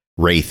hundred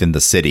Wraith in the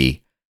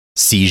city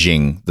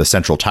sieging the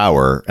central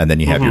tower, and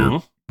then you have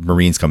your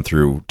Marines come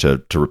through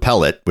to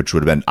repel it, which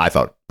would have been, I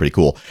thought, pretty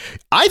cool.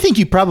 I think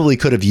you probably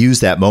could have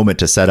used that moment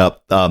to set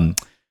up.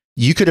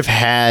 You could have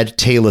had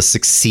Teyla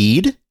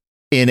succeed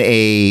in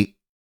a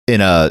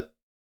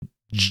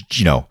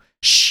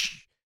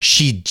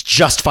she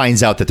just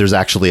finds out that there's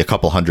actually a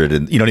couple hundred,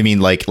 and you know what I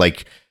mean,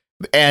 like.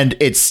 And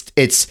it's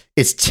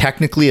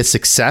technically a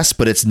success,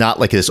 but it's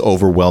not like this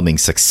overwhelming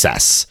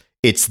success.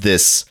 It's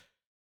this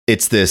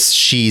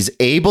she's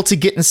able to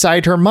get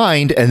inside her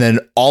mind, and then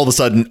all of a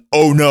sudden,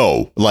 oh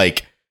no,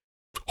 like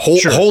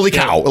holy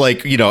cow,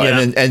 like,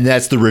 and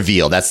that's the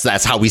reveal.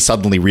 That's how we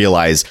suddenly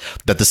realize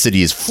that the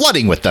city is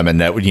flooding with them, and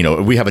that,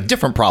 we have a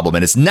different problem,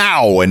 and it's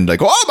now, and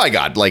like, oh my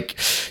God, like,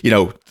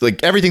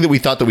 like everything that we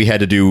thought that we had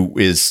to do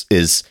is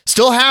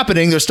still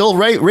happening. There's still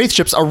Wraith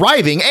ships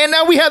arriving, and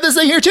now we have this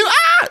thing here too.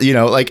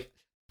 Like,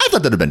 I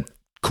thought that'd have been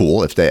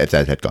cool if that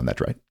had gone that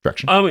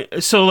direction.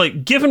 So,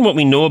 like, given what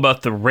we know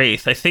about the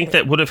Wraith, I think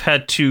that would have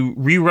had to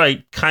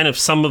rewrite kind of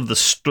some of the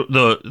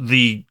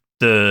story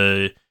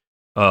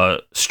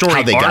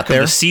how they arc got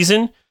there? Of the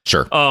season.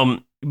 Sure.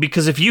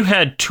 Because if you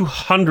had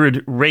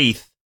 200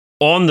 Wraith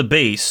on the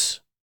base,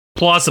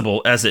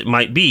 plausible as it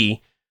might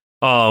be,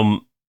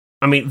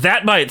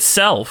 that by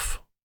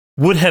itself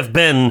would have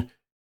been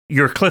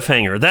your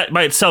cliffhanger. That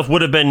by itself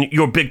would have been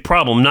your big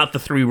problem, not the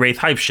 3 Wraith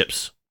hive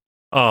ships.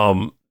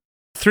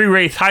 3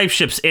 Wraith hive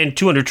ships and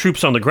 200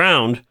 troops on the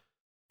ground.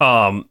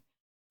 Our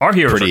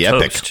heroes pretty are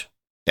epic. toast.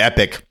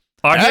 Epic.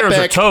 Our heroes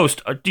are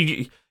toast.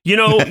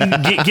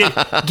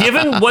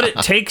 Given what it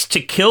takes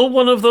to kill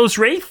one of those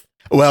Wraith.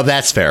 Well,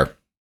 that's fair.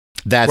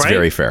 That's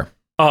very fair.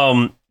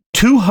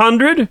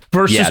 200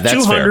 versus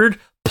 200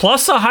 fair.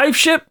 Plus a hive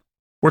ship.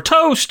 We're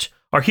toast.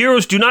 Our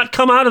heroes do not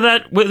come out of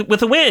that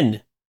with a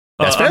win.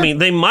 That's fair.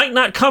 They might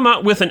not come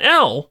out with an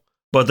L,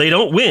 but they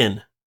don't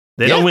win.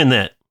 They don't win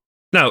that.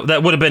 Now,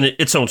 that would have been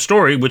its own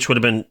story, which would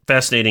have been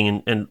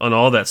fascinating and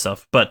all that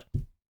stuff. But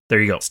there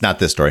you go. It's not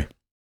this story.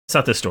 It's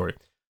not this story.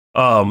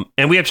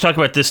 And we have to talk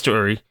about this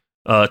story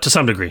to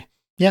some degree.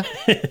 Yeah.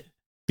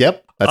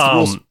 Yep. That's the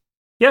rules.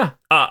 Yeah.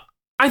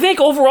 I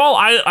think overall,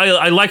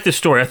 I like this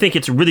story. I think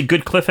it's a really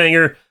good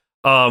cliffhanger.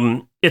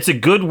 It's a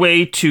good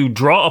way to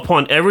draw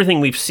upon everything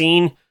we've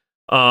seen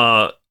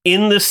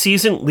in this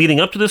season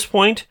leading up to this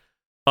point.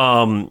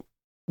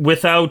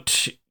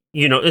 Without,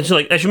 it's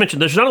like, as you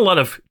mentioned, there's not a lot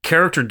of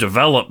character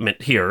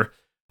development here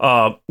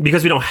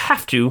because we don't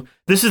have to.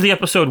 This is the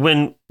episode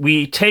when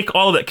we take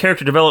all of that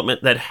character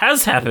development that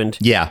has happened,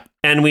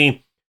 and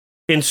we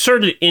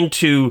insert it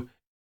into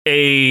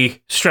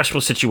a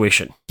stressful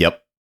situation.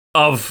 Yep.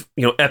 Of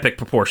epic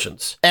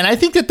proportions. And I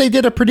think that they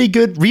did a pretty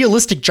good,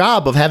 realistic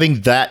job of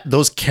having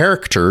those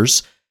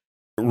characters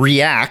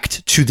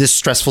react to this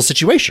stressful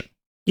situation.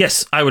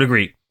 Yes, I would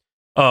agree.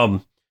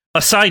 A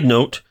side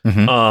note,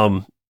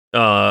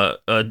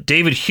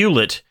 David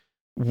Hewlett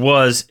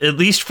was, at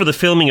least for the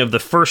filming of the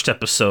first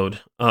episode,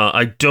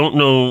 I don't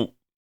know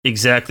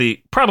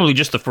exactly, probably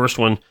just the first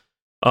one,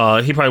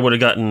 he probably would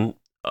have gotten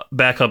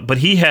back up, but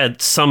he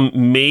had some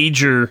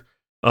major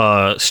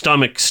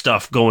stomach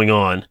stuff going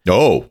on.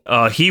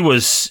 He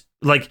was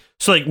like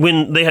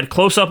when they had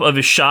close up of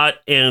his shot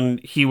and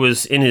he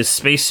was in his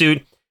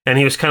spacesuit and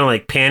he was kind of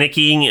like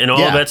panicking and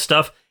all of that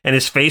stuff, and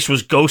his face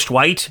was ghost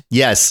white.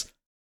 Yes.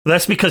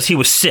 That's because he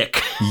was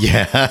sick.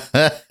 Yeah.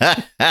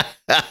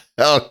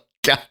 Oh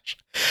gosh.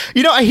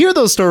 I hear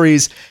those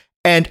stories,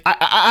 and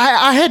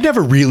I had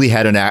never really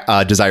had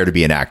a desire to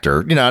be an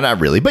actor.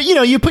 Not really, but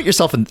you put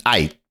yourself in.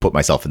 I put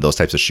myself in those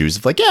types of shoes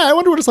of like, yeah, I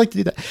wonder what it's like to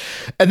do that.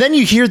 And then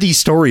you hear these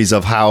stories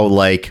of how,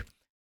 like,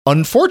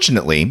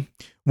 unfortunately,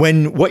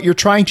 when what you're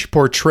trying to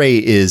portray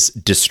is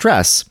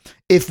distress,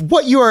 if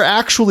what you are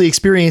actually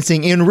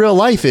experiencing in real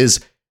life is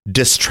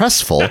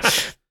distressful,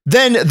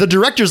 then the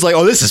director's like,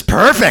 oh, this is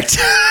perfect.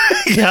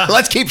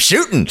 Let's keep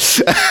shooting.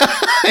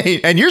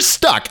 And you're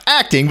stuck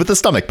acting with a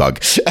stomach bug.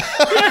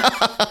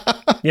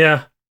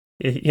 Yeah.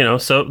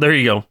 So there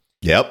you go.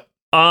 Yep.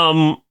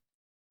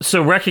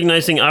 So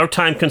recognizing our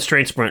time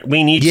constraints, Brent,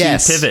 we need to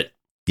pivot.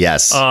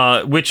 Yes.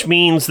 Which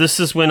means this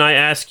is when I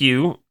ask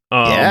you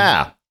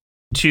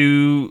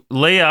to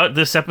lay out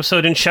this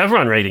episode in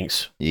Chevron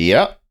ratings.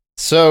 Yep.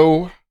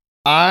 So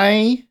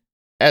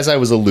as I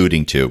was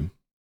alluding to,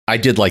 I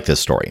did like this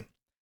story.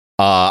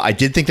 I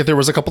did think that there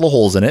was a couple of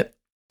holes in it.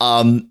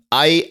 I'm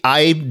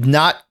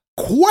not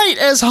quite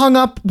as hung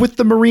up with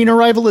the Marine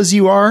arrival as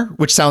you are,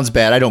 which sounds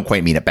bad. I don't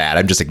quite mean it bad.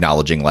 I'm just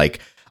acknowledging, like,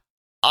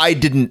 that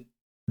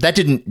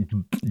didn't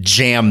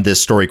jam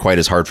this story quite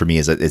as hard for me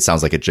as it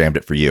sounds like it jammed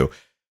it for you.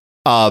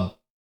 But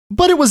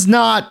it was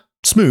not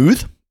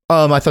smooth.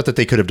 I thought that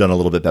they could have done a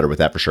little bit better with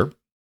that for sure.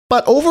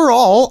 But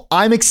overall,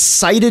 I'm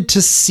excited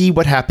to see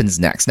what happens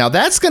next. Now,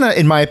 that's going to,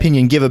 in my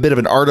opinion, give a bit of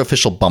an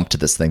artificial bump to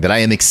this thing, that I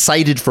am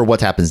excited for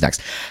what happens next.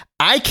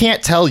 I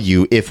can't tell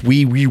you if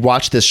we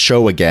rewatch this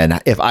show again,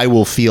 if I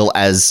will feel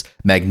as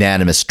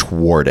magnanimous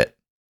toward it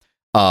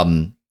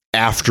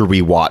after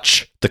we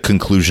watch the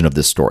conclusion of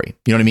this story.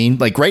 You know what I mean?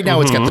 Like right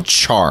now, It's got the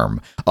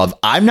charm of,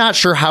 I'm not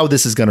sure how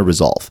this is going to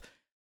resolve.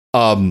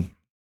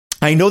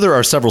 I know there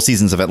are several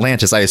seasons of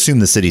Atlantis. I assume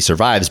the city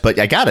survives, but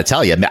I got to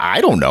tell you,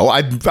 I don't know.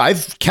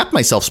 I've kept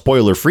myself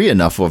spoiler free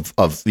enough of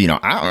I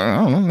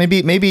don't know,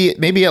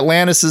 maybe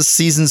Atlantis'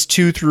 seasons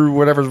 2 through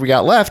whatever we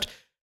got left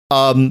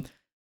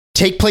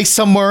take place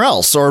somewhere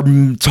else, or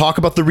talk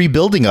about the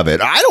rebuilding of it.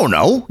 I don't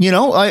know.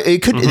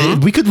 It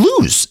could we could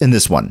lose in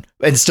this one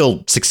and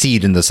still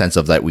succeed in the sense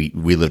of that we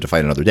live to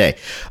fight another day.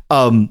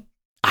 I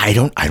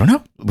don't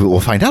know.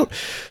 We'll find out.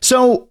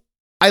 So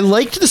I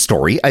liked the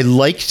story.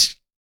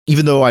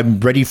 Even though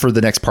I'm ready for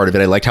the next part of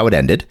it, I liked how it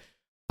ended.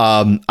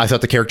 I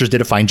thought the characters did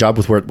a fine job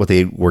with what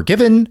they were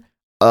given.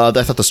 I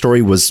thought the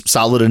story was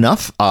solid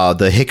enough.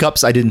 The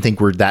hiccups I didn't think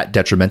were that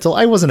detrimental.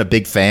 I wasn't a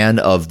big fan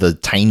of the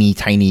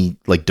tiny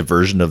like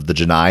diversion of the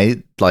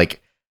Janai.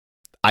 Like,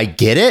 I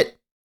get it.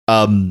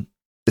 I'm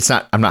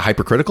not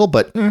hypercritical,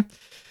 but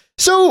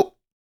so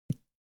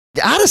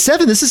out of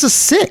 7, this is a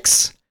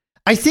 6.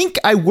 I think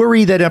I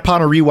worry that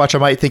upon a rewatch, I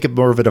might think of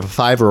more of it of a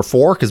 5 or a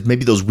 4, because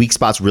maybe those weak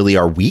spots really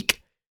are weak.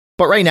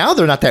 But right now,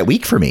 they're not that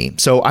weak for me.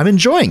 So I'm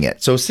enjoying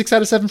it. So 6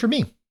 out of 7 for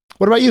me.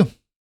 What about you?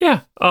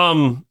 Yeah.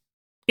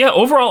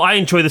 Overall, I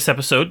enjoy this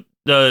episode.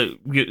 I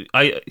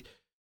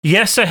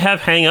have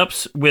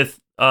hangups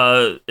with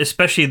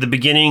especially the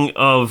beginning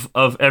of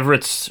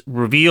Everett's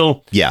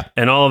reveal. Yeah.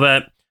 And all of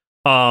that.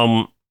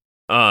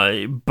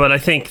 But I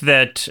think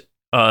that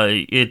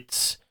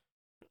it's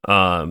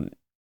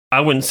I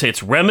wouldn't say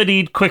it's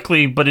remedied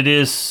quickly, but it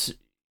is,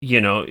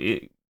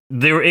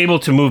 they were able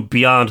to move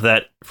beyond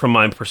that from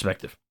my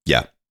perspective.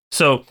 Yeah.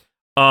 So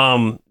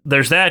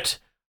there's that.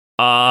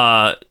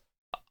 I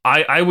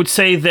would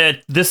say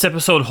that this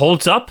episode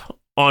holds up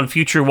on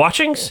future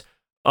watchings.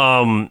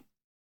 For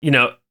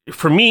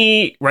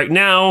me right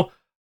now,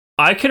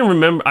 I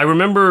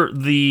remember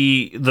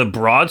the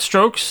broad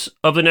strokes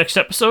of the next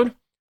episode.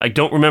 I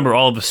don't remember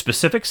all of the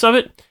specifics of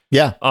it.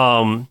 Yeah.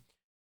 I'm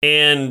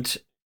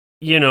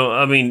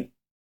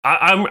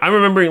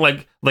remembering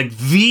like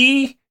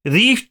the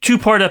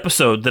 2-part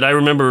episode that I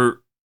remember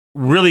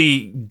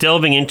really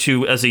delving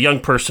into as a young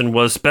person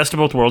was Best of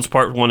Both Worlds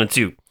Part 1 and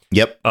 2.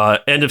 Yep.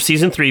 End of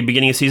season 3,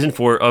 beginning of season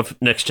 4 of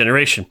Next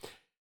Generation.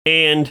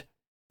 And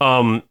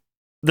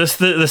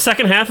the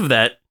second half of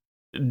that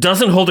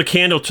doesn't hold a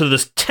candle to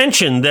this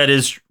tension that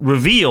is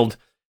revealed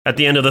at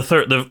the end of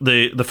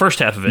the first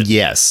half of it.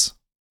 Yes.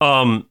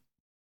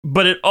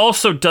 But it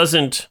also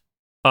doesn't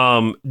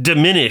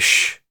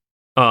diminish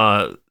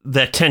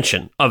that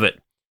tension of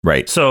it.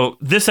 Right. So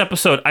this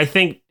episode, I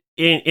think,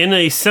 in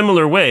a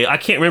similar way, I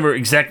can't remember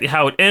exactly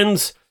how it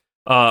ends,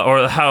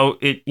 or how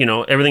it,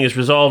 everything is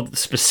resolved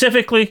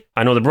specifically.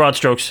 I know the broad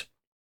strokes.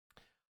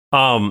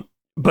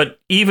 But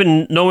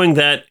even knowing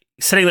that,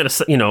 setting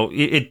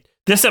that,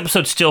 this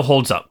episode still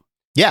holds up.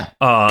 Yeah.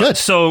 Good.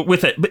 So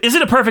with it, but is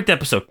it a perfect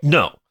episode?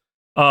 No.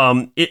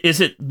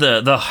 Is it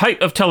the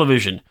height of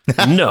television?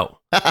 No.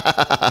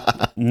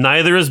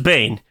 Neither is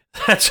Bane.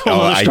 That's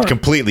I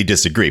completely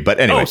disagree. But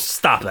anyway,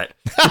 stop that.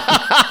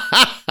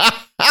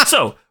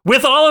 So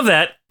with all of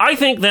that, I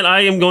think that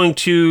I am going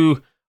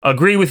to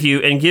agree with you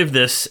and give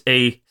this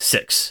a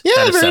 6. Yeah,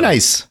 very 7.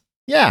 Nice.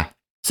 Yeah.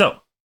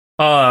 So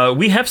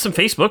we have some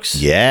Facebooks.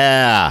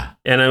 Yeah.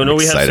 And I know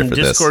we have some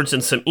Discords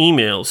and some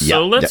emails. Yep,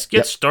 so let's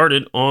get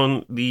started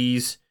on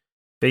these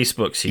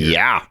Facebooks here.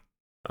 Yeah.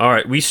 All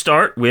right. We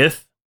start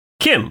with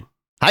Kim.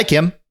 Hi,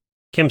 Kim.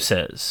 Kim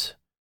says,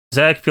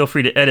 Zach, feel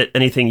free to edit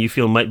anything you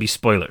feel might be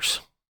spoilers.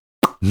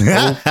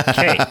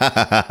 Okay.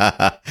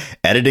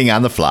 Editing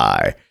on the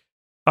fly.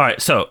 All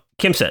right. So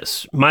Kim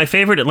says, my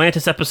favorite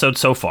Atlantis episode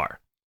so far.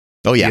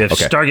 Oh, yeah. You have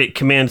Stargate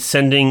Command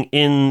sending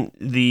in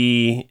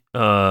the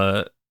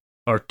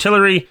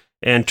artillery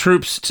and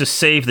troops to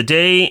save the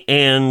day,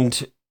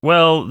 and,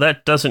 well,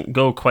 that doesn't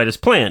go quite as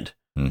planned.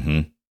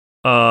 Mm-hmm.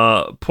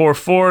 Poor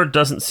Ford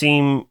doesn't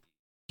seem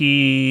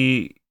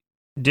he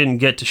didn't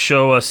get to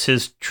show us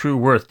his true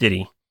worth, did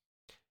he?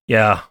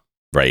 Yeah.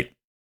 Right.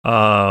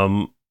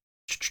 To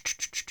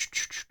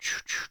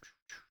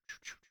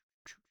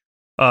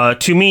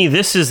me,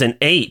 this is an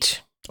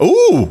 8.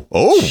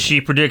 Oh.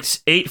 She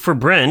predicts 8 for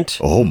Brent.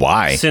 Oh,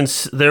 my.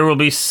 Since there will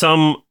be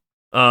some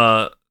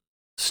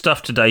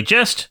stuff to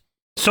digest,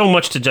 so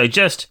much to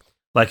digest,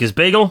 like his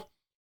bagel.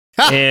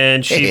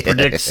 And she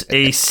predicts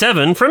a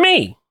 7 for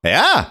me.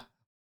 Yeah.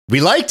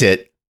 We liked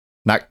it.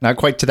 Not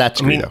quite to that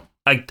degree, though.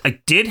 I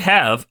did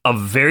have a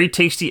very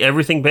tasty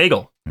everything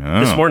bagel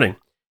this morning.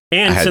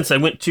 And since I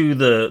went to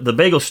the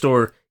bagel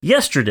store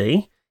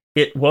yesterday,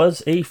 it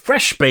was a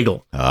fresh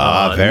bagel.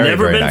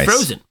 Never been nice.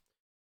 Frozen.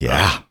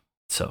 Yeah.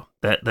 So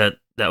that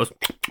was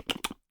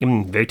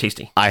very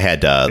tasty. I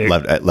had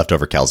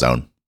leftover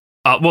calzone.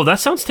 Well, that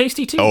sounds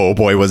tasty too. Oh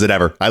boy, was it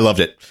ever. I loved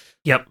it.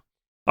 Yep.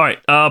 All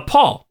right.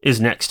 Paul is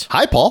next.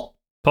 Hi, Paul.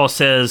 Paul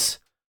says,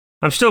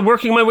 I'm still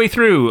working my way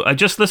through. I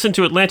just listened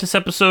to Atlantis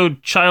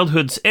episode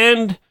Childhood's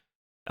End.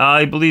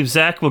 I believe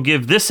Zach will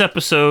give this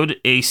episode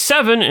a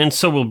 7, and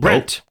so will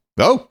Brent.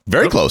 Oh,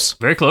 very close.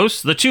 Very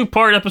close. The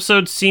 2-part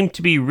episodes seem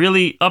to be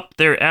really up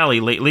their alley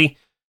lately,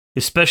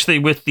 especially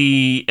with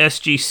the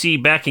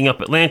SGC backing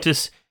up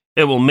Atlantis.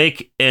 It will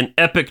make an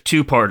epic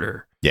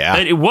 2-parter. Yeah.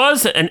 And it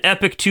was an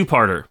epic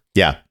 2-parter.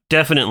 Yeah.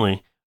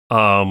 Definitely.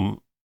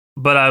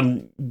 But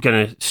I'm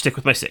going to stick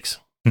with my 6.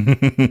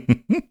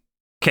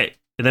 Okay.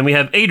 And then we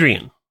have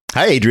Adrian.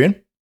 Hi,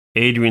 Adrian.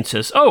 Adrian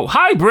says, oh,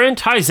 hi,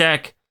 Brent. Hi,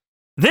 Zach.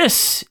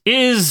 This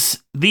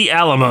is the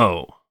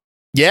Alamo.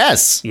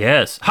 Yes.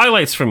 Yes.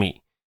 Highlights for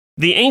me.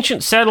 The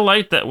ancient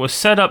satellite that was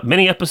set up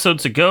many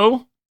episodes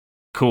ago.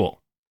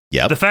 Cool.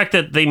 Yep. The fact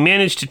that they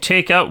managed to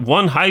take out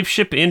one hive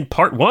ship in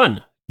part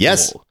 1.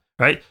 Yes. Cool.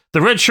 Right?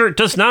 The red shirt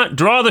does not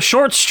draw the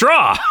short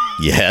straw.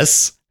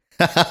 Yes.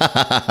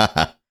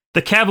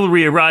 The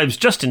cavalry arrives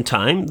just in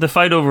time. The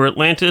fight over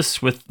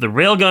Atlantis with the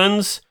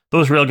railguns.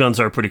 Those railguns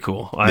are pretty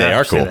cool. They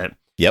are cool. That.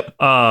 Yep.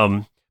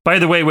 By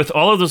the way, with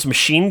all of those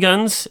machine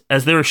guns,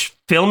 as they were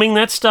filming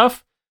that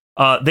stuff,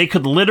 they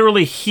could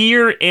literally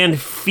hear and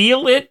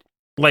feel it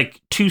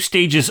like 2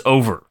 stages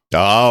over.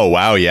 Oh,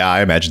 wow. Yeah,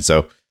 I imagine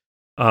so.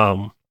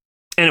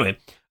 Anyway,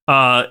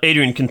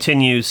 Adrian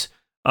continues.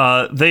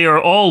 They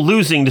are all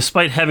losing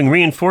despite having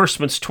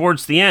reinforcements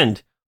towards the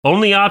end.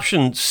 Only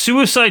option,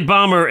 suicide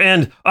bomber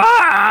and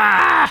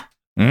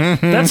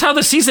That's how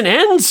the season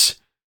ends.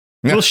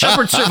 Will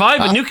Shepard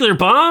survive a nuclear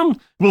bomb?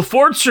 Will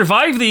Ford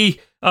survive the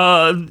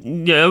Wraith?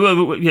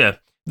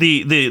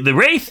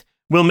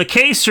 Will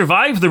McKay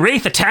survive the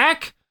Wraith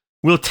attack?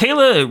 Will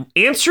Taylor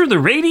answer the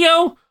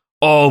radio?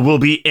 All will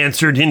be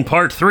answered in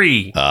part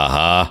 3.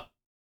 Uh-huh.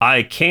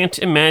 I can't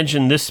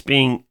imagine this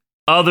being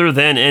other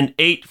than an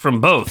 8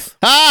 from both.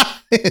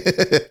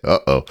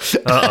 Uh-oh.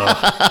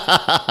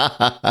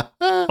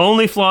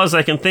 Only flaws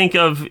I can think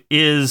of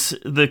is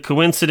the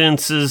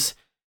coincidences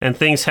and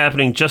things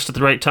happening just at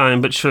the right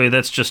time, but surely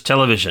that's just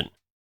television.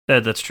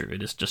 That's true.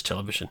 It is just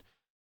television.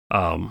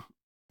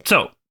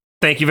 So,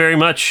 thank you very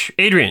much,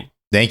 Adrian.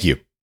 Thank you.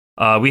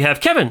 We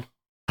have Kevin.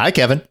 Hi,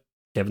 Kevin.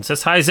 Kevin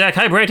says, hi, Zach.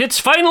 Hi, Brent. It's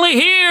finally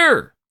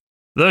here!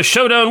 The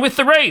showdown with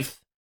the Wraith.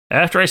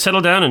 After I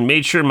settled down and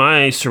made sure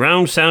my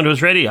surround sound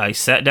was ready, I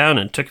sat down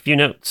and took a few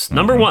notes. Mm-hmm.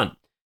 Number 1,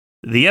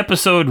 the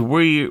episode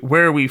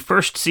where we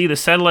first see the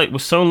satellite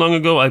was so long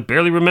ago, I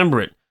barely remember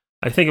it.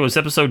 I think it was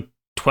episode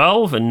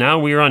 12, and now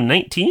we are on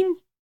 19?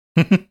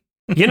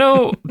 You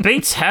know,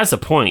 Bates has a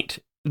point.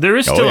 There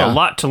is still a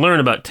lot to learn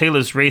about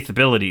Taylor's Wraith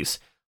abilities.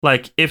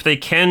 Like, if they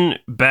can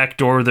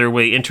backdoor their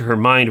way into her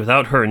mind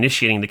without her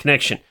initiating the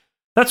connection.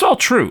 That's all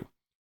true.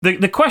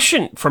 The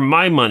question, for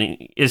my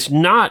money, is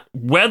not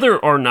whether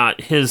or not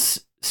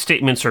his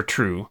statements are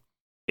true.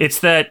 It's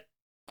that,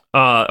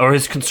 or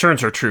his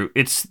concerns are true.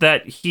 It's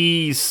that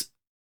he's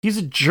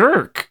a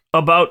jerk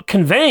about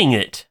conveying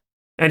it.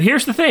 And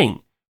here's the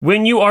thing.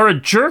 When you are a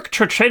jerk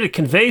to try to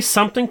convey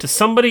something to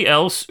somebody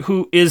else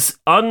who is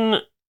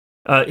not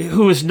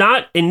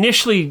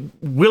initially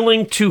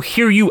willing to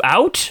hear you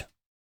out,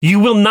 you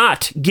will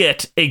not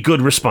get a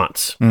good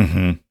response.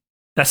 Mm-hmm.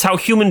 That's how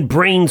human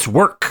brains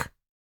work.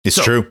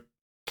 It's true.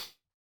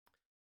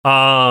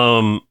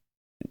 Okay.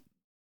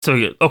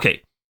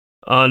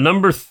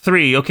 Number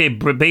 3. Okay,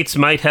 Bates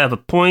might have a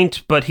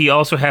point, but he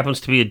also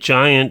happens to be a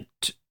giant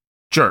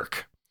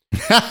jerk.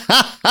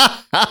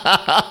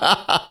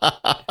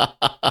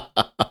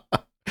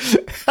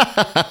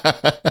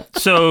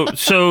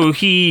 So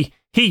he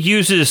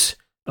uses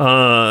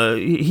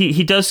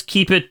he does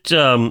keep it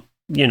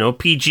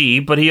PG,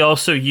 but he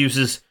also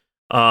uses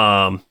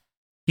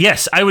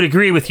yes, I would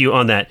agree with you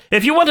on that.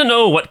 If you want to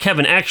know what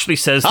Kevin actually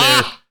says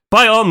there,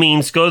 by all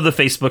means, go to the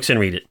Facebooks and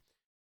read it.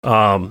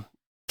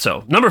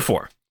 So, number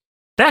 4.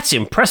 That's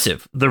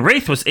impressive. The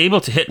Wraith was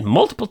able to hit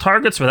multiple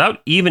targets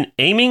without even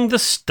aiming the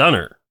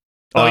stunner.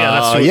 Oh,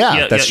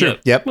 yeah, that's true.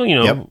 That's true. Yep.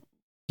 Well,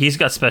 he's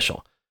got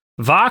special.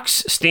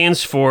 VOX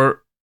stands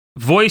for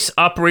Voice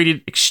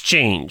Operated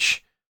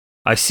Exchange.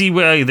 I see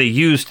why they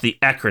used the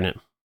acronym.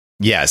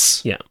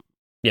 Yes. Yeah.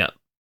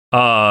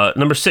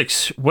 Number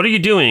 6. What are you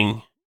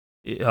doing?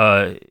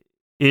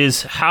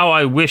 Is how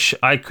I wish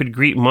I could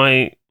greet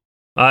my.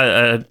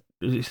 So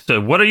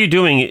what are you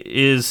doing?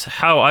 Is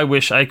how I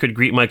wish I could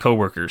greet my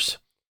coworkers.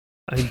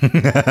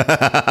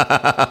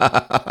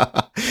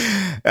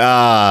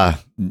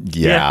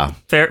 Yeah.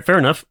 Fair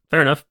enough.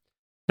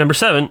 Number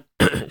 7,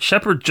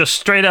 Shepard just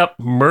straight up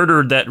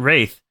murdered that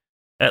Wraith.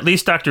 At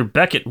least Dr.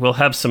 Beckett will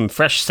have some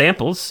fresh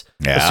samples,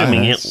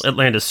 assuming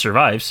Atlantis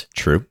survives.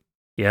 True.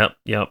 Yep.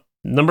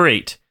 Number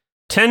 8,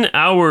 10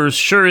 hours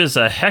sure is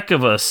a heck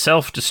of a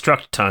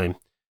self-destruct time.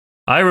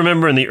 I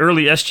remember in the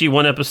early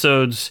SG-1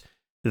 episodes,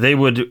 they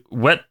would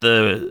wet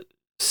the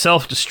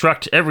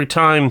self-destruct every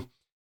time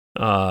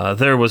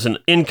there was an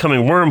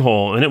incoming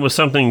wormhole, and it was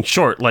something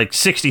short, like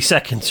 60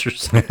 seconds or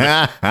something.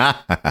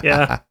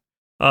 Yeah.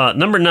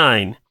 Number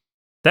 9,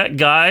 that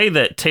guy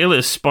that Teyla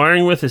is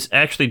sparring with is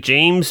actually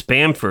James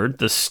Bamford,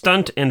 the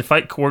stunt and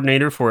fight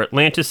coordinator for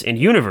Atlantis and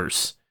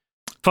Universe.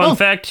 Fun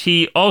fact,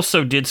 he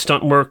also did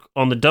stunt work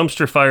on the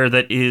dumpster fire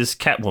that is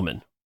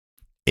Catwoman.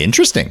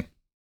 Interesting.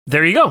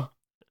 There you go.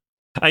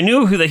 I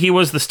knew that he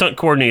was the stunt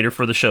coordinator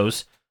for the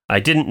shows.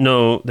 I didn't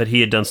know that he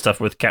had done stuff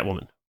with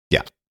Catwoman.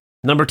 Yeah.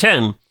 Number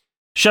 10,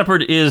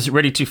 Shepard is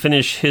ready to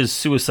finish his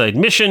suicide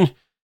mission.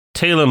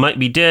 Teyla might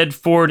be dead.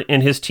 Ford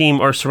and his team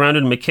are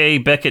surrounded.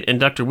 McKay, Beckett, and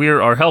Dr. Weir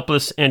are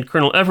helpless, and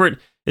Colonel Everett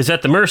is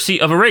at the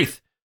mercy of a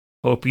Wraith.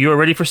 Hope you are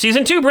ready for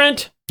season 2,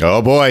 Brent.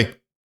 Oh, boy.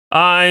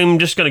 I'm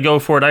just going to go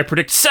for it. I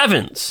predict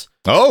 7s.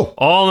 Oh.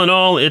 All in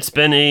all, it's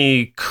been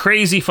a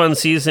crazy fun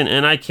season,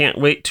 and I can't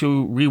wait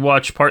to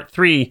rewatch part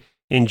 3.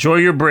 Enjoy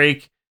your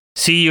break.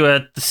 See you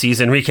at the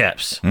season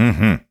recaps.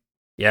 Mm-hmm.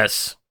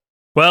 Yes.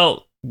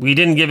 Well, we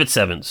didn't give it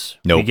 7s.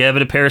 Nope. We gave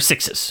it a pair of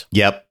 6s.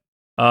 Yep.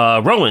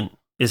 Rowan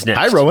is next.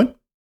 Hi, Rowan.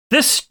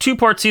 This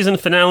 2-part season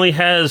finale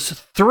has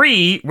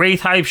 3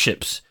 Wraith Hive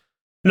ships.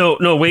 No,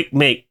 wait,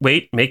 make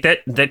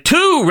that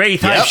 2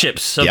 Wraith Hive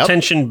ships. So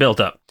tension built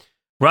up.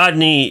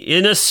 Rodney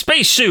in a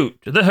spacesuit.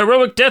 The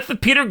heroic death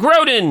of Peter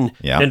Grodin.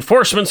 Yeah.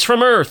 Reinforcements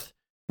from Earth.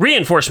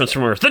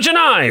 The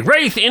Janai.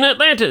 Wraith in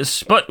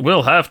Atlantis. But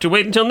we'll have to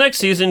wait until next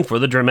season for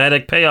the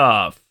dramatic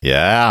payoff.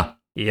 Yeah.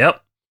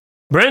 Yep.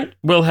 Brent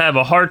will have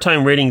a hard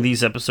time rating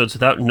these episodes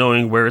without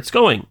knowing where it's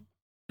going.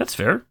 That's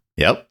fair.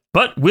 Yep.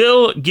 But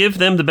we'll give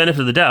them the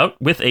benefit of the doubt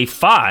with a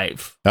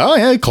 5. Oh,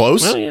 yeah,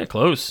 close. Well, yeah,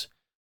 close.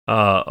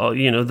 I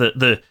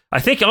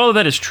think all of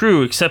that is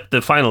true except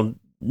the final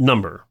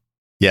number.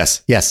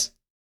 Yes.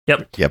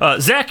 Yep.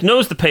 Zach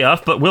knows the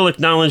payoff, but will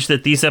acknowledge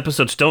that these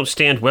episodes don't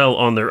stand well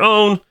on their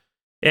own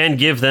and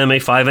give them a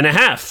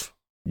 5.5.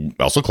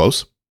 Also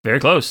close. Very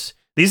close.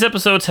 These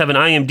episodes have an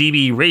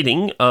IMDb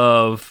rating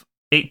of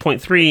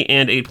 8.3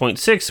 and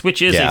 8.6,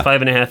 which is a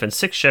 5.5 and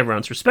 6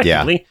 chevrons,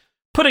 respectively,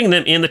 putting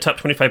them in the top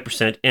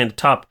 25% and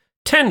top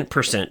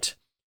 10%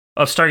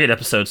 of Stargate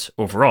episodes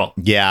overall.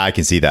 Yeah, I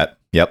can see that.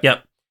 Yep.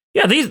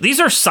 Yeah, these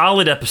are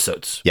solid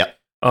episodes. Yep.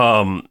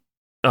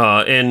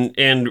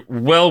 And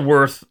well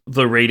worth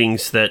the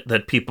ratings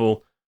that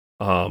people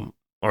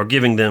are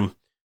giving them.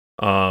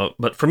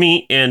 But for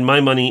me and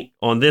my money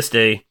on this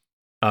day,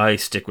 I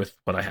stick with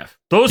what I have.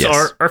 Those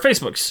are our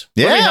Facebooks.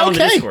 Yeah, on the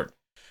Discord.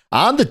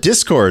 On the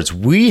Discords,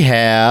 we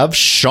have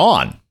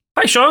Sean.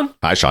 Hi, Sean.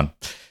 Hi, Sean.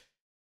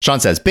 Sean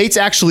says, Bates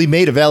actually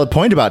made a valid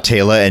point about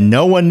Teyla and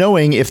no one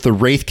knowing if the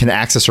Wraith can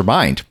access her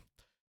mind.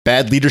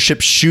 Bad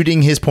leadership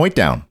shooting his point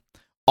down.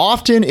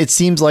 Often, it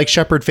seems like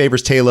Shepard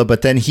favors Teyla,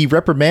 but then he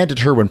reprimanded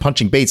her when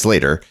punching Bates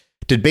later.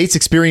 Did Bates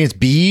experience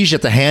Beige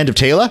at the hand of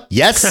Teyla?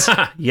 Yes.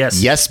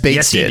 Yes,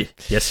 Bates did.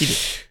 Yes, he did.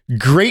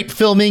 Great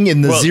filming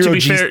in the Zero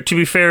G. To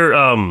be fair,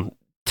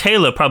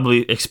 Teyla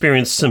probably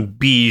experienced some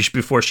Beige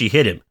before she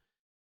hit him.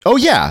 Oh,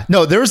 yeah.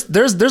 No, there's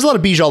a lot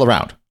of Beige all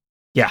around.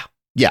 Yeah,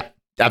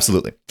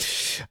 absolutely.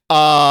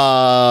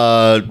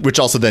 Which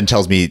also then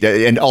tells me,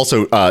 and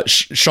also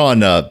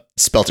Sean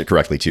spelt it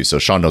correctly too, so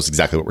Sean knows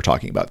exactly what we're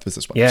talking about with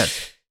this one. Yeah.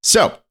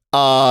 So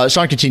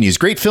Sean continues,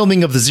 great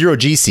filming of the Zero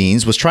G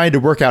scenes, was trying to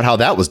work out how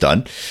that was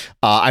done.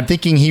 I'm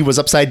thinking he was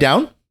upside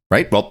down,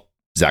 right? Well,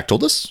 Zach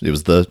told us it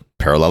was the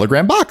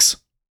parallelogram box.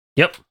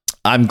 Yep.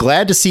 I'm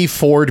glad to see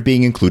Ford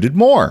being included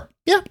more.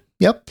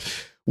 Yep.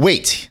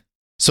 Wait.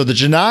 So the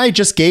Janai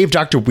just gave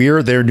Dr.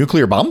 Weir their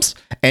nuclear bombs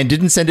and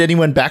didn't send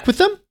anyone back with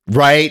them?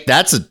 Right.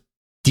 That's a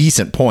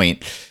decent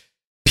point.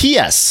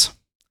 P.S.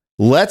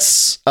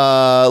 Let's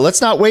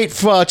not wait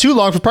for too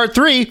long for part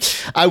 3.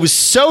 I was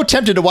so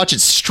tempted to watch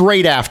it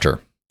straight after.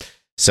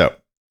 So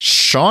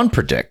Sean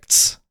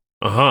predicts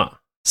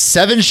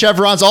 7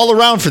 chevrons all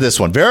around for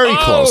this one. Very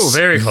close.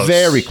 Very close.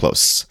 Very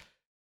close.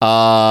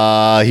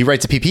 He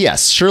writes a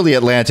PPS. Surely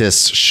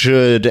Atlantis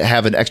should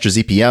have an extra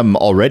ZPM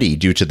already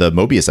due to the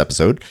Mobius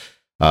episode.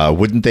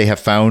 Wouldn't they have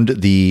found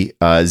the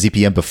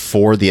ZPM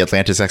before the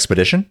Atlantis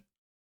expedition?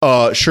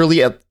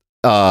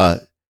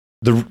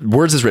 The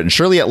words is written.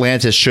 Surely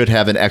Atlantis should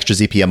have an extra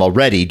ZPM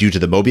already due to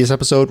the Mobius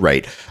episode.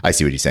 Right. I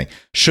see what he's saying.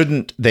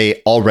 Shouldn't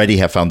they already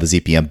have found the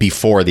ZPM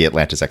before the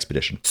Atlantis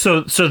expedition?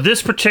 So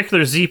this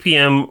particular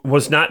ZPM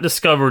was not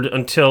discovered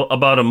until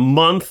about a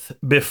month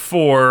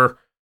before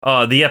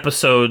the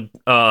episode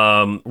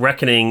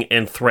Reckoning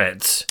and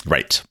Threads.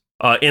 Right.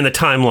 In the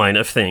timeline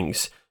of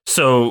things.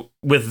 So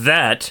with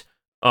that,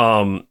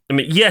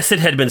 yes, it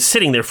had been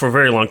sitting there for a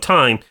very long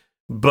time,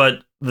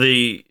 but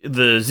the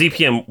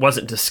ZPM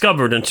wasn't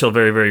discovered until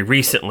very, very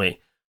recently.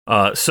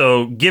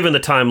 So given the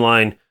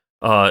timeline,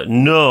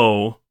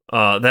 know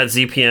that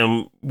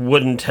ZPM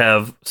wouldn't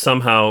have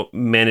somehow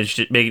managed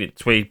it, making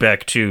its way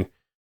back to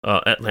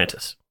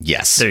Atlantis.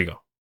 Yes. There you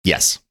go.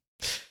 Yes.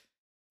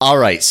 All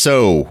right.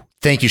 So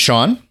thank you,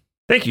 Sean.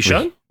 Thank you,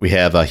 Sean. We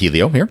have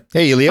Helio here.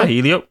 Hey, Helio. Hi,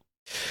 Helio.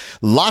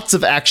 Lots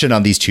of action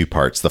on these two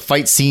parts. The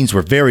fight scenes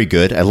were very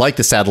good. I like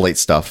the satellite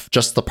stuff.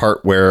 Just the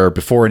part where,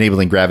 before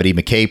enabling gravity,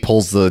 McKay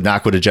pulls the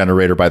Naquadah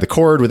generator by the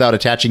cord without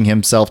attaching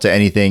himself to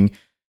anything,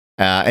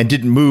 and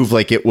didn't move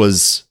like it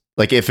was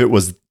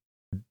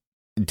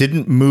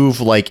didn't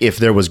move like if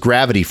there was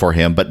gravity for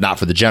him, but not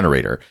for the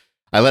generator.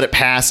 I let it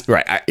pass.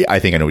 Right. I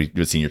think I know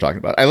what scene you're talking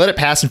about. I let it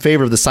pass in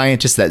favor of the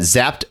scientist that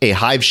zapped a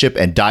hive ship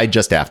and died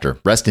just after.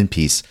 Rest in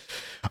peace.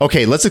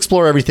 Okay, let's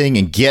explore everything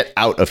and get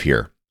out of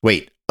here.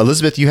 Wait.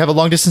 Elizabeth, you have a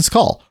long distance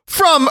call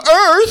from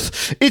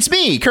Earth. It's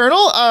me,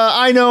 Colonel.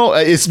 I know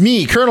it's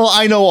me, Colonel.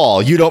 I know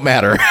all. You don't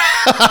matter.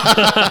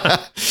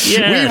 Yes.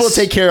 We will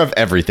take care of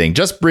everything.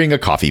 Just bring a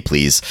coffee,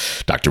 please,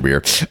 Dr.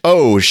 Weir.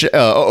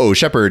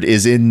 Shepard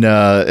is in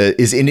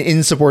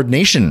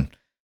insubordination.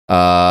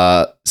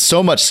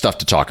 So much stuff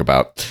to talk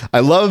about. I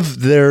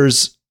love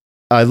there's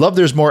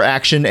more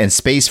action and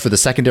space for the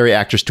secondary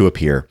actors to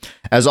appear.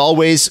 As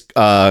always,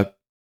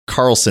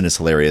 Carlson is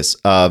hilarious.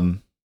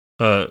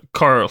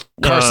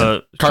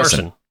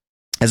 Carson.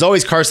 As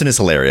always, Carson is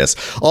hilarious.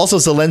 Also,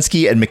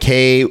 Zelensky and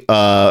McKay,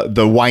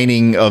 the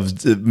whining of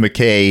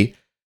McKay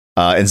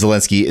and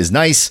Zelensky is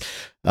nice.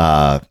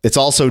 It's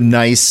also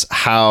nice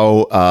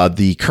how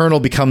the Colonel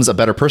becomes a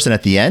better person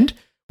at the end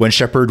when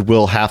Shepard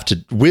will have to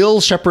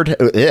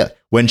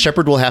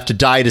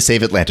die to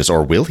save Atlantis,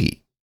 or will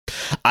he?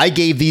 I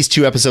gave these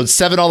two episodes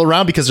 7 all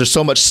around because there's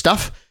so much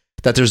stuff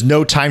that there's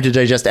no time to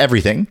digest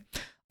everything.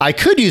 I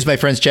could use my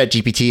friends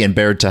ChatGPT and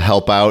Baird to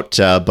help out,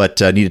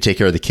 but need to take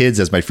care of the kids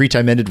as my free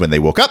time ended when they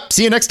woke up.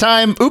 See you next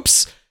time.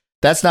 Oops.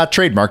 That's not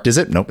trademarked, is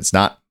it? Nope, it's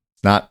not.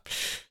 It's not.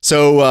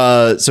 So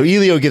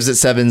Elio gives it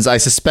 7s. I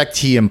suspect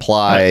he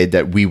implied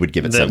that we would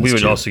give it 7s. We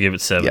would also give it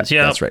 7s.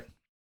 Yeah, that's right.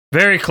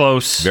 Very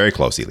close. Very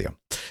close, Elio.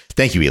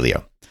 Thank you,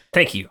 Elio.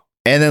 Thank you.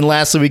 And then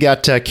lastly, we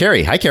got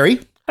Carrie. Hi,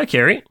 Carrie. Hi,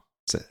 Carrie.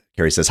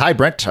 Carrie says, hi,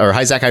 Brent. Or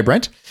hi, Zach. Hi,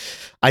 Brent.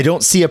 I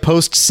don't see a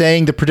post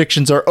saying the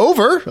predictions are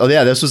over. Oh,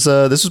 yeah, this was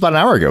about an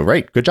hour ago.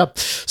 Right. Good job.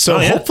 So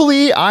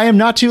hopefully I am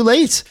not too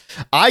late.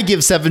 I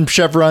give 7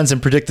 chevrons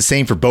and predict the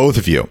same for both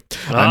of you.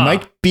 I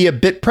might be a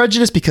bit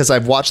prejudiced because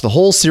I've watched the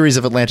whole series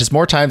of Atlantis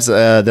more times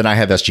than I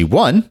have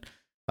SG-1.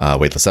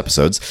 Weightless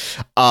episodes.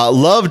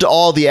 Loved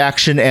all the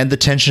action and the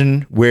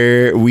tension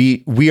where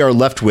we are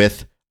left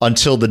with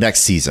until the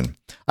next season.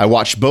 I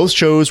watched both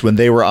shows when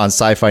they were on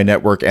Sci-Fi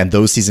Network, and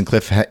those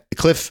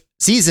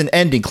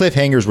season-ending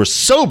cliffhangers were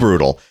so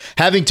brutal,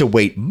 having to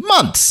wait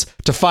months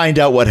to find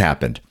out what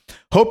happened.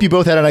 Hope you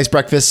both had a nice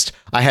breakfast.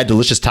 I had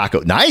delicious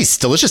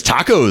delicious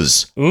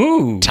tacos.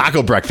 Ooh.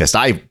 Taco breakfast.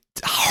 I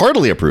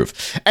heartily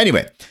approve.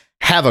 Anyway,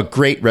 have a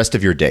great rest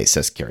of your day,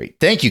 says Carrie.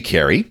 Thank you,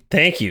 Carrie.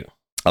 Thank you.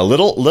 A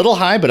little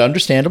high, but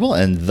understandable,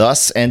 and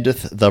thus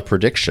endeth the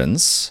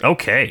predictions.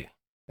 Okay.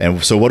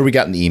 And so what do we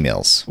got in the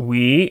emails?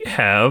 We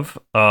have,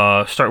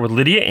 start with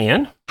Lydia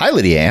Ann. Hi,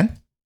 Lydia Ann.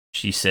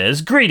 She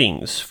says,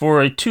 greetings.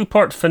 For a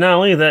 2-part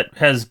finale that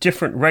has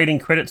different writing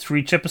credits for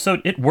each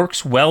episode, it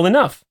works well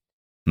enough.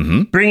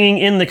 Mm-hmm. Bringing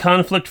in the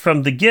conflict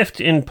from the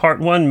gift in part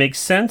 1 makes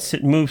sense.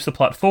 It moves the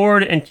plot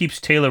forward and keeps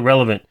Taylor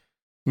relevant.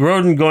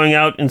 Grodin going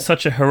out in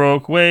such a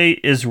heroic way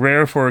is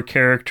rare for a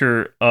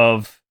character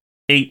of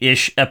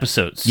 8-ish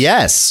episodes.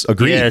 Yes,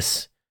 agreed.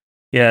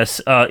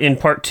 Yes. In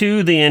part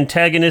 2, the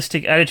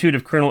antagonistic attitude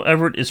of Colonel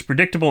Everett is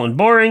predictable and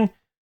boring.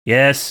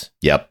 Yes.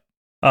 Yep.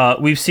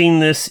 We've seen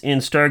this in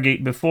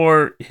Stargate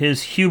before.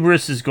 His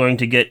hubris is going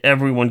to get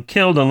everyone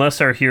killed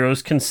unless our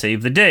heroes can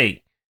save the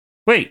day.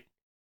 Wait,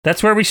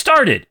 that's where we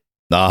started.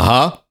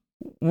 Uh-huh.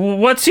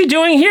 What's he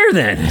doing here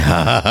then?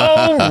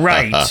 Oh,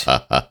 right.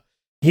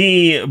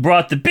 He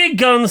brought the big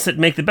guns that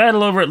make the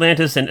battle over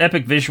Atlantis and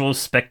epic visuals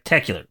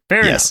spectacular.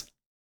 Fair enough.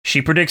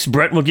 She predicts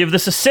Brett will give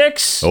this a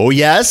 6. Oh,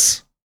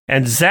 yes.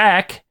 And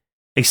Zach,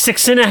 a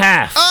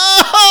 6.5.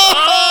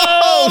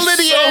 Oh,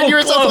 Lydia Ann,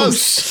 you're so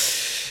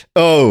close.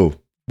 Oh,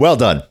 well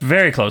done.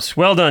 Very close.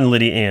 Well done,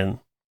 Lydia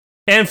Ann.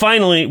 And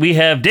finally, we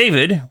have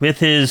David with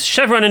his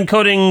chevron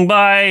encoding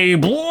by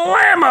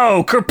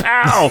blammo,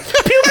 kerpow,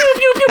 pew, pew,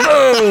 pew, pew,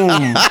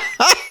 boom.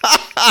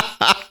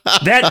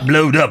 That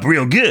blowed up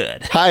real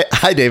good. Hi,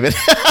 David.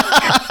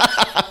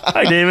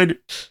 Hi, David.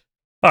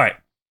 All right.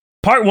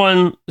 Part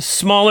 1,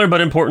 smaller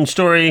but important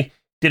story.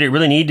 Did it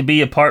really need to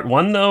be a part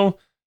 1, though?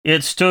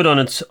 It stood on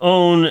its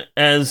own,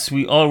 as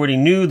we already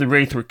knew the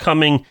Wraith were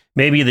coming.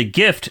 Maybe the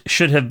gift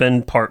should have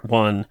been part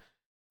 1.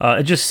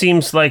 It just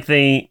seems like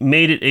they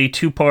made it a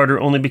 2-parter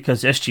only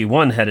because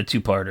SG-1 had a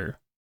 2-parter.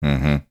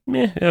 Mm-hmm.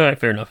 All right,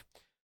 fair enough.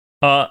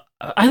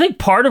 I think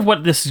part of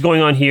what this is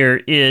going on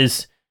here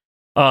is,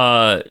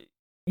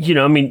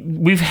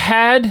 we've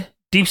had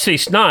Deep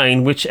Space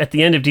Nine, which at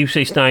the end of Deep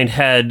Space Nine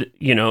had,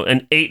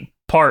 an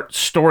 8-part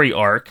story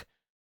arc.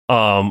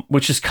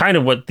 Which is kind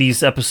of what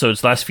these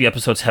last few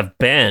episodes have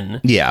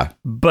been. Yeah.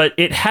 But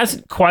it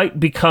hasn't quite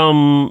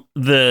become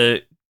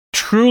the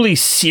truly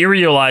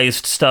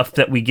serialized stuff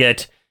that we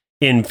get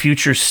in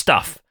future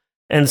stuff.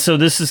 And so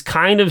this is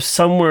kind of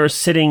somewhere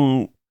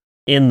sitting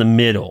in the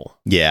middle.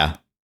 Yeah.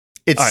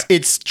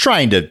 It's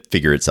trying to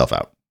figure itself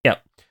out. Yeah.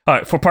 All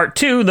right. For part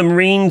 2, the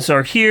Marines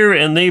are here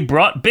and they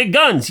brought big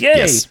guns. Yay.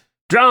 Yes.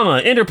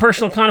 Drama,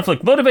 interpersonal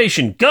conflict,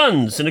 motivation,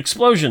 guns, and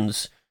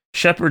explosions.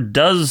 Shepard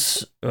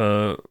does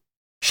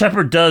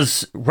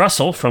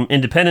Russell from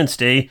Independence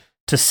Day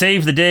to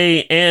save the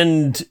day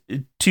and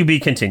to be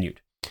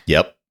continued.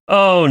 Yep.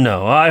 Oh,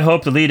 no. I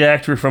hope the lead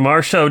actor from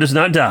our show does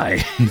not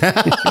die.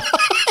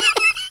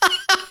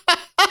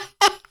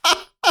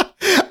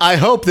 I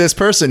hope this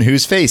person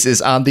whose face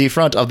is on the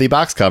front of the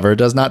box cover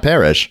does not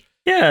perish.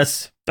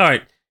 Yes. All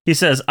right. He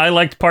says, I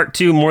liked part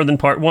 2 more than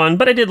part 1,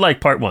 but I did like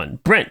part 1.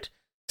 Brent,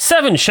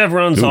 7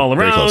 chevrons all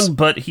around,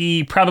 but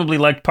he probably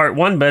liked part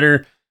 1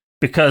 better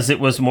because it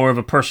was more of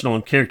a personal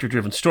and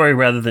character-driven story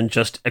rather than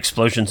just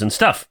explosions and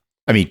stuff.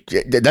 I mean,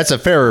 that's a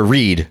fairer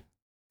read,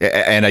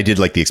 and I did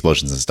like the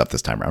explosions and stuff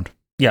this time around.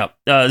 Yeah.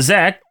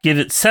 Zach, give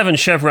it 7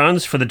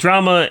 chevrons for the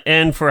drama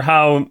and for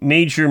how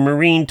Major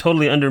Marine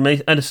totally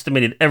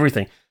underestimated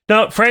everything.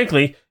 Now,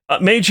 frankly,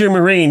 Major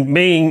Marine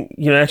being,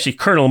 actually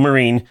Colonel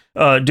Marine,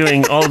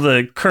 doing all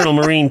the Colonel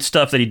Marine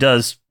stuff that he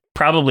does,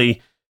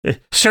 probably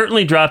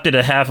certainly dropped it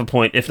a half a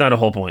point, if not a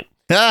whole point.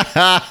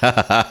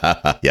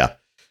 Yeah.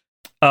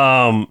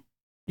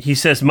 He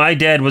says, my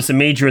dad was a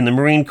major in the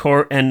Marine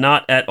Corps and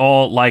not at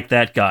all like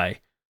that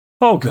guy.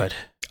 Oh, good.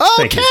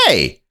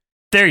 Okay.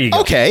 There you go.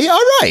 Okay. All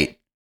right.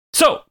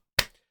 So,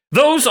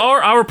 those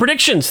are our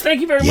predictions. Thank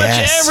you very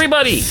much,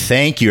 everybody.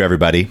 Thank you,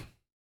 everybody.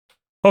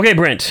 Okay,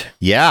 Brent.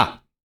 Yeah.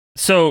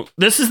 So,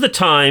 this is the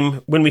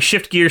time when we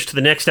shift gears to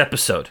the next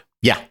episode.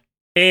 Yeah.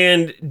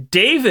 And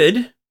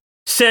David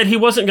said he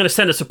wasn't going to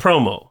send us a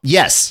promo.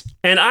 Yes.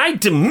 And I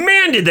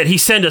demanded that he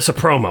send us a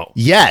promo.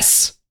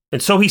 Yes.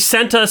 And so he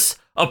sent us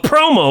a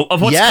promo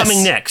of what's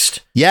coming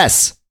next.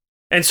 Yes.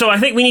 And so I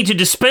think we need to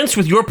dispense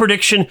with your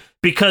prediction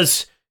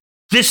because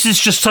this is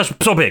just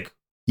so big.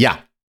 Yeah.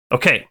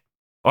 Okay.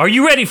 Are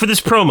you ready for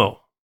this promo?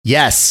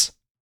 Yes.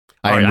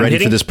 I am ready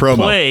for this promo.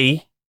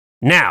 Play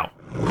now.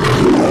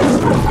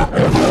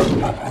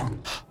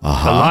 A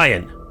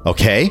lion.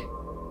 Okay.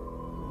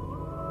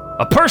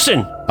 A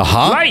person.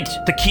 Right.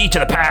 The key to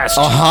the past.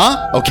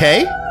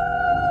 Okay.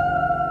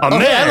 A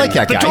man. I like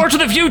that guy. The door to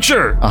the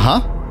future.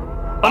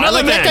 Another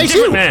like man. That guy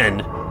Different too.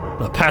 man.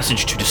 A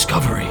passage to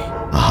discovery.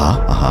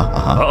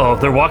 Uh-oh.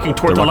 They're walking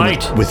toward the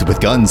light. With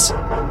guns.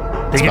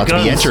 They get about guns.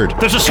 To be entered.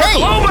 There's a circle.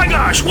 Hey! Oh my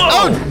gosh!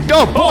 Whoa!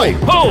 Oh boy!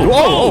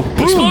 Whoa!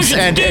 Booms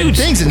and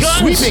things and guns.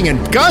 Sweeping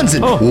and guns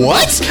and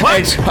what?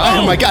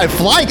 Oh my god!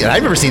 Flying!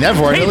 I've never seen that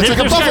before. Hey, it looks like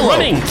a buffalo.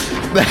 Running.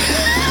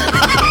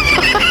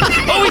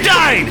 Oh, he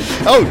died!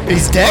 Oh,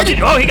 he's dead.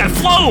 Oh, he got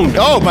flown!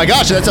 Oh my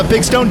gosh! That's a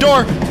big stone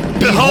door.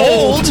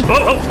 Behold!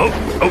 Oh.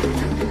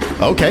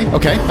 Okay.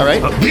 All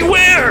right.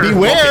 Beware!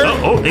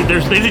 Okay,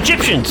 there's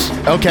Egyptians.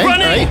 Okay.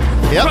 Running. All right.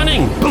 Yep.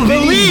 Running.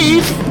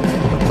 Believe.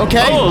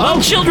 Okay. Oh,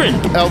 little children.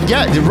 Oh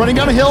yeah, they're running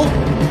down a hill.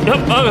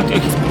 Yep.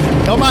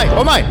 Oh my.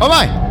 What my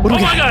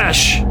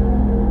gosh.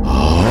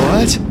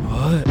 What?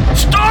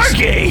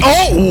 Stargate.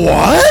 Oh,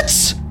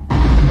 what?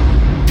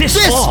 This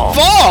fall?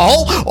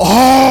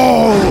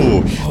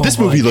 Oh, this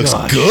movie looks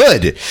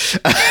good.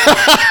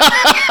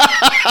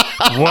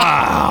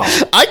 Wow.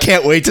 I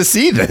can't wait to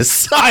see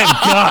this. I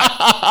have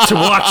got to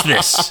watch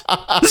this.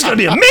 This is going to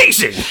be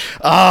amazing.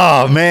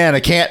 Oh, man.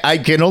 I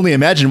can only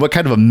imagine what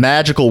kind of a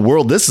magical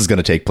world this is going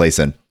to take place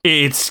in.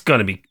 It's going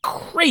to be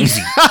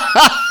crazy.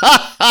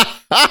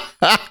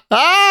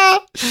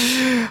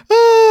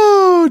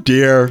 Oh,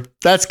 dear.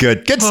 That's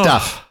good. Good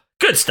stuff.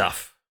 Good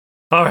stuff.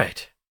 All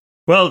right.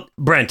 Well,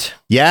 Brent.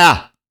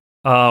 Yeah.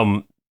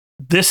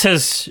 This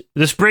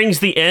brings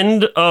the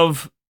end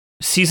of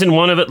season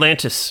 1 of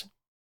Atlantis.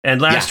 And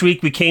last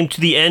week we came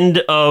to the end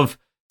of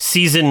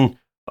season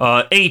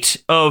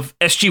 8 of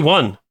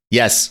SG-1.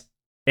 Yes.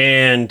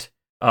 And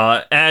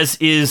as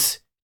is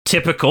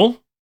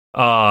typical,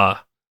 we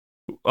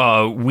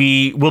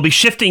will be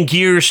shifting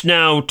gears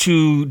now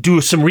to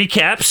do some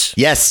recaps.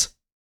 Yes.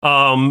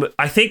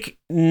 I think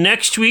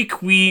next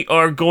week we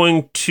are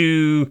going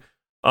to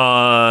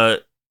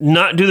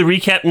not do the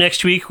recap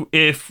next week.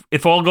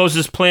 If all goes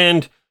as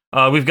planned,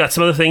 we've got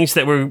some other things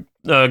that we're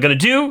going to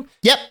do.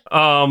 Yep.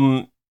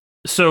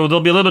 So there'll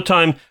be a little bit of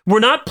time.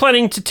 We're not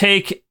planning to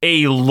take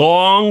a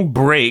long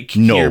break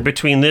here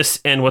between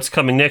this and what's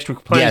coming next. We're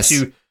planning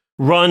to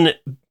run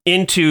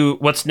into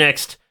what's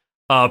next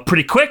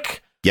pretty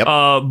quick. Yep.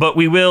 But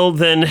we will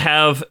then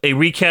have a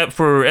recap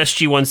for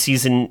SG-1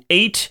 Season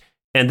 8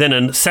 and then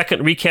a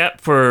second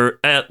recap for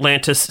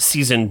Atlantis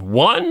Season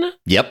 1.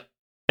 Yep.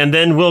 And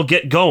then we'll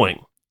get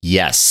going.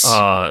 Yes.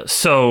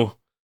 So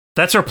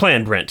that's our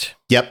plan, Brent.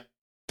 Yep.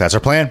 That's our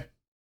plan.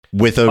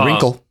 With a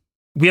wrinkle.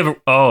 We have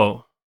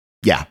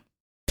yeah.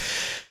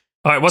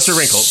 All right, what's the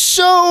wrinkle?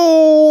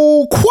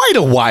 So, quite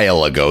a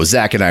while ago,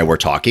 Zach and I were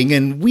talking,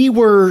 and we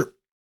were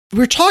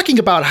talking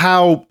about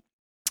how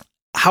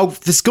how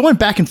this going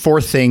back and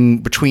forth thing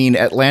between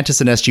Atlantis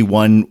and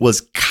SG-1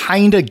 was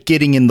kind of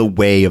getting in the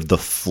way of the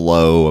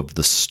flow of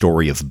the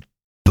story of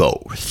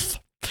both.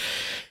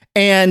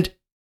 And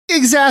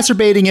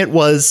exacerbating it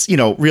was,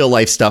 real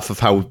life stuff of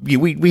how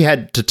we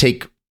had to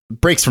take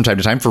breaks from time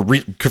to time for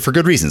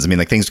good reasons. I mean,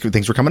 like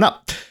things were coming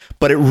up,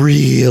 but it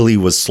really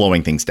was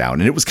slowing things down.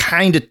 And it was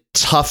kind of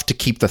tough to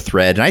keep the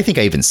thread. And I think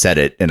I even said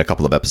it in a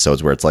couple of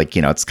episodes where it's like,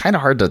 it's kind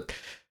of hard to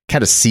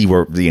kind of see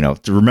where, to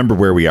remember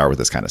where we are with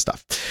this kind of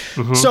stuff.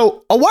 Mm-hmm.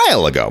 So a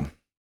while ago,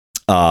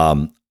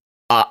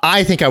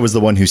 I think I was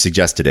the one who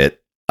suggested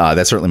it.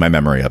 That's certainly my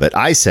memory of it.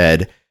 I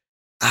said,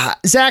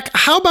 Zach,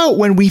 how about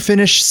when we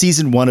finish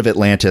season 1 of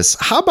Atlantis,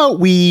 how about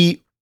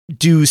we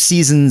do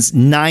seasons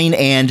 9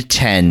 and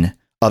 10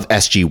 of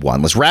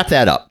SG-1? Let's wrap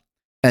that up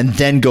and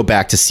then go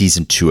back to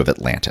season 2 of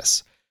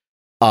Atlantis.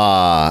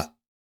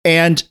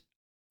 And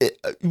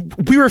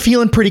we were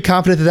feeling pretty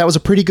confident that was a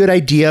pretty good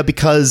idea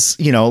because,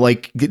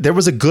 there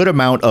was a good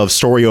amount of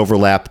story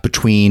overlap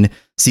between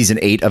season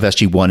 8 of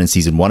SG-1 and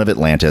season 1 of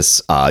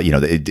Atlantis.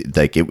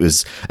 It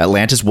was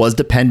Atlantis was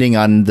depending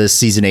on the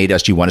season 8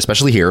 SG-1,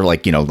 especially here,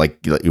 with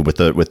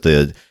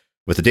the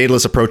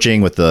Daedalus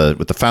approaching, with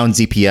the found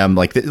ZPM,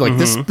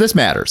 mm-hmm. this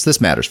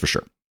matters for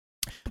sure.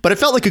 But it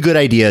felt like a good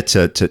idea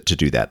to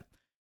do that.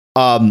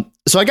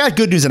 So I got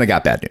good news and I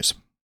got bad news.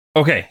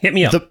 Okay, hit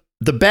me up.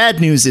 The bad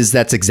news is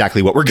that's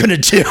exactly what we're going to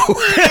do.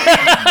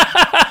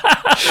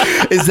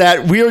 Is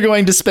that we are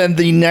going to spend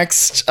the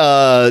next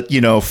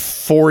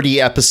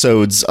 40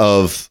 episodes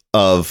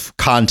of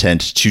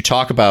content to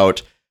talk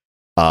about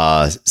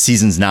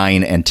seasons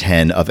 9 and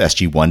 10 of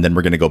SG-1. Then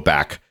we're going to go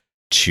back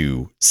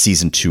to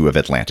season 2 of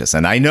Atlantis.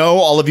 And I know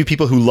all of you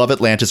people who love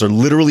Atlantis are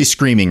literally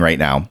screaming right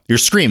now. You're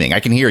screaming. I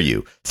can hear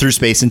you through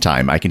space and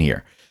time. I can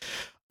hear.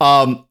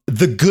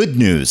 The good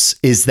news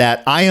is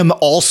that I am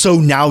also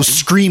now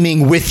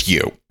screaming with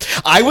you.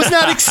 I was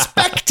not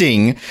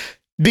expecting,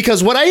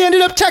 because what I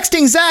ended up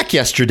texting Zach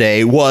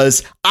yesterday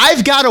was,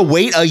 I've got to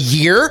wait a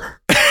year.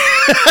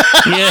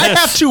 Yes. I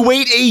have to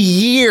wait a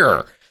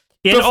year.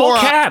 In all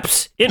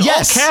caps.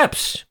 All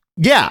caps.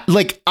 Yeah.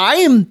 I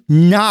am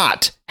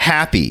not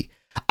happy.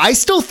 I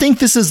still think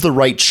this is the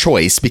right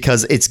choice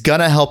because it's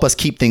gonna help us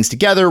keep things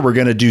together. We're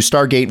gonna do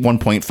Stargate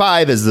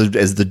 1.5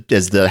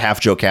 as the half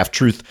joke, half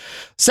truth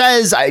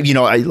says. I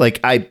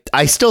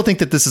still think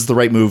that this is the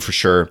right move for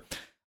sure.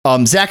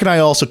 Zach and I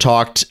also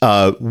talked.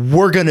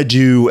 We're gonna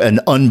do an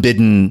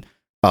unbidden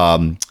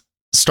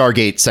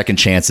Stargate Second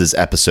Chances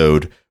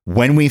episode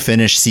when we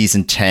finish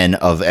season 10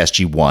 of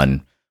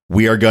SG-1.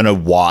 We are gonna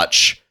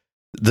watch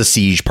The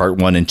Siege Part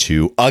 1 and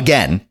 2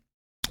 again.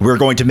 We're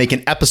going to make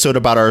an episode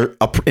about our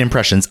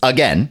impressions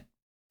again,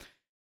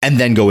 and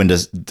then go into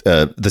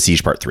The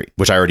Siege Part 3,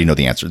 which I already know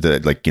the answer.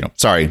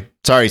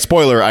 Sorry,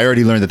 spoiler. I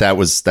already learned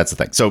that's the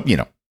thing. So,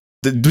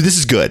 this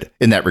is good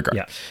in that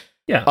regard.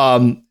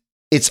 Yeah.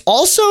 It's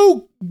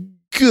also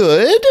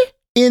good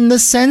in the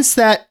sense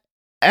that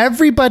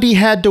everybody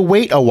had to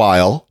wait a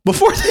while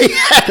before they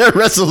had a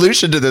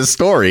resolution to this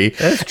story.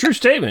 That's a true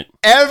statement.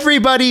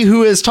 Everybody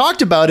who has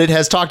talked about it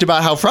has talked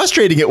about how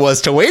frustrating it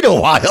was to wait a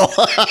while.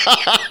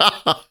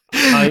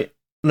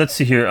 Let's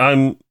see here.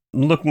 I'm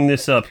looking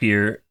this up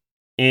here.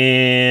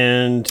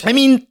 And I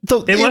mean,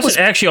 it wasn't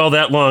actually all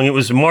that long. It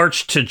was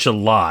March to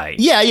July.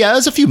 Yeah. It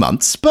was a few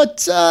months,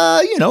 but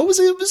it was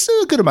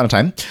a good amount of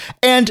time.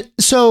 And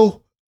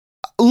so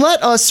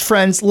let us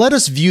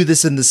view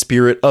this in the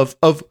spirit of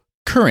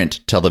current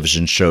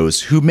television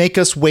shows who make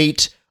us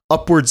wait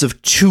upwards of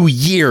 2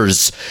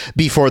 years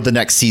before the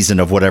next season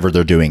of whatever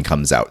they're doing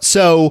comes out.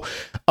 So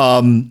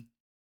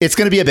it's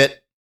going to be a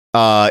bit.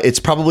 It's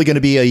probably going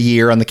to be a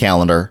year on the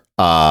calendar,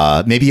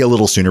 maybe a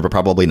little sooner, but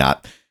probably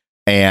not.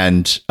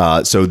 And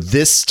so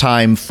this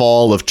time,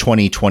 fall of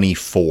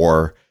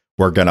 2024,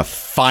 we're going to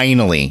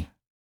finally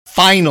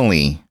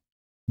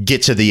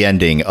get to the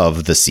ending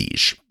of The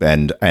Siege.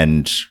 And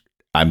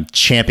I'm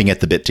champing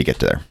at the bit to get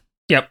to there.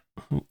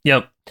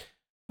 Yep.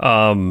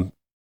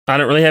 I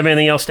don't really have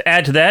anything else to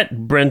add to that.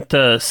 Brent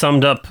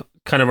summed up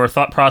kind of our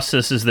thought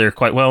processes there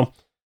quite well.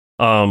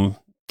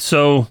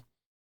 So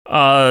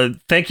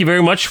thank you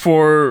very much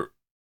for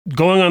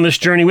going on this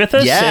journey with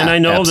us. Yeah, and I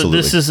know absolutely.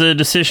 that this is a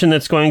decision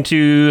that's going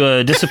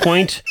to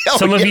disappoint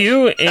some of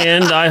you,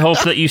 and I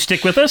hope that you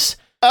stick with us.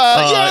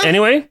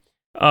 Anyway.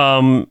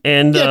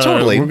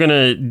 Totally. We're going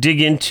to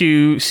dig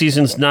into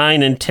seasons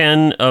 9 and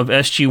 10 of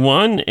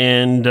SG-1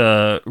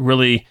 and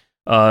really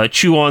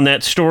chew on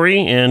that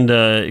story and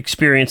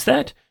experience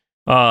that.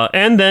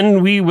 And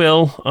then we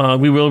will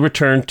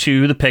return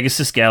to the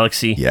Pegasus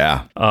Galaxy.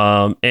 Yeah.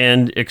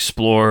 And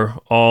explore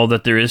all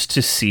that there is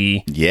to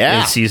see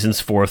in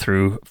seasons 4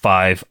 through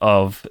 5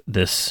 of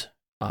this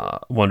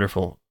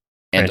wonderful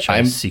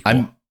franchise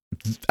sequel.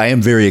 I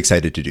am very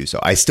excited to do so.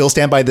 I still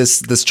stand by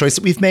this choice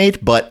that we've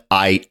made, but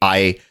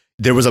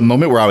there was a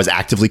moment where I was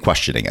actively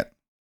questioning it.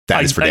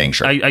 That is for dang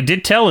sure. I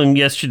did tell him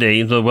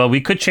yesterday, well, we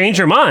could change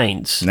our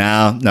minds.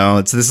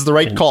 No, this is the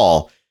right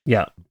call.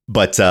 Yeah.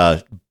 But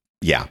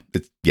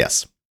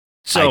yes.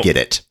 So I get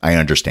it. I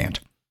understand.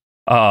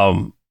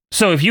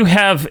 So if you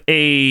have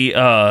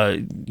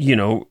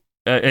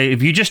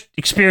if you just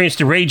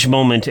experienced a rage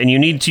moment and you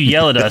need to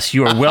yell at us,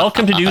 you are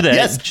welcome to do that.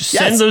 Yes,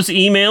 send those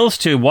emails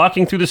to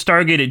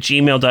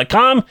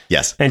walkingthroughthestargate@gmail.com.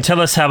 Yes. And tell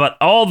us how about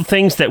all the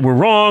things that were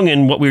wrong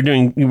and what we're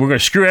doing. We're going to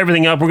screw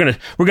everything up. We're going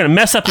to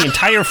mess up the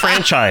entire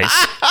franchise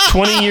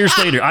 20 years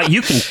later.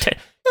 You can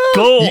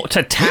go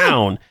to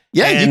town.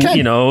 Yeah, and,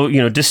 you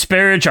can.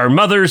 Disparage our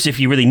mothers if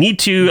you really need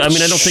to. I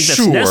mean, I don't think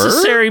that's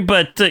necessary,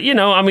 but,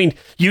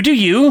 you do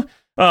you.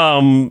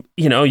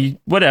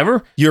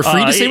 Whatever. You're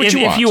free to say what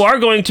you want. If you are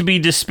going to be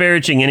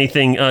disparaging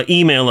anything,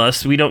 email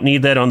us. We don't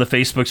need that on the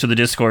Facebooks or the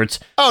Discords.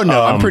 Oh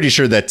no, I'm pretty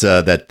sure that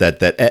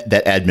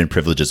admin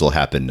privileges will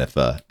happen if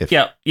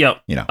yeah.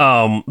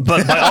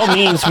 But by all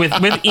means, with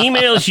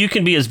emails, you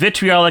can be as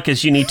vitriolic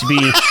as you need to be.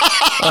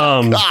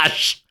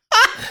 Gosh,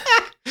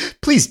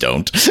 please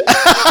don't.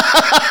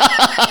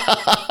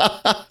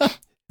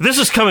 This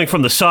is coming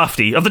from the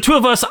softie. Of the two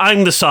of us,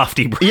 I'm the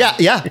softie. Bro.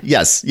 Yeah.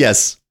 Yes.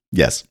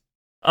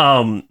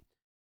 So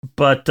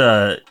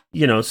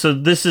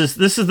this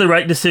is the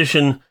right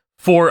decision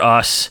for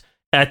us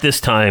at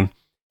this time.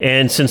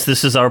 And since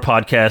this is our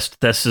podcast,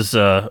 this is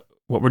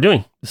what we're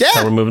doing. This is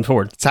how we're moving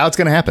forward. It's how it's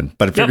going to happen.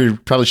 But I figured we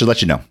probably should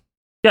let you know.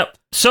 Yep.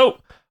 So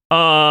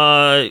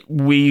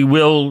we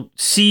will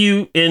see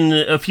you in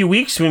a few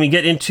weeks when we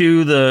get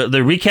into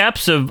the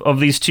recaps of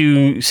these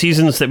two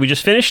seasons that we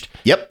just finished.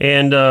 Yep.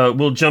 And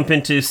we'll jump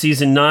into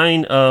season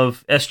 9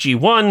 of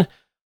SG-1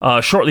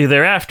 shortly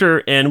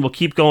thereafter, and we'll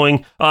keep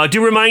going.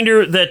 Do a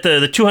reminder that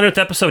the 200th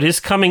episode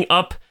is coming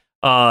up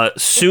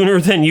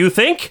sooner than you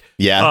think.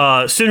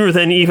 Yeah. Sooner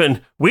than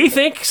even we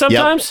think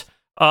sometimes.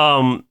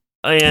 Yep.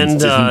 And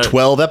it's in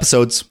 12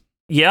 episodes.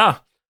 Yeah.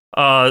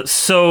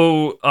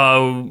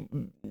 So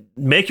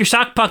make your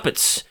sock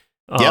puppets.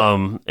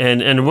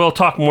 And we'll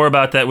talk more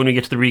about that when we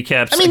get to the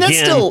recaps. I mean,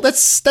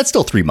 that's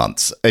still 3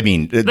 months. I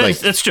mean,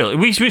 that's true.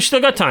 We still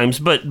got times,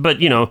 but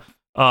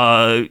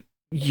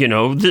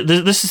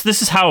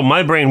this is how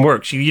my brain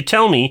works. You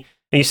tell me,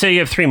 and you say you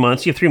have 3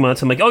 months. You have 3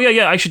 months. I'm like, oh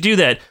yeah, I should do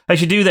that.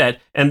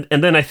 And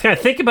then I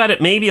think about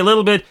it maybe a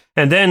little bit,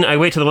 and then I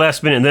wait to the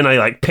last minute, and then I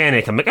like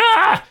panic. I'm like,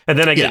 and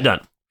then I get it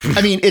done.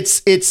 I mean,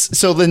 it's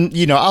so then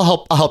I'll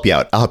help you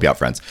out. I'll help you out,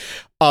 friends.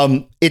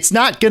 It's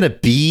not gonna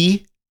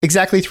be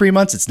exactly 3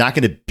 months. It's not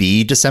gonna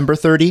be December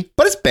 30,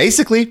 but it's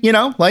basically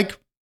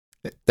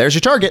there's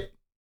your target.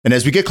 And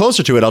as we get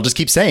closer to it, I'll just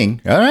keep saying,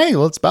 all right,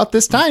 well, it's about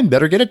this time.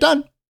 Better get it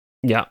done.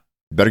 Yeah.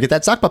 Better get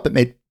that sock puppet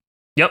made.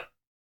 Yep.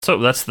 So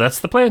that's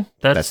the plan.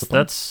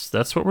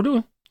 That's what we're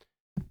doing.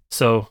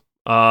 So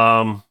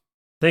I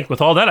think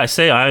with all that, I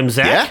say I'm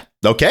Zach.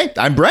 Yeah. Okay.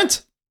 I'm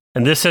Brent.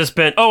 And this has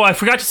been, I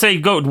forgot to say,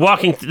 go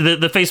walking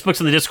the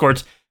Facebooks and the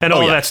Discords and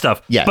all of that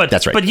stuff. Yeah, but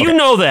that's right. But you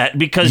know that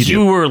because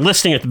you were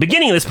listening at the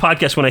beginning of this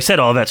podcast when I said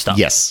all of that stuff.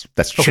 Yes,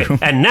 that's true. Okay.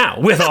 And now,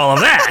 with all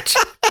of that,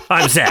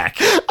 I'm Zach.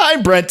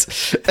 I'm Brent.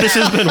 This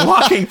has been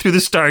Walking Through the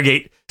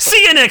Stargate.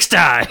 See you next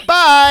time.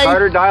 Bye.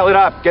 Carter, dial it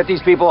up. Get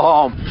these people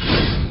home.